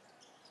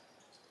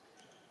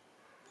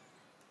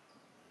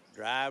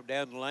 Drive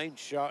down the lane,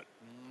 shot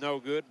no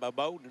good by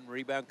Bowden.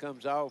 Rebound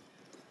comes off.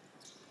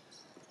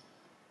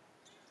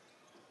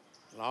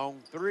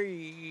 Long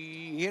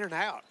 3, in and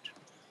out.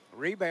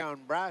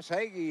 Rebound, Bryce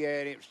Hagee,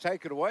 and it was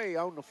taken away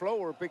on the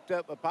floor, picked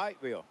up by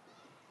Pikeville.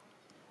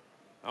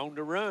 On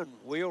the run,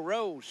 Will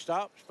Rose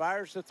stops,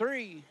 fires the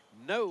 3,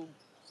 no.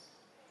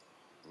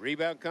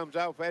 Rebound comes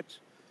off, that's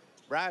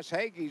Bryce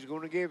Hagee's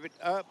going to give it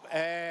up,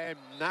 and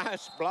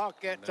nice block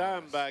that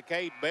time by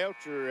Cade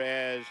Belcher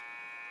as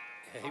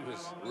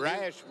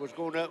Rash was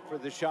going up for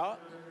the shot.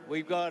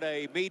 We've got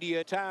a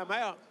media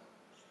timeout.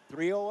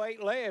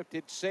 3:08 left.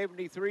 It's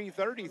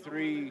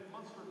 73-33.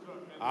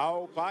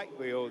 All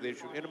Pikeville. This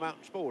is your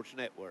Intermountain Sports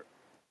Network.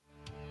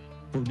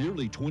 For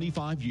nearly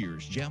 25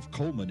 years, Jeff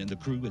Coleman and the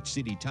crew at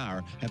City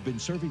Tire have been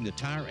serving the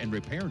tire and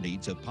repair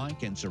needs of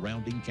Pike and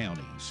surrounding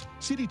counties.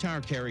 City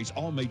Tire carries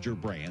all major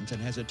brands and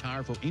has a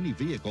tire for any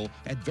vehicle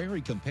at very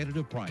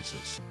competitive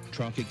prices.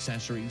 Truck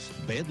accessories,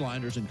 bed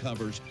liners and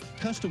covers,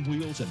 custom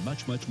wheels, and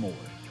much, much more.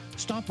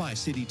 Stop by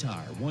City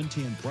Tire,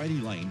 110 Brady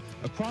Lane,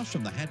 across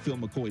from the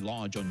Hatfield-McCoy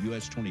Lodge on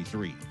US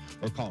 23,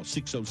 or call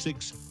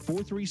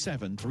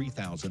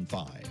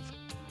 606-437-3005.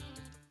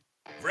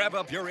 Rev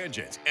up your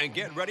engines and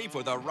get ready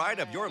for the ride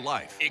of your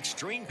life.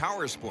 Extreme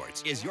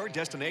Powersports is your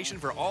destination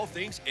for all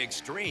things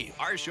extreme.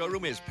 Our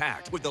showroom is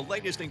packed with the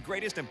latest and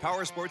greatest in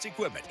powersports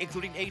equipment,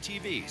 including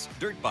ATVs,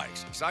 dirt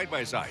bikes,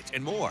 side-by-sides,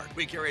 and more.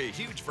 We carry a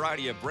huge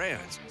variety of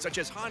brands, such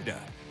as Honda,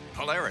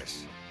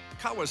 Polaris,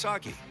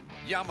 Kawasaki,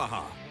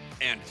 Yamaha,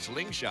 and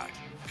Slingshot.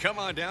 Come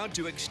on down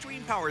to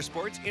Extreme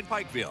Powersports in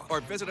Pikeville or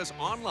visit us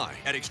online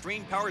at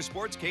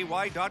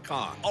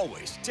extremepowersportsky.com.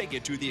 Always take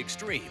it to the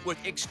extreme with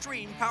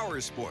Extreme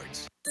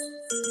Powersports.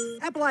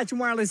 Appalachian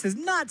Wireless is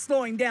not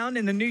slowing down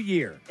in the new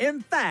year.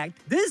 In fact,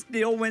 this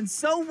deal went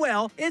so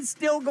well, it's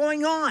still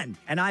going on.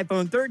 An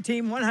iPhone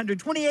 13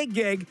 128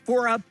 gig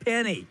for a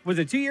penny with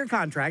a 2-year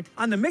contract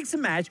on the mix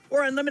and match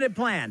or unlimited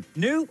plan,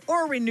 new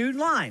or renewed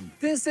line.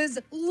 This is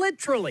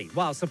literally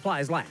while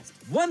supplies last.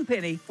 1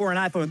 penny for an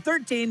iPhone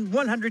 13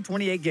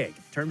 128 gig.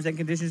 Terms and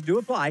conditions do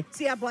apply.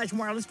 See Appalachian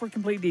Wireless for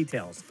complete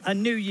details. A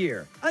new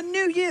year, a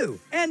new you,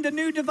 and a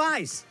new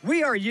device.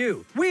 We are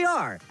you. We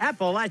are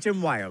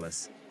Appalachian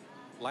Wireless.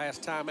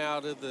 Last time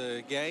out of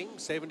the game,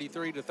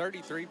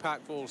 73-33.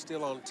 Pikeville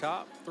still on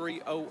top.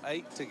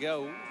 3:08 to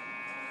go.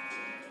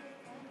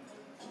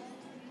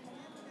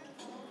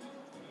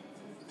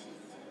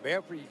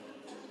 Belfry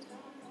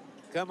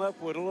come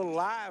up with a little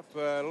life,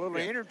 a little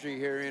energy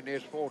here in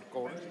this fourth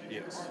quarter.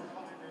 Yes.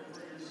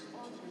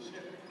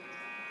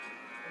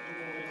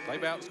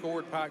 They've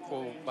outscored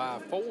Pikeville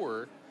by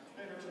 4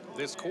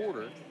 this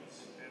quarter.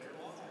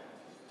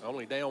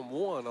 Only down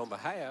 1 on the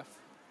half.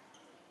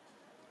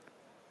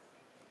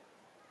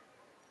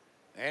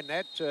 And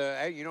that's,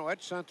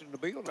 that's something to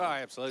build on.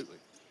 Oh, absolutely.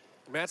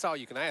 I mean, that's all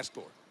you can ask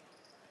for.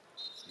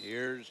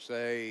 Here's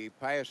a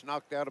pass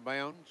knocked out of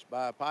bounds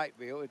by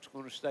Pikeville. It's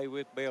going to stay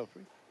with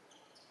Belfry.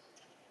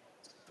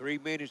 3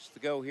 minutes to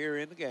go here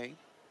in the game.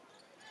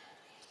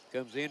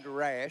 Comes into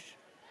Rash.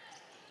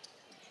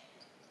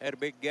 Had a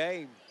big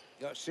game.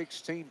 Got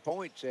 16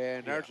 points,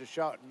 and there's a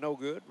shot no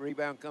good.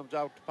 Rebound comes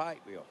off to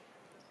Pikeville.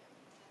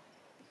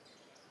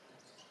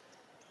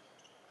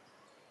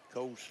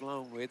 Cole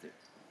Sloan with it.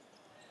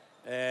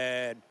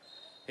 And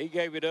he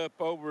gave it up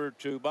over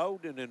to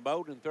Bowden, and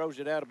Bowden throws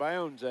it out of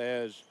bounds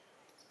as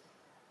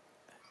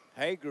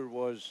Hager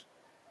was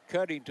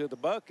cutting to the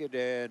bucket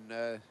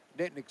and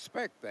didn't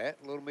expect that.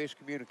 A little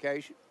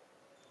miscommunication.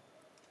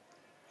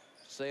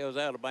 Sails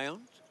out of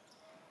bounds.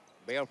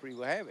 Belfry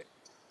will have it.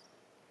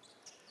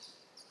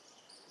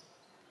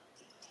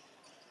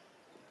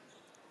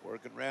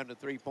 working around the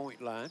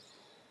three-point line.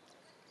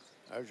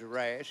 There's a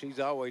Rash. He's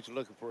always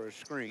looking for a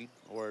screen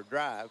or a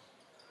drive.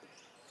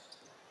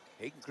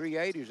 He can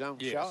create his own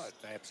shot.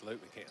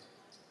 Absolutely can.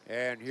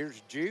 And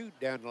here's Jude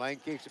down the lane,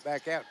 kicks it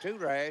back out to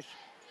Rash.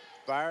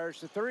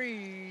 Fires the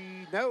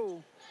three.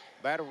 No.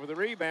 Battle for the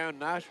rebound.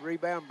 Nice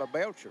rebound by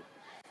Belcher.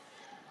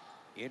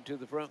 Into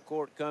the front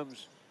court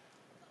comes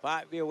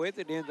Pikeville with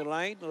it in the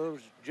lane. A little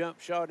jump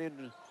shot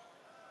in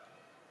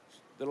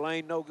the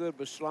lane, no good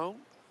by Sloan.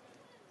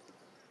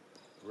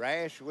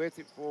 Rash with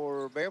it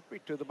for Belfry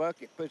to the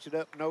bucket, puts it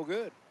up, no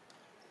good.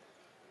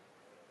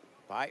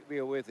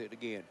 Pikeville with it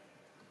again.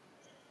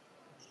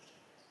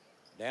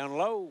 Down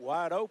low,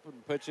 wide open,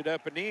 puts it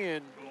up and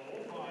in.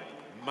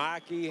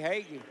 Mikey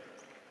Hagan.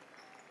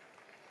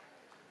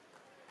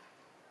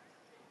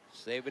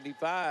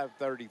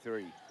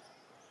 75-33.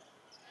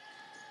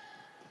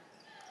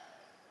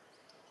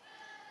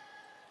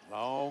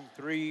 Long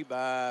three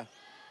by,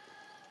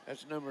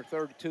 that's number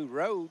 32,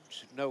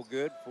 Rhodes. No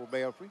good for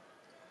Belfry.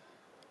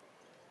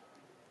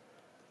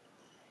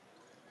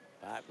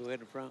 Pikeville in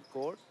the front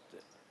court.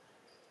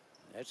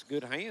 That's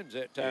good hands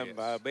that time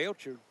by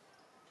Belcher.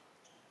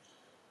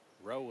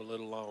 Row a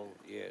little long.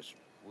 Yes,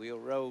 Will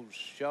Rose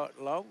shot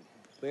long.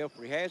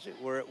 Belfry has it.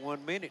 We're at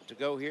 1 minute to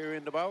go here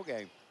in the ball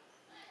game.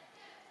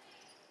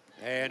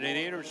 And an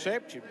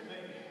interception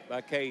by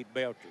Cade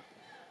Belcher.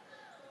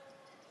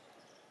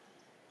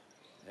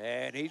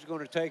 And he's going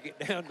to take it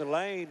down the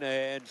lane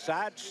and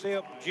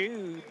sidestep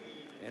Jude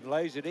and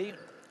lays it in.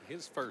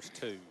 His first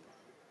two.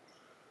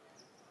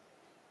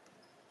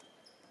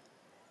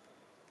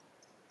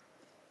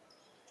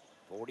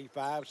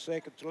 .45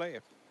 seconds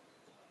left.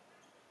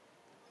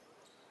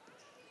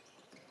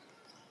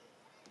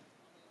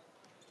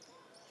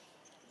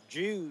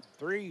 Jude,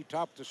 three,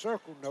 top of the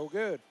circle, no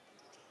good.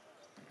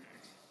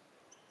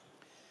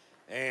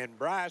 And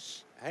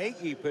Bryce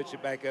Hagee puts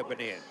it back up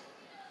and in.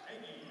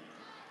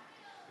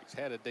 He's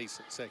had a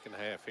decent second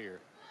half here.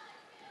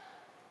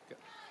 Got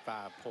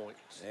 5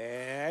 points.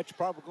 And that's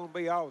probably going to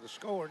be all the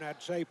scoring. I'd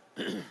say,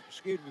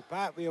 excuse me,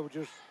 Pikeville will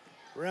just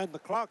run the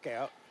clock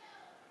out.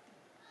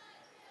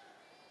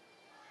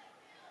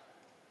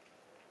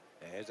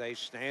 As they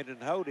stand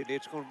and hold it,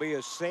 it's going to be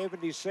a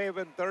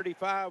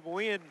 77-35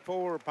 win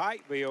for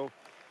Pikeville.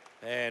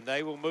 And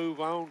they will move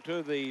on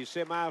to the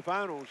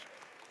semifinals.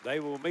 They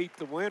will meet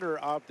the winner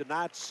of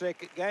tonight's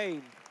second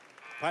game,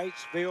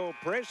 Paintsville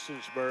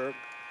Prestonsburg,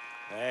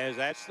 as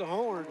that's the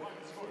horn.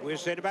 We'll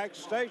send it back to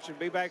the station.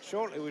 Be back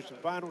shortly with some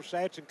final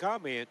stats and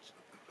comments.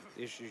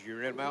 This is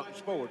your Intermountain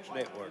Sports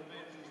Network.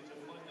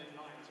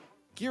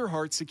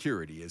 Gearheart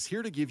Security is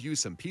here to give you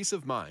some peace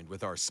of mind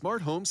with our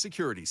smart home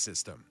security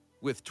system.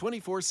 With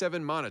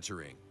 24/7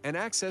 monitoring and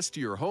access to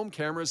your home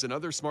cameras and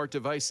other smart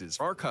devices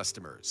for our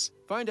customers.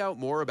 Find out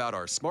more about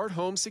our smart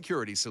home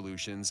security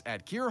solutions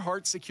at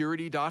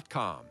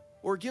gearheartsecurity.com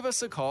or give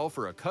us a call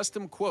for a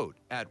custom quote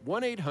at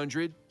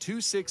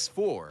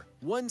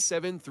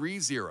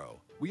 1-800-264-1730.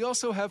 We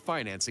also have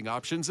financing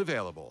options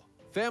available.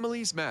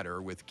 Families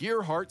matter with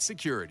Gearheart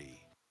Security.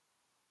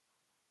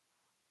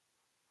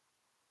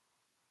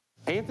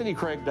 Anthony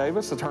Craig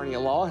Davis, attorney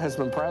at law, has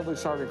been proudly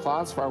serving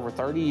clients for over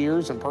 30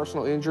 years in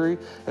personal injury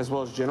as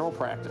well as general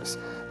practice.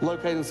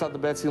 Located inside the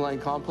Betsy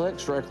Lane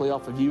complex, directly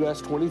off of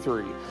US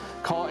 23.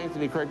 Call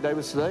Anthony Craig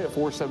Davis today at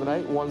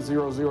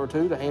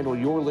 478-1002 to handle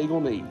your legal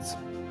needs.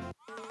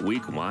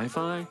 Weak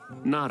Wi-Fi?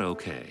 Not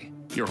okay.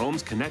 Your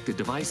home's connected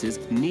devices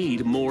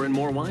need more and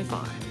more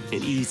Wi-Fi.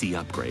 An easy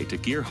upgrade to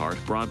Gearheart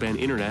Broadband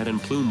Internet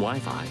and Plume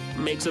Wi-Fi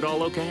makes it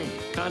all okay.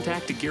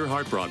 Contact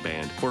Gearheart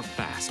Broadband for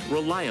fast,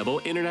 reliable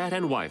Internet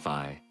and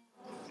Wi-Fi.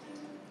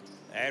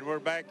 And we're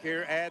back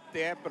here at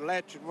the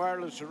Appalachian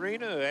Wireless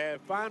Arena.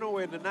 Final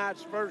in the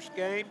night's first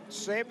game,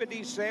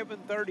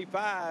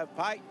 77-35,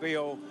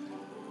 Pikeville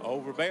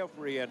over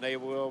Belfry, and they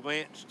will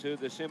advance to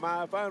the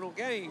semifinal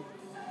game.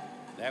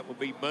 That will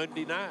be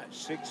Monday night,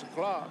 6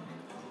 o'clock.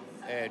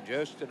 And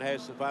Justin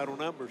has the final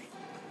numbers.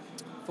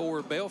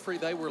 For Belfry,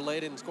 they were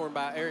led in scoring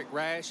by Eric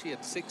Rash. He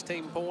had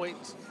 16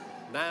 points,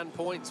 9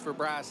 points for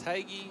Bryce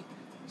Hagee,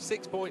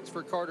 6 points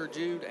for Carter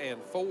Jude, and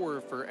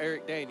 4 for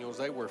Eric Daniels.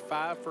 They were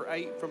 5 for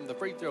 8 from the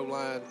free throw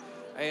line.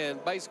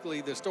 And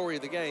basically the story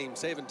of the game,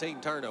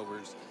 17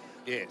 turnovers.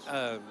 Yes.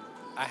 I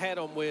had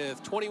them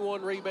with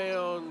 21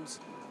 rebounds,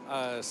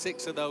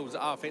 6 of those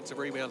offensive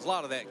rebounds. A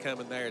lot of that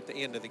coming there at the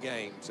end of the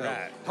game. So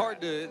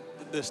hard to,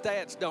 the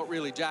stats don't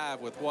really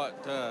jive with what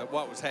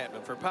was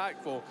happening. For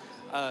Pikeville,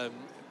 I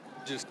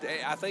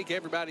think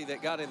everybody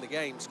that got in the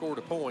game scored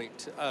a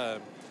point.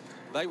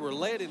 They were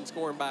led in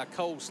scoring by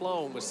Cole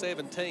Sloan with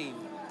 17,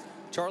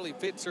 Charlie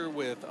Fitzer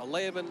with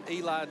 11,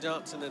 Eli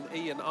Johnson and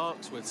Ian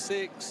Onks with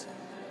 6,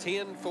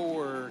 10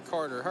 for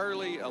Carter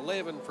Hurley,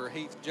 11 for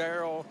Heath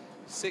Jarrell,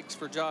 6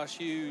 for Josh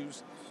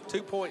Hughes,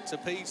 2 points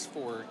apiece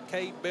for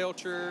Cade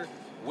Belcher,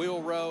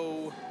 Will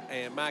Rowe,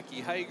 and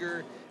Mikey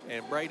Hager,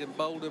 and Braden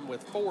Bolden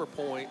with 4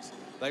 points.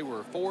 They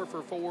were 4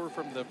 for 4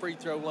 from the free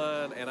throw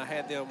line, and I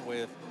had them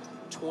with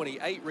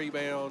 28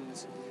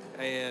 rebounds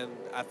and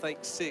I think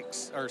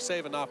 6 or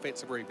 7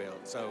 offensive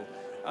rebounds. So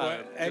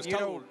Just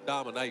total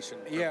domination.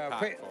 Yeah,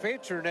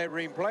 Fincher never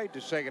even played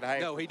the second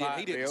half. No, he didn't.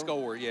 He didn't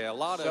score. Yeah, a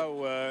lot of.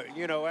 So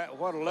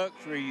what a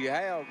luxury you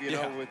have,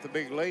 with the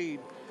big lead,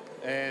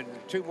 and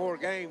 2 more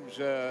games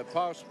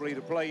possibly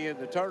to play in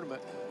the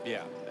tournament.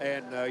 Yeah.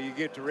 And you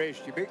get to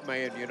rest your big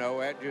man.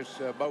 That just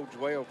bodes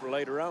well for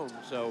later on.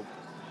 So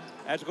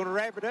that's going to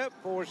wrap it up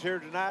for us here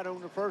tonight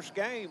on the first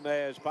game,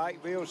 as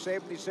Pikeville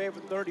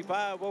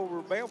 77-35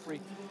 over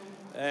Belfry.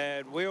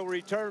 And we'll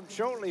return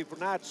shortly for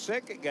tonight's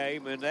second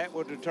game, and that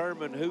will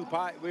determine who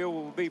Pikeville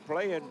will be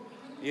playing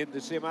in the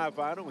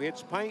semifinal.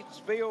 It's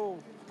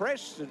Paintsville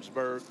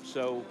Prestonsburg,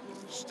 so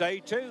stay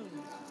tuned.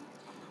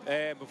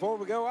 And before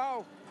we go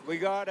off, we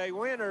got a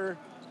winner,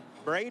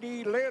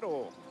 Brady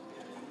Little.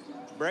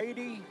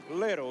 Brady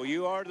Little,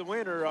 you are the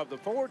winner of the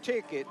 4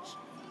 tickets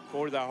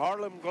for the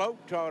Harlem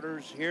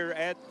Globetrotters here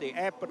at the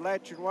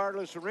Appalachian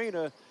Wireless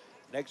Arena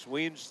next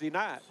Wednesday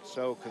night.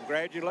 So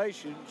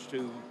congratulations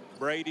to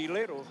Brady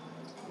Little.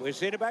 We'll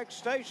send it back to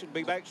station.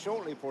 Be back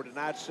shortly for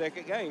tonight's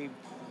second game.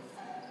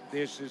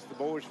 This is the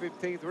Boys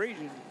 15th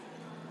Region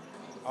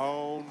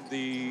on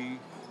the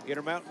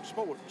Intermountain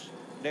Sports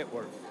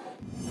Network.